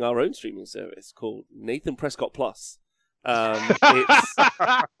launching our own streaming service called Nathan Prescott Plus.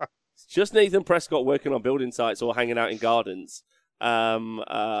 It's just Nathan Prescott working on building sites or hanging out in gardens.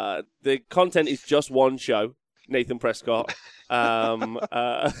 The content is just one show, Nathan Prescott. Nathan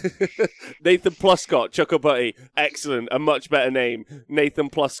Pluscott, Chuck a Buddy. Excellent. A much better name. Nathan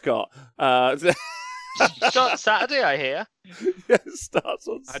Pluscott. Starts Saturday, I hear. Yeah, it starts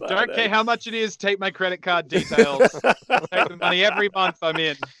on Saturday. I don't care how much it is. Take my credit card details. Take the money every month I'm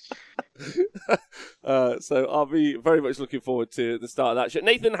in. So I'll be very much looking forward to the start of that show.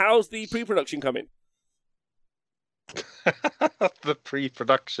 Nathan, how's the pre-production coming? The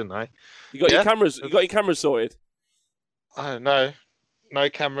pre-production, eh? You got your cameras. You got your cameras sorted. I don't know. No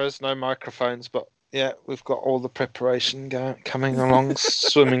cameras, no microphones, but yeah, we've got all the preparation coming along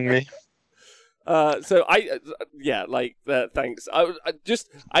swimmingly. Thanks. I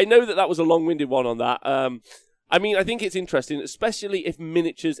know that was a long-winded one on that. I mean, I think it's interesting, especially if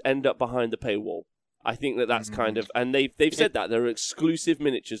miniatures end up behind the paywall. I think that's kind of, and they've said that there are exclusive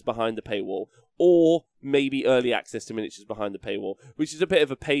miniatures behind the paywall, or maybe early access to miniatures behind the paywall, which is a bit of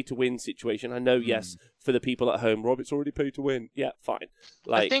a pay-to-win situation. I know, yes, for the people at home, Rob, it's already paid to win. Yeah, fine.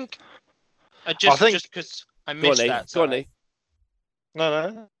 I think just because I missed that. Go on, Nate.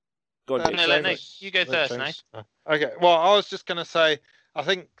 No. Go on, Nate. Nate. You go first, Nate. Okay. Well, I was just going to say, I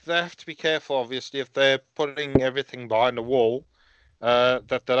think they have to be careful, obviously, if they're putting everything behind the wall,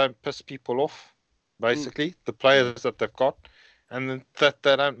 that they don't piss people off, basically, the players that they've got, and that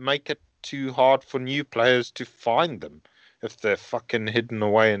they don't make it too hard for new players to find them if they're fucking hidden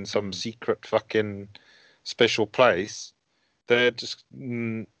away in some secret fucking special place. They're just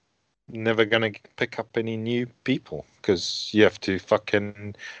never going to pick up any new people because you have to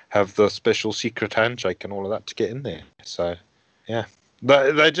fucking have the special secret handshake and all of that to get in there. So, yeah.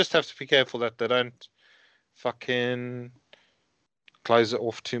 They just have to be careful that they don't fucking close it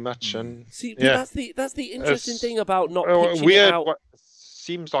off too much. And see, that's the interesting thing about not pitching it out.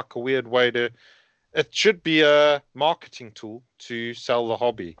 Seems like a weird way to. It should be a marketing tool to sell the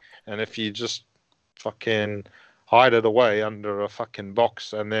hobby, and if you just fucking hide it away under a fucking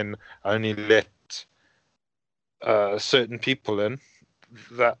box and then only let certain people in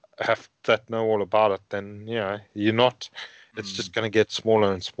that know all about it, then you're not. It's just going to get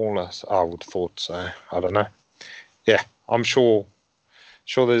smaller and smaller. I would have thought so. I don't know. Yeah, I'm sure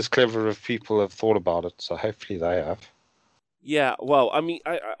there's cleverer people have thought about it. So hopefully they have. Yeah, well, I mean,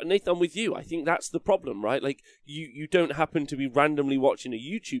 Nathan, I'm with you. I think that's the problem, right? Like, you don't happen to be randomly watching a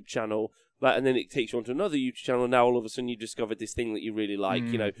YouTube channel, and then it takes you onto another YouTube channel, and now all of a sudden you discovered this thing that you really like.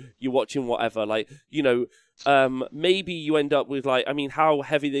 You're watching whatever, maybe you end up with, how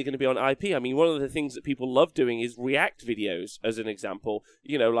heavy they're going to be on IP. I mean, one of the things that people love doing is react videos, as an example.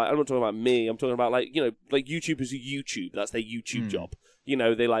 I'm not talking about me. I'm talking about, YouTubers who YouTube. That's their YouTube job.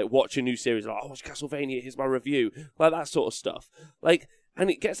 They watch a new series, watch Castlevania, here's my review, that sort of stuff. And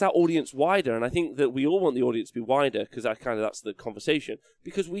it gets that audience wider, and I think that we all want the audience to be wider, because that's the conversation,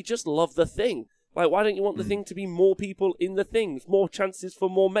 because we just love the thing. Why don't you want the thing to be more people in the things, more chances for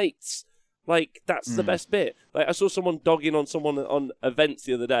more mates? That's the best bit. I saw someone dogging on someone on events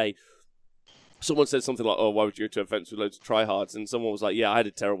the other day. Someone said something like, why would you go to events with loads of tryhards? And someone was like, yeah, I had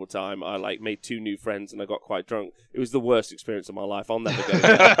a terrible time. I made 2 new friends and I got quite drunk. It was the worst experience of my life. I'll never go again.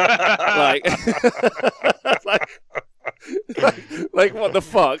 What the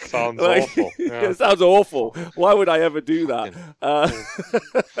fuck? Sounds awful. Yeah. It sounds awful. Why would I ever do that?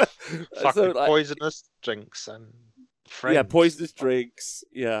 Fucking poisonous drinks and friends. Yeah, poisonous drinks.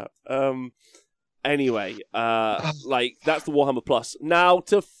 Yeah. Anyway, that's the Warhammer Plus. Now,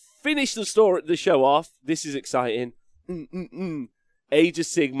 to finish the show off, this is exciting. Age of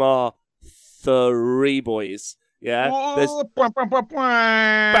Sigmar 3, boys. Yeah, there's bam, bam, bam,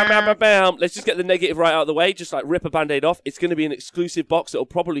 bam. Let's just get the negative right out of the way. Just like rip a band-aid off. It's going to be an exclusive box that'll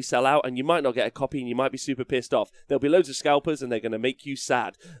probably sell out, and you might not get a copy, and you might be super pissed off. There'll be loads of scalpers, and they're going to make you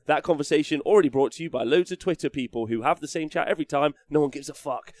sad. That conversation already brought to you by loads of Twitter people who have the same chat every time. No one gives a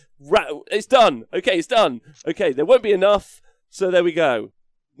fuck. It's done. Okay, it's done. Okay, there won't be enough. So there we go.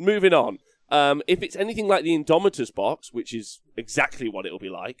 Moving on. If it's anything like the Indomitus box, which is exactly what it'll be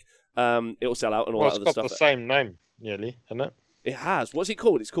like, it'll sell out and all that other stuff. It's got the same name, nearly, isn't it? It has. What's it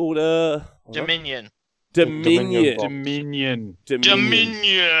called? It's called Dominion. Dominion.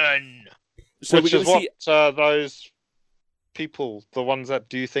 So which is what those people, the ones that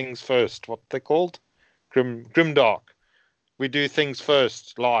do things first, what they're called? Grimdark. We do things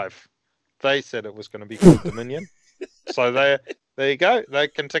first live. They said it was going to be called Dominion. So there you go. They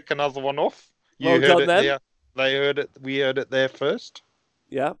can tick another one off. You heard it there. They heard it. We heard it there first.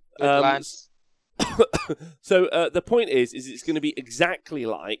 Yeah. So the point is it's going to be exactly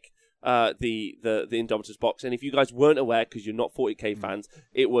like the Indomitus box. And if you guys weren't aware, because you're not 40k fans,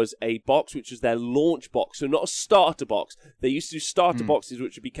 it was a box which was their launch box, so not a starter box. They used to do starter boxes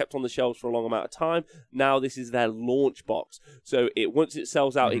which would be kept on the shelves for a long amount of time. Now this is their launch box. So once it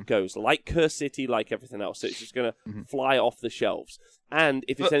sells out, it goes like Curse City, like everything else. So it's just going to fly off the shelves. And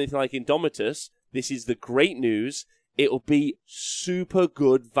if it's anything like Indomitus, this is the great news. It'll be super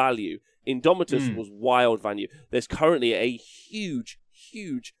good value. Indomitus was wild value. There's currently a huge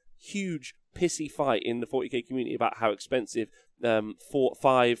pissy fight in the 40k community about how expensive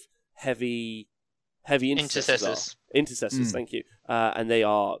 5 heavy intercessors are. Intercessors, thank you. And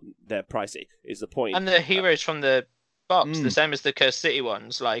they're pricey, is the point. And the heroes from the box, the same as the Curse City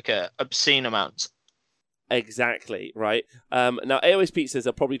ones, like obscene amounts. Exactly, right. Now, AoS Pete says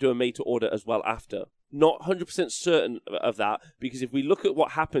they'll probably do a made-to-order as well after. Not 100% certain of that, because if we look at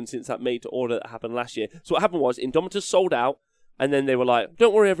what happened since that made-to-order that happened last year, so what happened was Indomitus sold out, and then they were like,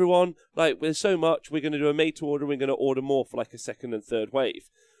 don't worry, everyone, like, there's so much, we're going to do a made-to-order, we're going to order more for like a second and third wave.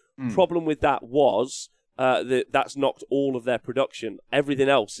 Problem with that was that's knocked all of their production. Everything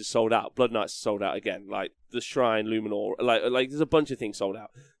else is sold out. Blood Knights is sold out again, like the Shrine, Luminor, like there's a bunch of things sold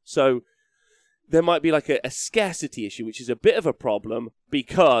out. So there might be like a scarcity issue, which is a bit of a problem,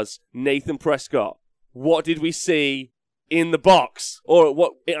 because Nathan Prescott, what did we see in the box? Or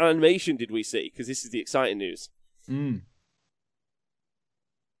what animation did we see? Because this is the exciting news.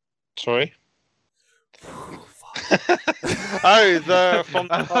 Sorry?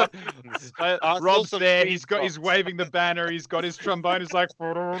 Rob's there. He's waving the banner. He's got his trombone. He's like.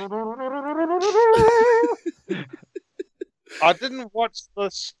 I didn't watch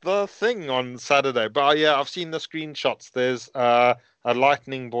the thing on Saturday, but yeah, I've seen the screenshots. There's a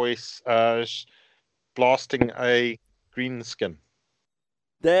lightning voice blasting a green skin.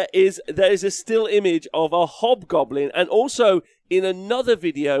 There is a still image of a hobgoblin, and also in another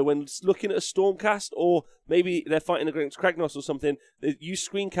video when looking at a Stormcast, or maybe they're fighting against Kragnos or something, you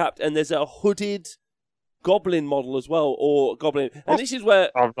screen capped and there's a hooded goblin model as well, or goblin. And this is where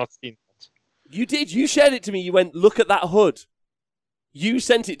I've not seen that. You did. You shared it to me. You went, look at that hood. You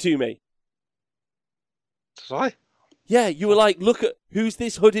sent it to me. Did I? Yeah, you were like, look at who's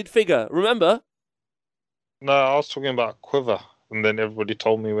this hooded figure. Remember? No, I was talking about quiver, and then everybody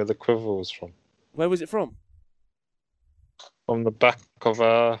told me where the quiver was from. Where was it from? From the back of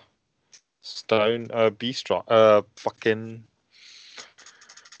a stone beast rock. Fucking.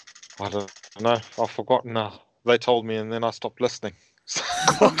 I don't know. I've forgotten now. They told me, and then I stopped listening.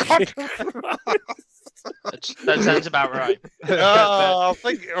 That sounds about right. I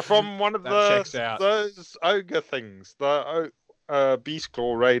think from one of those ogre things, the Beast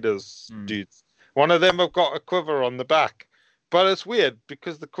Claw Raiders dudes. One of them have got a quiver on the back, but it's weird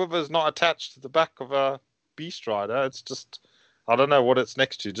because the quiver is not attached to the back of a Beast Rider. It's just, I don't know what it's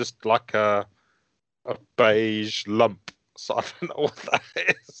next to, just like a beige lump. So I don't know what that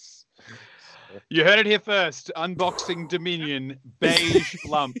is. You heard it here first. Unboxing Dominion, beige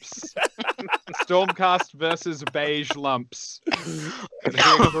lumps. Stormcast versus beige lumps. It'll be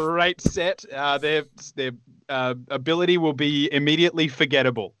a great set. Their ability will be immediately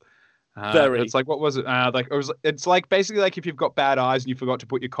forgettable. It's like, what was it? It's like basically like if you've got bad eyes and you forgot to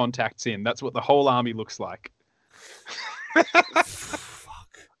put your contacts in. That's what the whole army looks like.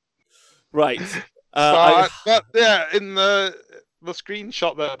 Fuck. Right. But yeah, in the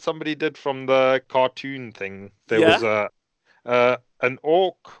screenshot that somebody did from the cartoon thing, there was an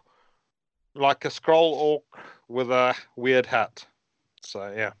orc, like a scroll orc with a weird hat.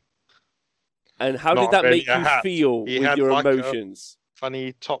 So yeah. And how did that make you feel with your emotions?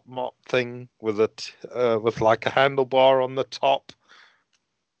 Funny top mop thing with with like a handlebar on the top.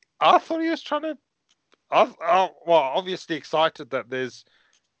 I thought he was trying to. obviously excited that there's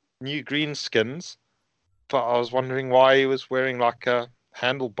new green skins, but I was wondering why he was wearing like a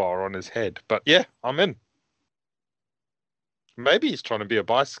handlebar on his head. But yeah, I'm in. Maybe he's trying to be a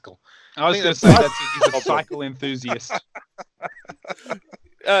bicycle. I was going to say he's a cycle enthusiast.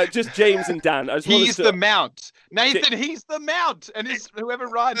 Just James and Dan. He's the mount. Nathan, he's the mount. And whoever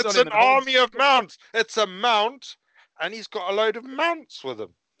rides on him. It's an army of mounts. It's a mount, and he's got a load of mounts with him.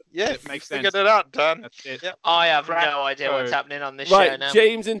 Yeah, it makes sense. Figured it out, Dan. Yep. I have no idea what's happening on this show now.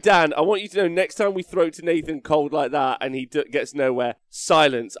 James and Dan, I want you to know, next time we throw to Nathan cold like that and he gets nowhere,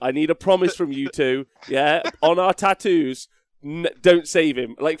 silence. I need a promise from you two, yeah, on our tattoos. Don't save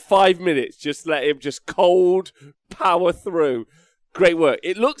him. Like 5 minutes, just let him just cold power through. Great work.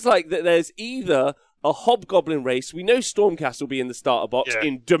 It looks like that there's either a Hobgoblin race. We know Stormcast will be in the starter box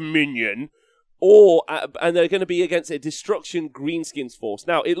in Dominion. And they're going to be against a Destruction Greenskins force.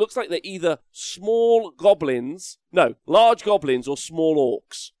 Now, it looks like they're either large goblins or small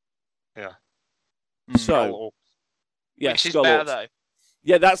orcs. Yeah. So, which is better, though?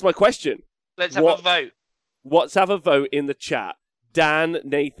 Yeah, that's my question. Let's have a vote. Let's have a vote in the chat. Dan,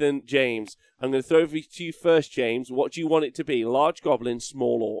 Nathan, James. I'm going to throw it to you first, James. What do you want it to be? Large goblins,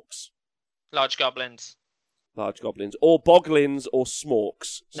 small orcs? Large goblins. Large goblins. Or boglins or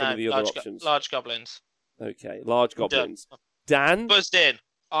smorks. Some of the other options. Large goblins. Okay, large goblins. Dan? Buzzed in.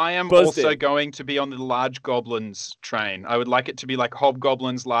 I am also going to be on the large goblins train. I would like it to be like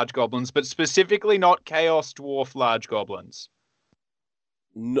hobgoblins, large goblins, but specifically not chaos dwarf large goblins.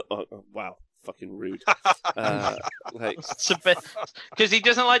 No, wow. Fucking rude. Because he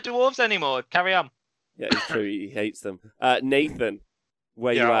doesn't like dwarves anymore. Carry on. Yeah, it's true. He hates them. Nathan,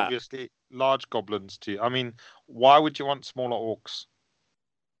 where you at? Yeah, obviously large goblins too. I mean, why would you want smaller orcs?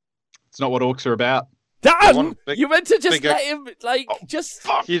 It's not what orcs are about. Dan, you meant to just let him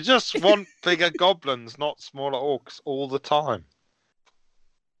You just want bigger goblins, not smaller orcs, all the time.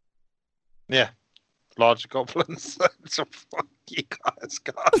 Yeah, large goblins. That's a fuck you guys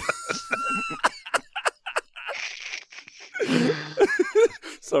got.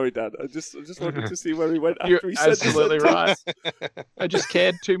 Sorry, Dan. I just wanted to see where he went after he said absolutely right. I just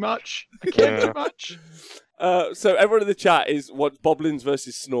cared too much. Too much. So everyone in the chat wants boblins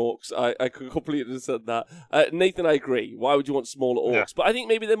versus snorks. I completely understand that. Nathan, I agree. Why would you want smaller orcs? Yeah. But I think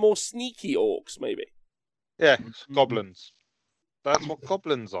maybe they're more sneaky orcs, maybe. Yeah, goblins. That's what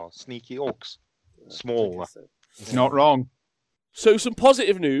goblins are. Sneaky orcs. Small. It's not wrong. So some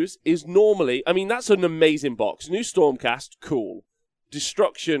positive news is normally, I mean, that's an amazing box. New Stormcast, cool.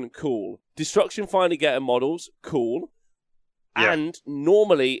 Destruction, cool. Destruction finally getting models, cool. Yeah. And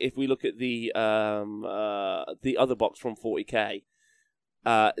normally, if we look at the other box from 40k,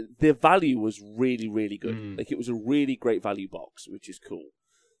 the value was really, really good. Like, it was a really great value box, which is cool.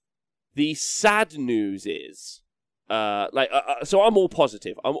 The sad news is, so I'm all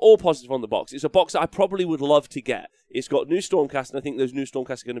positive. I'm all positive on the box. It's a box that I probably would love to get. It's got new Stormcast, and I think those new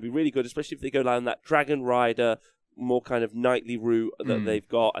Stormcasts are going to be really good, especially if they go down that Dragon Rider, more kind of knightly route that they've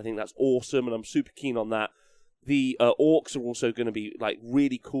got. I think that's awesome, and I'm super keen on that. The orcs are also going to be like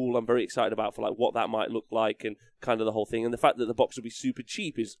really cool. I'm very excited about for like what that might look like and kind of the whole thing. And the fact that the box will be super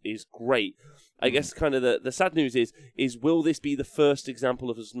cheap is great. I guess kind of the sad news is will this be the first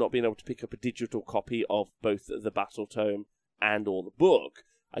example of us not being able to pick up a digital copy of both the Battle Tome and or the book?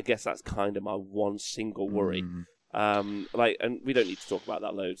 I guess that's kind of my one single worry. And we don't need to talk about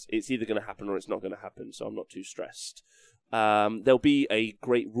that loads. It's either going to happen or it's not going to happen, so I'm not too stressed. There'll be a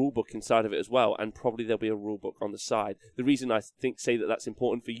great rulebook inside of it as well, and probably there'll be a rulebook on the side. The reason I say that that's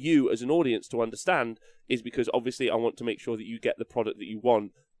important for you as an audience to understand is because obviously I want to make sure that you get the product that you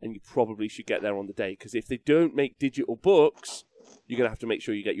want, and you probably should get there on the day, because if they don't make digital books, you're going to have to make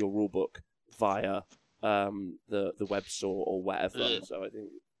sure you get your rulebook via the web store or whatever. So I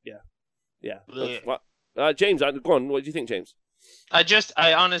think, yeah. James, go on. What do you think, James? I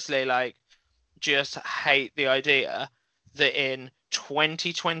honestly just hate the idea that in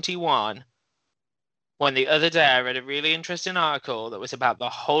 2021, when the other day I read a really interesting article that was about the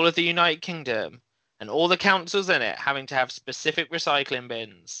whole of the United Kingdom and all the councils in it having to have specific recycling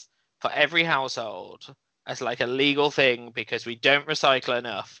bins for every household as like a legal thing because we don't recycle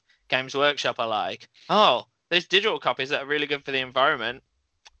enough. Games Workshop are like, oh, there's digital copies that are really good for the environment.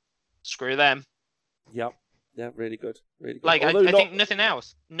 Screw them. Yep. Yeah, really good. Really good. Like, I think nothing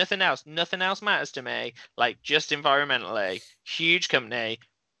else matters to me. Like, just environmentally, huge company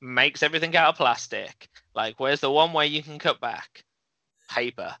makes everything out of plastic. Like, where's the one way you can cut back?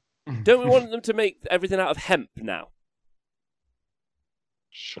 Paper. Don't we want them to make everything out of hemp now?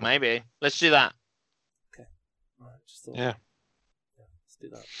 Sure. Maybe. Let's do that. Okay. Yeah. do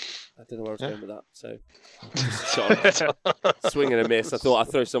that. I don't know where I was going with that. So, swing and a miss. I thought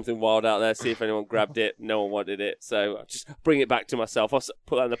I'd throw something wild out there, see if anyone grabbed it. No one wanted it, so I'll just bring it back to myself. I'll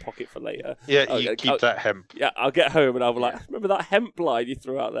put that in the pocket for later. Yeah, you keep that hemp. Yeah, I'll get home and I'll be like, remember that hemp line you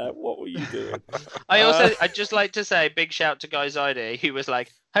threw out there? What were you doing? I'd just like to say, big shout to Guy Zidey, who was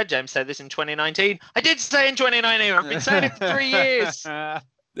like, heard James say this in 2019. I did say in 2019. I've been saying it for 3 years.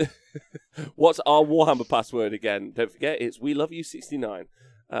 What's our Warhammer password again? Don't forget, it's We Love You 69.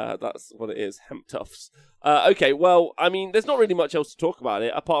 That's what it is, hemp tufts. Okay, well, I mean, there's not really much else to talk about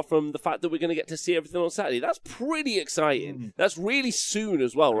it, apart from the fact that we're going to get to see everything on Saturday. That's pretty exciting. That's really soon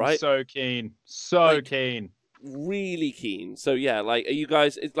as well, right? I'm so keen. So keen. Really keen. So, yeah, like, are you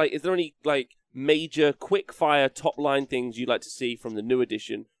guys, is there any, like, major quick-fire top-line things you'd like to see from the new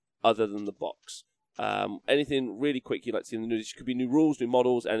edition other than the box? Anything really quick you'd like to see in the new edition? Could be new rules, new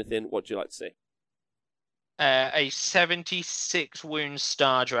models, anything. What do you like to see? A 76 wound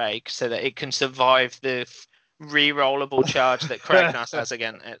Star Drake so that it can survive the re-rollable charge that Kragnos has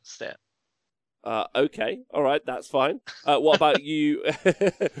against it. Okay, all right, that's fine. What about you?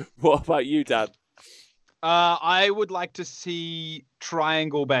 What about you, Dan? I would like to see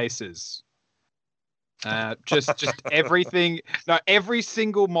triangle bases. Just everything. No, every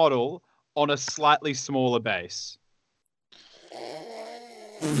single model on a slightly smaller base.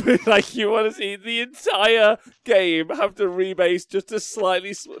 Like you want to see the entire game have to rebase just to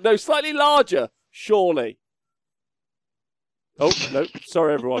slightly larger, surely. Oh, no,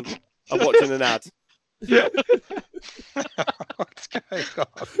 sorry everyone. I'm watching an ad. What's going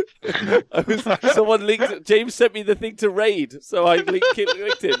on? Someone linked. James sent me the thing to raid, so I linked him.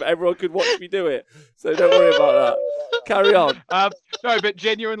 Everyone could watch me do it. So don't worry about that. Carry on. No, but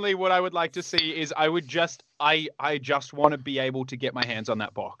genuinely, what I would like to see is I just want to be able to get my hands on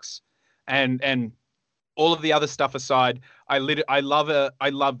that box, and all of the other stuff aside, I love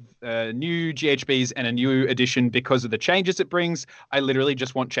new GHBs and a new edition because of the changes it brings. I literally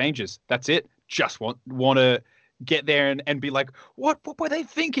just want changes. That's it. Just want to get there and be like, what were they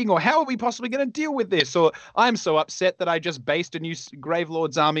thinking? Or how are we possibly going to deal with this? Or I'm so upset that I just based a new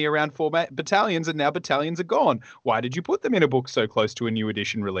Gravelord's army around 4 battalions and now battalions are gone. Why did you put them in a book so close to a new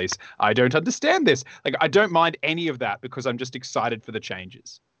edition release? I don't understand this. Like, I don't mind any of that because I'm just excited for the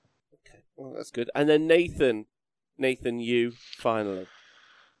changes. Okay, well, that's good. And then Nathan, you finally.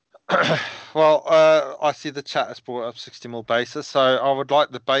 Well, I see the chat has brought up 60mm bases, so I would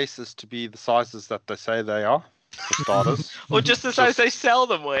like the bases to be the sizes that they say they are, for starters. Or just the size they sell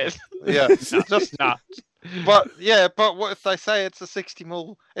them with. Yeah, just not. But what if they say it's a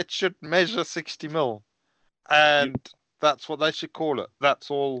 60mm? It should measure 60mm, and that's what they should call it. That's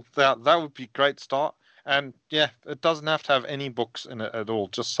all. That would be a great start. And yeah, it doesn't have to have any books in it at all.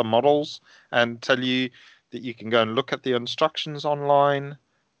 Just some models, and tell you that you can go and look at the instructions online.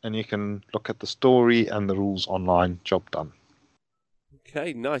 And you can look at the story and the rules online. Job done.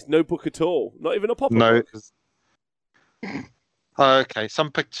 Okay, nice. No book at all. Not even a pop-up No. book? Okay,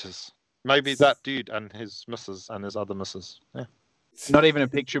 some pictures. Maybe that dude and his missus and his other missus. Yeah. Not even a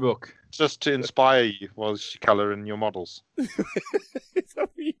picture book. Just to inspire you while you colour in your models. Is that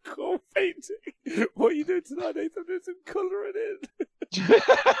what you call painting? What are you doing tonight, Nathan? There's some colouring in.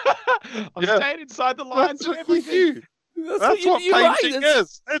 I'm staying inside the lines of everything. That's what painting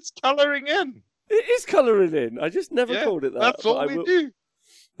is. It's colouring in. It is colouring in. I just never called it that. That's what we do.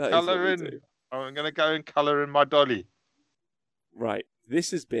 Colour in. I'm going to go and colour in my dolly. Right.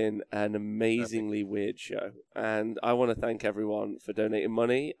 This has been an amazingly weird show. And I want to thank everyone for donating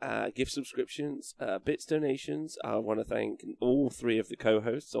money, gift subscriptions, bits donations. I want to thank all 3 of the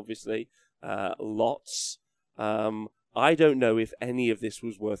co-hosts, obviously. Lots. I don't know if any of this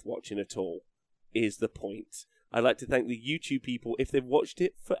was worth watching at all, is the point. I'd like to thank the YouTube people if they've watched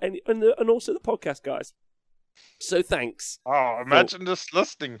it for any, and also the podcast guys. So thanks. Oh, imagine just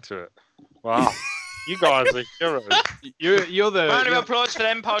listening to it. Wow, you guys are heroes. You're the round of applause for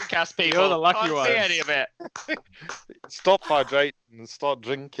them podcast people. You're the lucky ones. Can't see any of it. Stop hydrating and start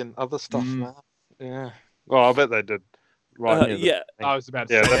drinking other stuff. Yeah. Well, I bet they did. Right. Yeah. I was about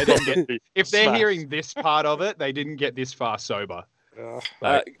to say. If they're hearing this part of it, they didn't get this far sober.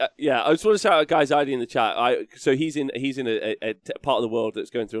 I just want to shout out Guy's ID in the chat. So he's in a part of the world that's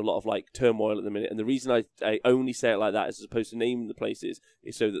going through a lot of like turmoil at the minute, and the reason I only say it like that as opposed to naming the places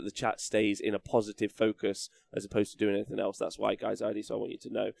is so that the chat stays in a positive focus as opposed to doing anything else. That's why Guy's ID. So I want you to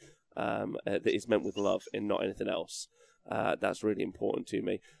know that it's meant with love and not anything else. That's really important to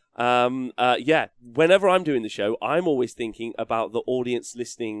me. Whenever I'm doing the show, I'm always thinking about the audience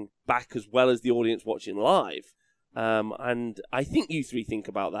listening back as well as the audience watching live. And I think you 3 think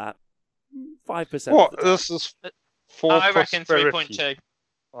about that 5%. What? This is for I reckon 3.2.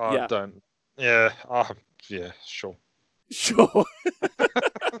 I don't. Yeah. Yeah. Sure. Sure.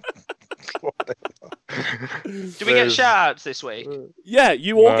 Do we get shout-outs this week? Yeah,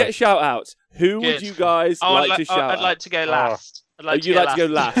 you all get shout-outs. Who would you guys like to shout out? I'd like to go last. You'd like to go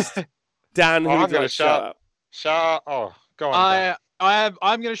last. Dan, who would you like to shout out? Shout out. Oh, go on.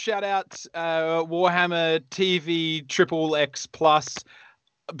 I'm going to shout out Warhammer TV XXX Plus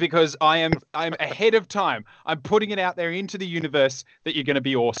because I'm ahead of time. I'm putting it out there into the universe that you're going to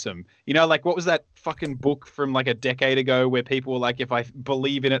be awesome. You know, like what was that fucking book from like a decade ago where people were like, if I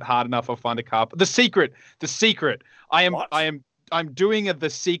believe in it hard enough, I'll find a car. The Secret. I'm doing The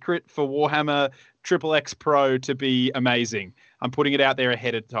Secret for Warhammer XXX Pro to be amazing. I'm putting it out there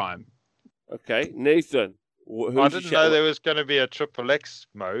ahead of time. Okay, Nathan. I didn't know there was going to be a XXX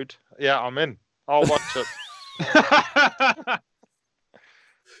mode. Yeah, I'm in. I'll watch it.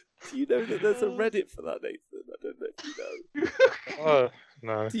 Do you know that there's a Reddit for that, Nathan? I don't know if you know. Oh,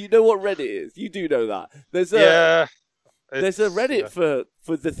 no. Do you know what Reddit is? You do know that. There's a Reddit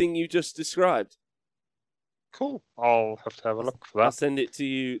for the thing you just described. Cool. I'll have to have a look for that. I'll send it to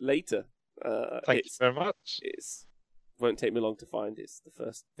you later. Thank you very much. It won't take me long to find. It's the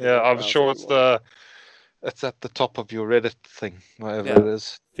first. Yeah, I'm sure it's at the top of your Reddit thing, whatever it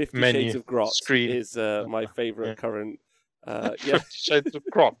is. 50 Shades of Grot is my favourite current. 50 Shades of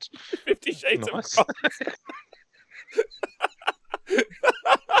Grot. 50 Shades of Grot.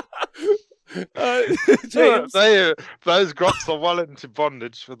 James. Those grots are well into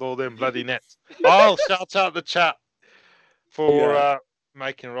bondage with all them bloody nets. I'll shout out the chat for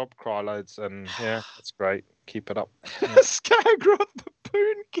making Rob cry loads, and yeah, that's great. Keep it up. Yeah. Skagrod the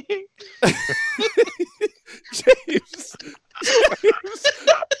Poon King. James.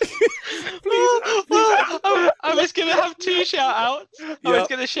 I was going to have two shout-outs. Yep. I was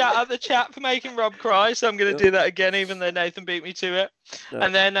going to shout out the chat for making Rob cry, so I'm going to do that again, even though Nathan beat me to it. Yep.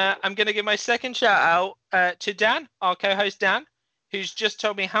 And then I'm going to give my second shout-out to Dan, our co-host Dan, who's just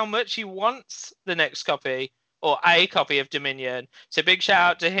told me how much he wants the next copy, or a copy of Dominion. So big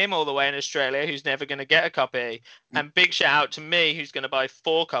shout-out to him all the way in Australia, who's never going to get a copy. And big shout-out to me, who's going to buy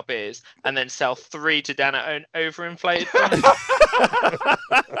 4 copies and then sell 3 to Dan at an overinflated price.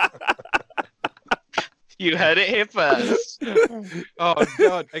 You heard it here first. Oh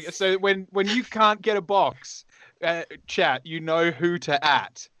God! So when you can't get a box, chat, you know who to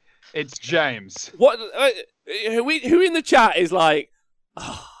at. It's James. What? Who in the chat is like?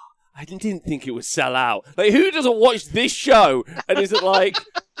 Oh, I didn't think it would sell out. Like, who doesn't watch this show and isn't like?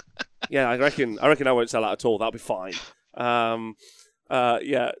 Yeah, I reckon I won't sell out at all. That'll be fine.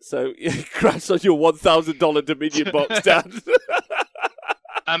 Yeah. So congrats on your $1,000 Dominion box, Dan.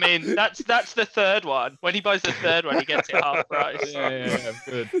 I mean, that's the third one. When he buys the third one, he gets it half price. Yeah,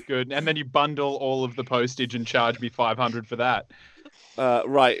 good. And then you bundle all of the postage and charge me $500 for that.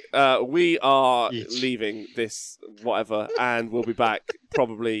 Right. We are leaving this whatever, and we'll be back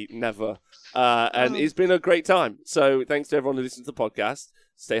probably never. And it's been a great time. So thanks to everyone who listens to the podcast.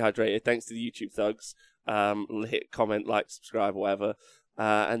 Stay hydrated. Thanks to the YouTube thugs. Hit comment, like, subscribe, whatever.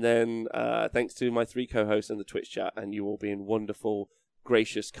 And then thanks to my 3 co-hosts and the Twitch chat, and you all being wonderful,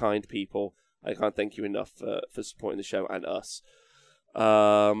 gracious, kind people. I can't thank you enough for supporting the show and us.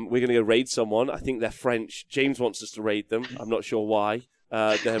 We're going to go raid someone. I think they're French. James wants us to raid them. I'm not sure why.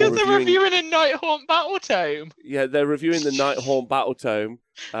 Because they're reviewing a Nighthaunt Battle Tome. Yeah, they're reviewing the Nighthaunt Battle Tome.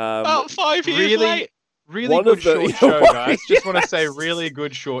 About 5 years late. Really good short show, guys. Just want to say, really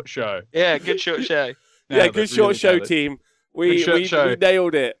good short show. Yeah, good short show. Yeah, good short show, team. We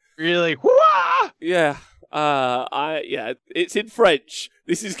nailed it. Really. Yeah. It's in French.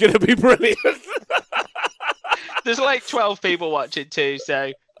 This is going to be brilliant. There's like 12 people watching too,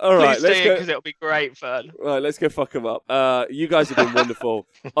 so all right, please stay in because it'll be great fun. All right, let's go fuck them up. You guys have been wonderful.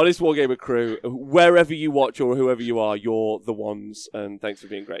 Honest Wargamer crew, wherever you watch or whoever you are, you're the ones, and thanks for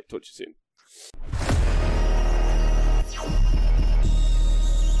being great. Talk to you soon.